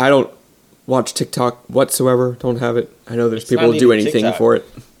that. I don't watch TikTok whatsoever. Don't have it. I know there's It's people not who do even anything TikTok. for it.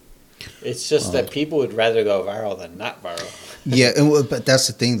 It's just that people would rather go viral than not viral. Yeah, but that's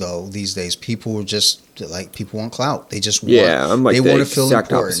the thing, though. These days, people are just people want clout. They just want, I'm like they the want to feel exact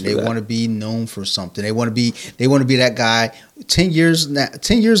important. opposite They of that. want to be known for something. They want to be that guy. 10 years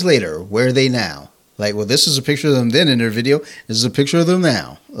later, where are they now? Like, well, this is a picture of them then in their video. This is a picture of them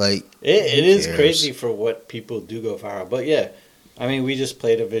now. Like, It who is cares? crazy for what people do go viral. But yeah, we just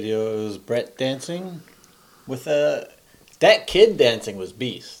played a video. It was Brett dancing with that kid dancing was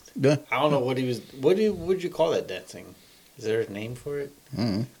beast. Yeah. I don't know what he was. What would you call that dancing? Is there a name for it?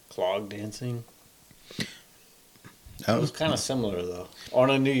 Mm-hmm. Clog dancing. Oh. It was kind of similar though. On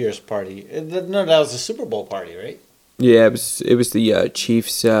a New Year's party. No, that was a Super Bowl party, right? Yeah, it was the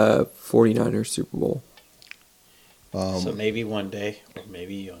Chiefs 49ers Super Bowl. So maybe one day, or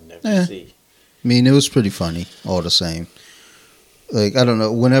maybe you'll never see. I mean, it was pretty funny, all the same. Like, I don't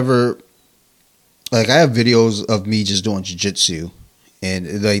know, whenever... Like, I have videos of me just doing jiu-jitsu. And,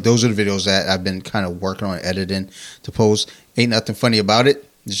 those are the videos that I've been kind of working on editing to post. Ain't nothing funny about it.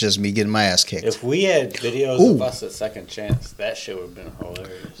 It's just me getting my ass kicked. If we had videos of us at Second Chance, that shit would have been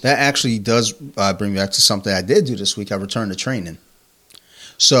hilarious. That actually does bring me back to something I did do this week. I returned to training.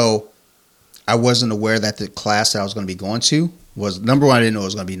 So, I wasn't aware that the class that I was going to be going to was... Number one, I didn't know it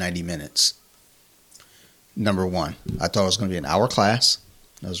was going to be 90 minutes. Number one. I thought it was going to be an hour class.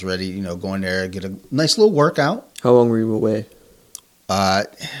 I was ready, go in there, get a nice little workout. How long were you away?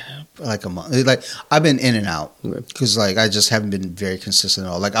 Like a month. Like, I've been in and out Okay. because I just haven't been very consistent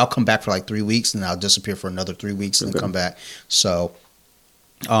at all. Like, I'll come back for 3 weeks and then I'll disappear for another 3 weeks and then come back. So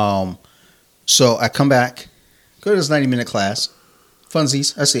I come back, go to this 90-minute class,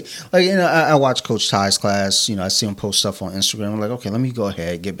 funsies. I see, I watch Coach Ty's class. I see him post stuff on Instagram. I'm like, okay, let me go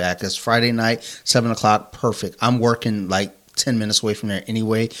ahead, get back. It's Friday night, 7:00, perfect. I'm working 10 minutes away from there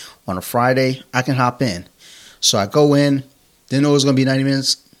anyway. On a Friday, I can hop in. So I go in, didn't know it was going to be 90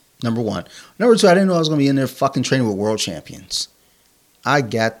 minutes, number one. Number two, I didn't know I was going to be in there fucking training with world champions. I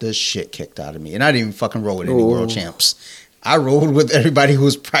got the shit kicked out of me. And I didn't even fucking roll with any world champs. I rolled with everybody who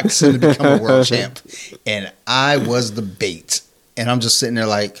was practicing to become a world champ. And I was the bait. And I'm just sitting there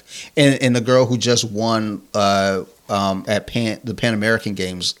like, and the girl who just won at the Pan American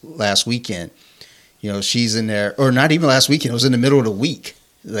Games last weekend, you know, she's in there, or not even last weekend, it was in the middle of the week.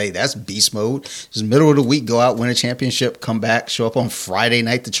 Like, that's beast mode. It's middle of the week, go out, win a championship, come back, show up on Friday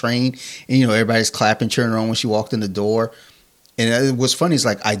night to train. And, you know, everybody's clapping, cheering her on when she walked in the door. And what's funny is,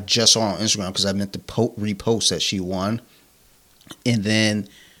 like, I just saw on Instagram because I meant to repost that she won. And then,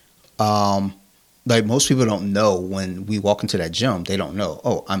 like, most people don't know when we walk into that gym, they don't know,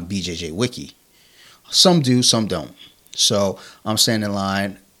 oh, I'm BJJ Wiki. Some do, some don't. So I'm standing in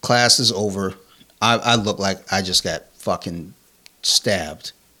line. Class is over. I look like I just got fucking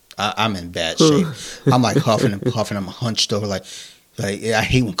stabbed. I'm in bad shape. I'm like huffing and puffing. I'm hunched over like I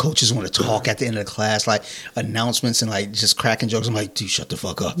hate when coaches want to talk at the end of the class, like announcements and like just cracking jokes. I'm like, dude, shut the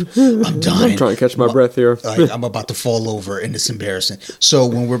fuck up. I'm dying. I'm trying to catch my breath here. Like, I'm about to fall over and it's embarrassing. So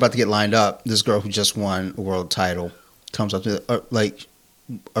when we're about to get lined up, this girl who just won a world title comes up to like,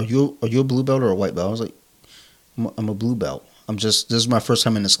 are you a blue belt or a white belt? I was like, I'm a blue belt. This is my first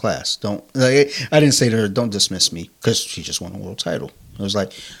time in this class. I didn't say to her, don't dismiss me, because she just won a world title. I was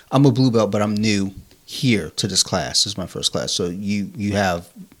like, I'm a blue belt, but I'm new here to this class. This is my first class. So you have,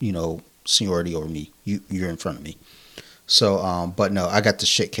 you know, seniority over me. You're in front of me. So, but no, I got the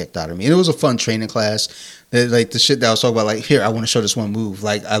shit kicked out of me. And it was a fun training class. Like the shit that I was talking about, like, here, I want to show this one move.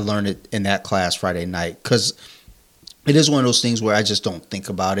 Like, I learned it in that class Friday night, because it is one of those things where I just don't think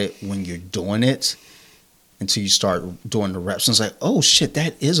about it when you're doing it until you start doing the reps. And it's like, oh shit,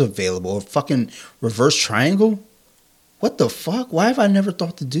 that is available. A fucking reverse triangle? What the fuck? Why have I never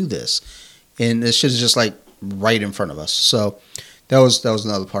thought to do this? And this shit is just like right in front of us. So that was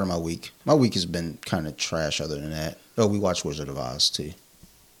another part of my week. My week has been kind of trash other than that. Oh, we watched Wizard of Oz too.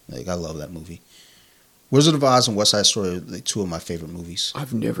 Like, I love that movie. Wizard of Oz and West Side Story are like two of my favorite movies.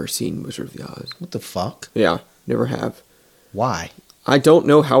 I've never seen Wizard of Oz. What the fuck? Yeah, never have. Why? I don't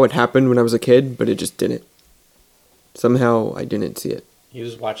know how it happened when I was a kid, but it just didn't. Somehow I didn't see it. He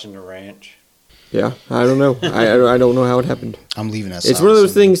was watching The Ranch. Yeah, I don't know. I don't know how it happened. I'm leaving that. It's one of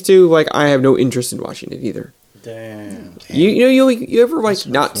those things too. Like, I have no interest in watching it either. Damn. You ever like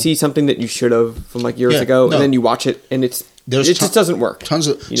not see something that you should have from like years ago, and then you watch it and it just doesn't work. Tons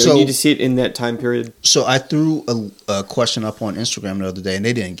of you need to see it in that time period. So I threw a question up on Instagram the other day, and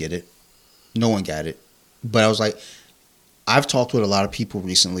they didn't get it. No one got it, but I was like, I've talked with a lot of people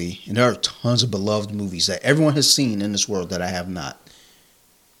recently, and there are tons of beloved movies that everyone has seen in this world that I have not.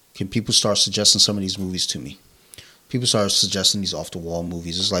 Can people start suggesting some of these movies to me? People start suggesting these off-the-wall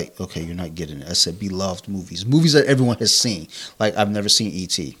movies. It's like, okay, you're not getting it. I said beloved movies. Movies that everyone has seen. Like, I've never seen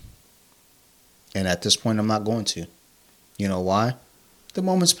E.T. And at this point, I'm not going to. You know why? The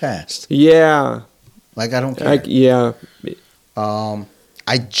moment's passed. Yeah. Like, I don't care. Yeah.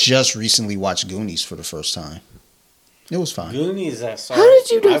 I just recently watched Goonies for the first time. It was fine. Goonies, I saw. How did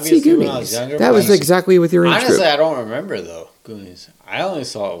you not see Goonies? When I was younger, that was exactly with your age Honestly, group. I don't remember, though, Goonies. I only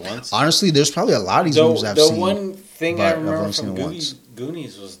saw it once. Honestly, there's probably a lot of these movies I've seen. The one thing I remember from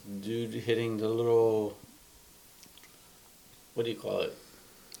Goonies was dude hitting the little... What do you call it?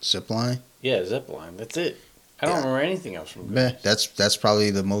 Zip line? Yeah, zip line. That's it. I don't remember anything else from Goonies. That's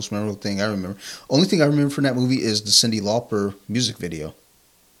probably the most memorable thing I remember. Only thing I remember from that movie is the Cyndi Lauper music video.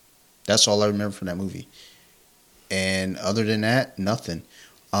 That's all I remember from that movie. And other than that, nothing.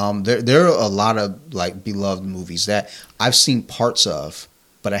 There are a lot of like beloved movies that I've seen parts of,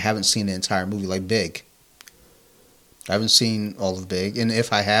 but I haven't seen the entire movie. Like Big, I haven't seen all of Big, and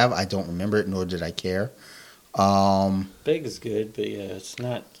if I have, I don't remember it, nor did I care. Big is good, but yeah, it's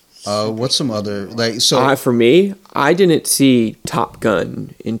not. What's some other like so? For me, I didn't see Top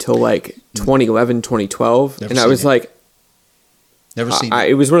Gun until like 2011, 2012, and I was like. Never seen it.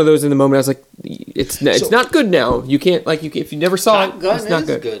 It was one of those in the moment. I was like, "It's not good now. You can't if you never saw Top Gun it's not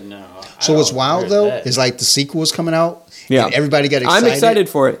is good now." So what's wild though is like the sequel is coming out. Yeah, and everybody got excited. I'm excited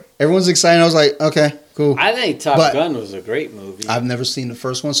for it. Everyone's excited. I was like, okay, cool. I think Top Gun was a great movie. I've never seen the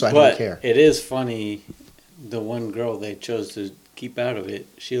first one, so I don't care. It is funny. The one girl they chose to keep out of it,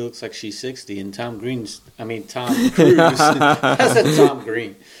 she looks like she's 60, and Tom Cruise. I said Tom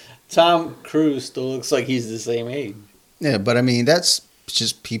Green. Tom Cruise still looks like he's the same age. Yeah, but I mean that's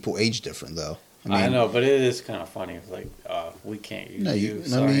just people age different though. I know, but it is kind of funny. It's like, we can't use you.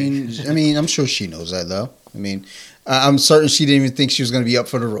 Sorry. I mean, I'm sure she knows that though. I mean, I'm certain she didn't even think she was going to be up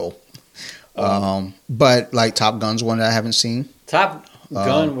for the role. But like Top Gun's one that I haven't seen. Top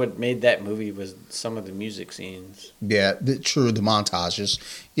Gun, what made that movie was some of the music scenes. Yeah, true, the montages.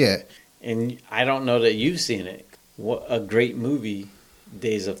 Yeah. And I don't know that you've seen it. What a great movie,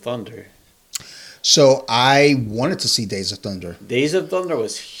 Days of Thunder. So I wanted to see Days of Thunder. Days of Thunder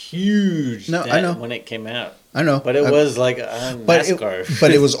was huge. No, I know. When it came out. I know. But it was like a NASCAR.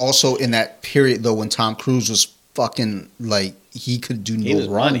 But it was also in that period, though, when Tom Cruise was fucking, like, he could do no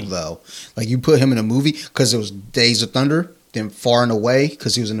wrong, money. though. Like, you put him in a movie, because it was Days of Thunder, then Far and Away,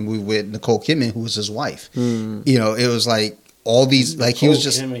 because he was in the movie with Nicole Kidman, who was his wife. You know, it was like, all these, like, he was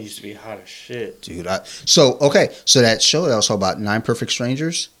just... Nicole Kidman used to be hot as shit. Dude, so that show that I saw about 9 Perfect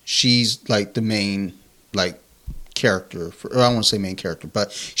Strangers, she's, like, the main, like, character. I don't want to say main character,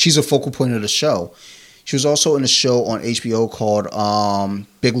 but she's a focal point of the show. She was also in a show on HBO called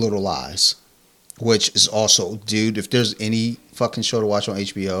Big Little Lies, which is also, dude, if there's any fucking show to watch on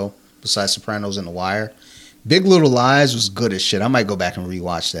HBO besides Sopranos and The Wire, Big Little Lies was good as shit. I might go back and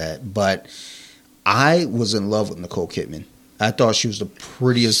rewatch that. But I was in love with Nicole Kidman. I thought she was the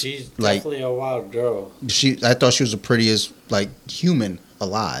prettiest. She's definitely a wild girl. I thought she was the prettiest, like, human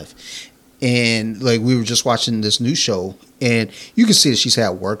alive. And, like, we were just watching this new show, and you can see that she's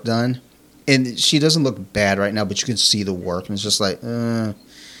had work done. And she doesn't look bad right now, but you can see the work. And it's just like,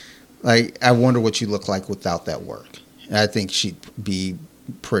 I wonder what you look like without that work. And I think she'd be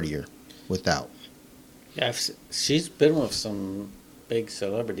prettier without. Yeah, she's been with some big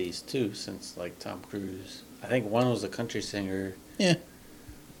celebrities, too, since, like, Tom Cruise. I think one was a country singer. Yeah.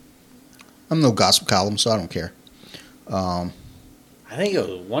 I'm no gossip column, so I don't care. I think it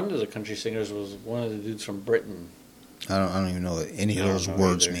was one of the country singers was one of the dudes from Britain. I don't even know what any of those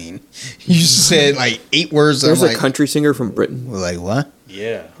words mean. You said like 8 words. There's a country singer from Britain. Like what?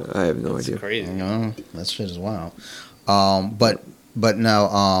 Yeah, I have no idea. Crazy. You know, that shit is wild. But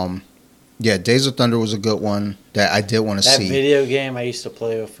now, yeah, Days of Thunder was a good one that I did want to see. That video game I used to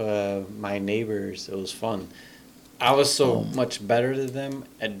play with my neighbors. It was fun. I was so much better than them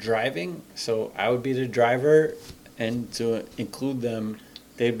at driving, so I would be the driver, and to include them,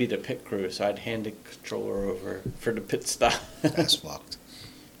 they'd be the pit crew, so I'd hand the controller over for the pit stop. That's fucked.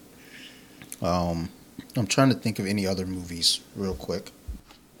 I'm trying to think of any other movies real quick.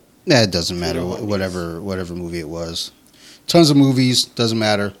 Nah, it doesn't matter. Whatever movie it was. Tons of movies. Doesn't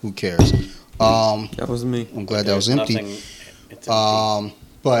matter. Who cares? That wasn't me. I'm glad that was empty. It's empty.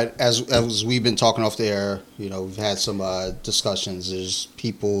 But as we've been talking off the air, you know, we've had some discussions. There's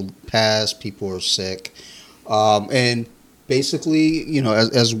people passed, people are sick, and basically, you know,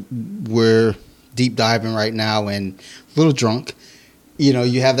 as we're deep diving right now and a little drunk, you know,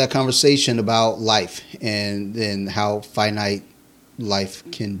 you have that conversation about life and how finite life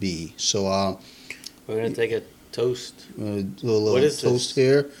can be. So we're gonna take a toast. A little what is toast this?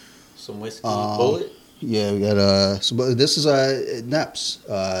 Here. Some whiskey bullet. Yeah, we got so this is Neps.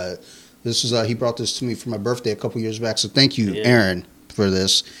 This is he brought this to me for my birthday a couple years back. So thank you, Aaron, for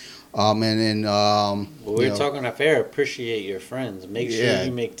this. And then we're talking off air. Appreciate your friends. Make sure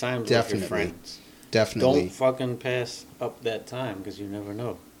you make time with your friends. Definitely. Don't fucking pass up that time because you never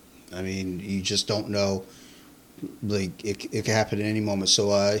know. I mean, you just don't know. Like it can happen at any moment.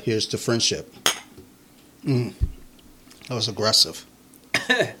 So here's to friendship. That was aggressive.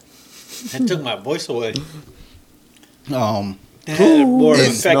 That took my voice away. Cool. More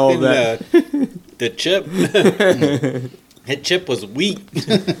effect than the chip. That chip was weak.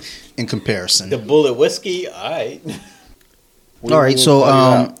 In comparison. The bullet whiskey, all right. All right,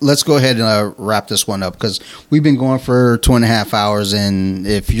 so let's go ahead and wrap this one up because we've been going for 2.5 hours, and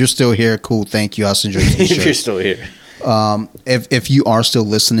if you're still here, cool, thank you. I'll send you a t-shirt. If you're still here. If you are still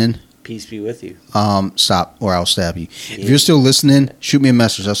listening, peace be with you. Stop or I'll stab you. Yeah. If you're still listening, shoot me a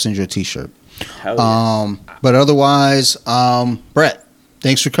message. I'll send you a t-shirt. Yeah. But otherwise, Brett,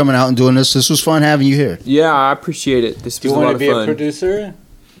 thanks for coming out and doing this. This was fun having you here. Yeah, I appreciate it. This was a lot of fun. Do you want to be a producer?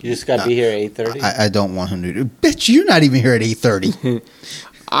 You just got to be here at 8:30? I don't want him to. Bitch, you're not even here at 8:30.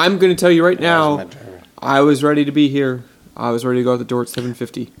 I'm going to tell you right now, I was ready to be here. I was ready to go out the door at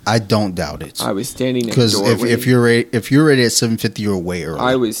 7:50. I don't doubt it. I was standing at the door because if you're ready at 7:50, you're way early.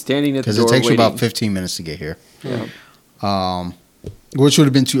 I was standing at the door because it takes you about 15 minutes to get here. Yeah. Which would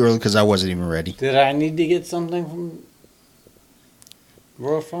have been too early because I wasn't even ready. Did I need to get something from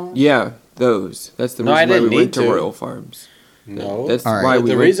Royal Farms? Yeah, those. That's the reason why we went to Royal Farms. No, that's why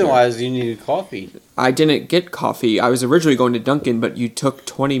we. The reason why is you needed coffee. I didn't get coffee. I was originally going to Dunkin', but you took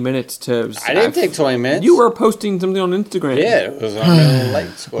 20 minutes to. I didn't take 20 minutes. You were posting something on Instagram. Yeah, it was on the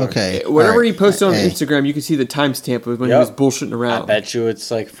light score. Okay, whatever he posted on Instagram, you can see the timestamp of when he was bullshitting around. I bet you it's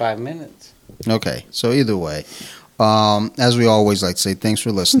like 5 minutes. Okay, so either way, As we always like to say, thanks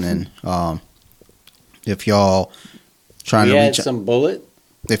for listening. If y'all trying We to had reach some bullet.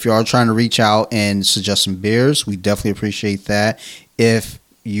 if y'all trying to reach out and suggest some beers, we definitely appreciate that. If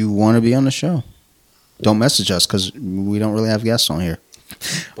you want to be on the show, don't message us because we don't really have guests on here.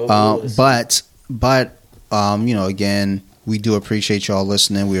 But again, we do appreciate y'all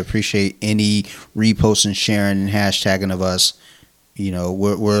listening. We appreciate any repost and sharing and hashtagging of us.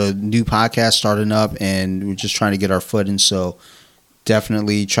 We're a new podcast starting up, and we're just trying to get our foot in. So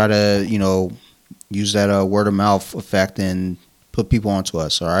definitely try to use that word of mouth effect and put people onto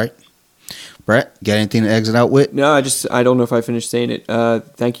us. All right, Brett, got anything to exit out with? No, I don't know if I finished saying it.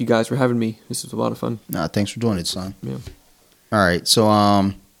 Thank you guys for having me. This was a lot of fun. Nah, thanks for doing it, son. Yeah. All right,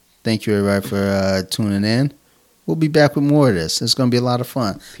 so thank you everybody for tuning in. We'll be back with more of this. It's gonna be a lot of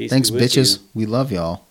fun. Peace Thanks, be with bitches. you. We love y'all.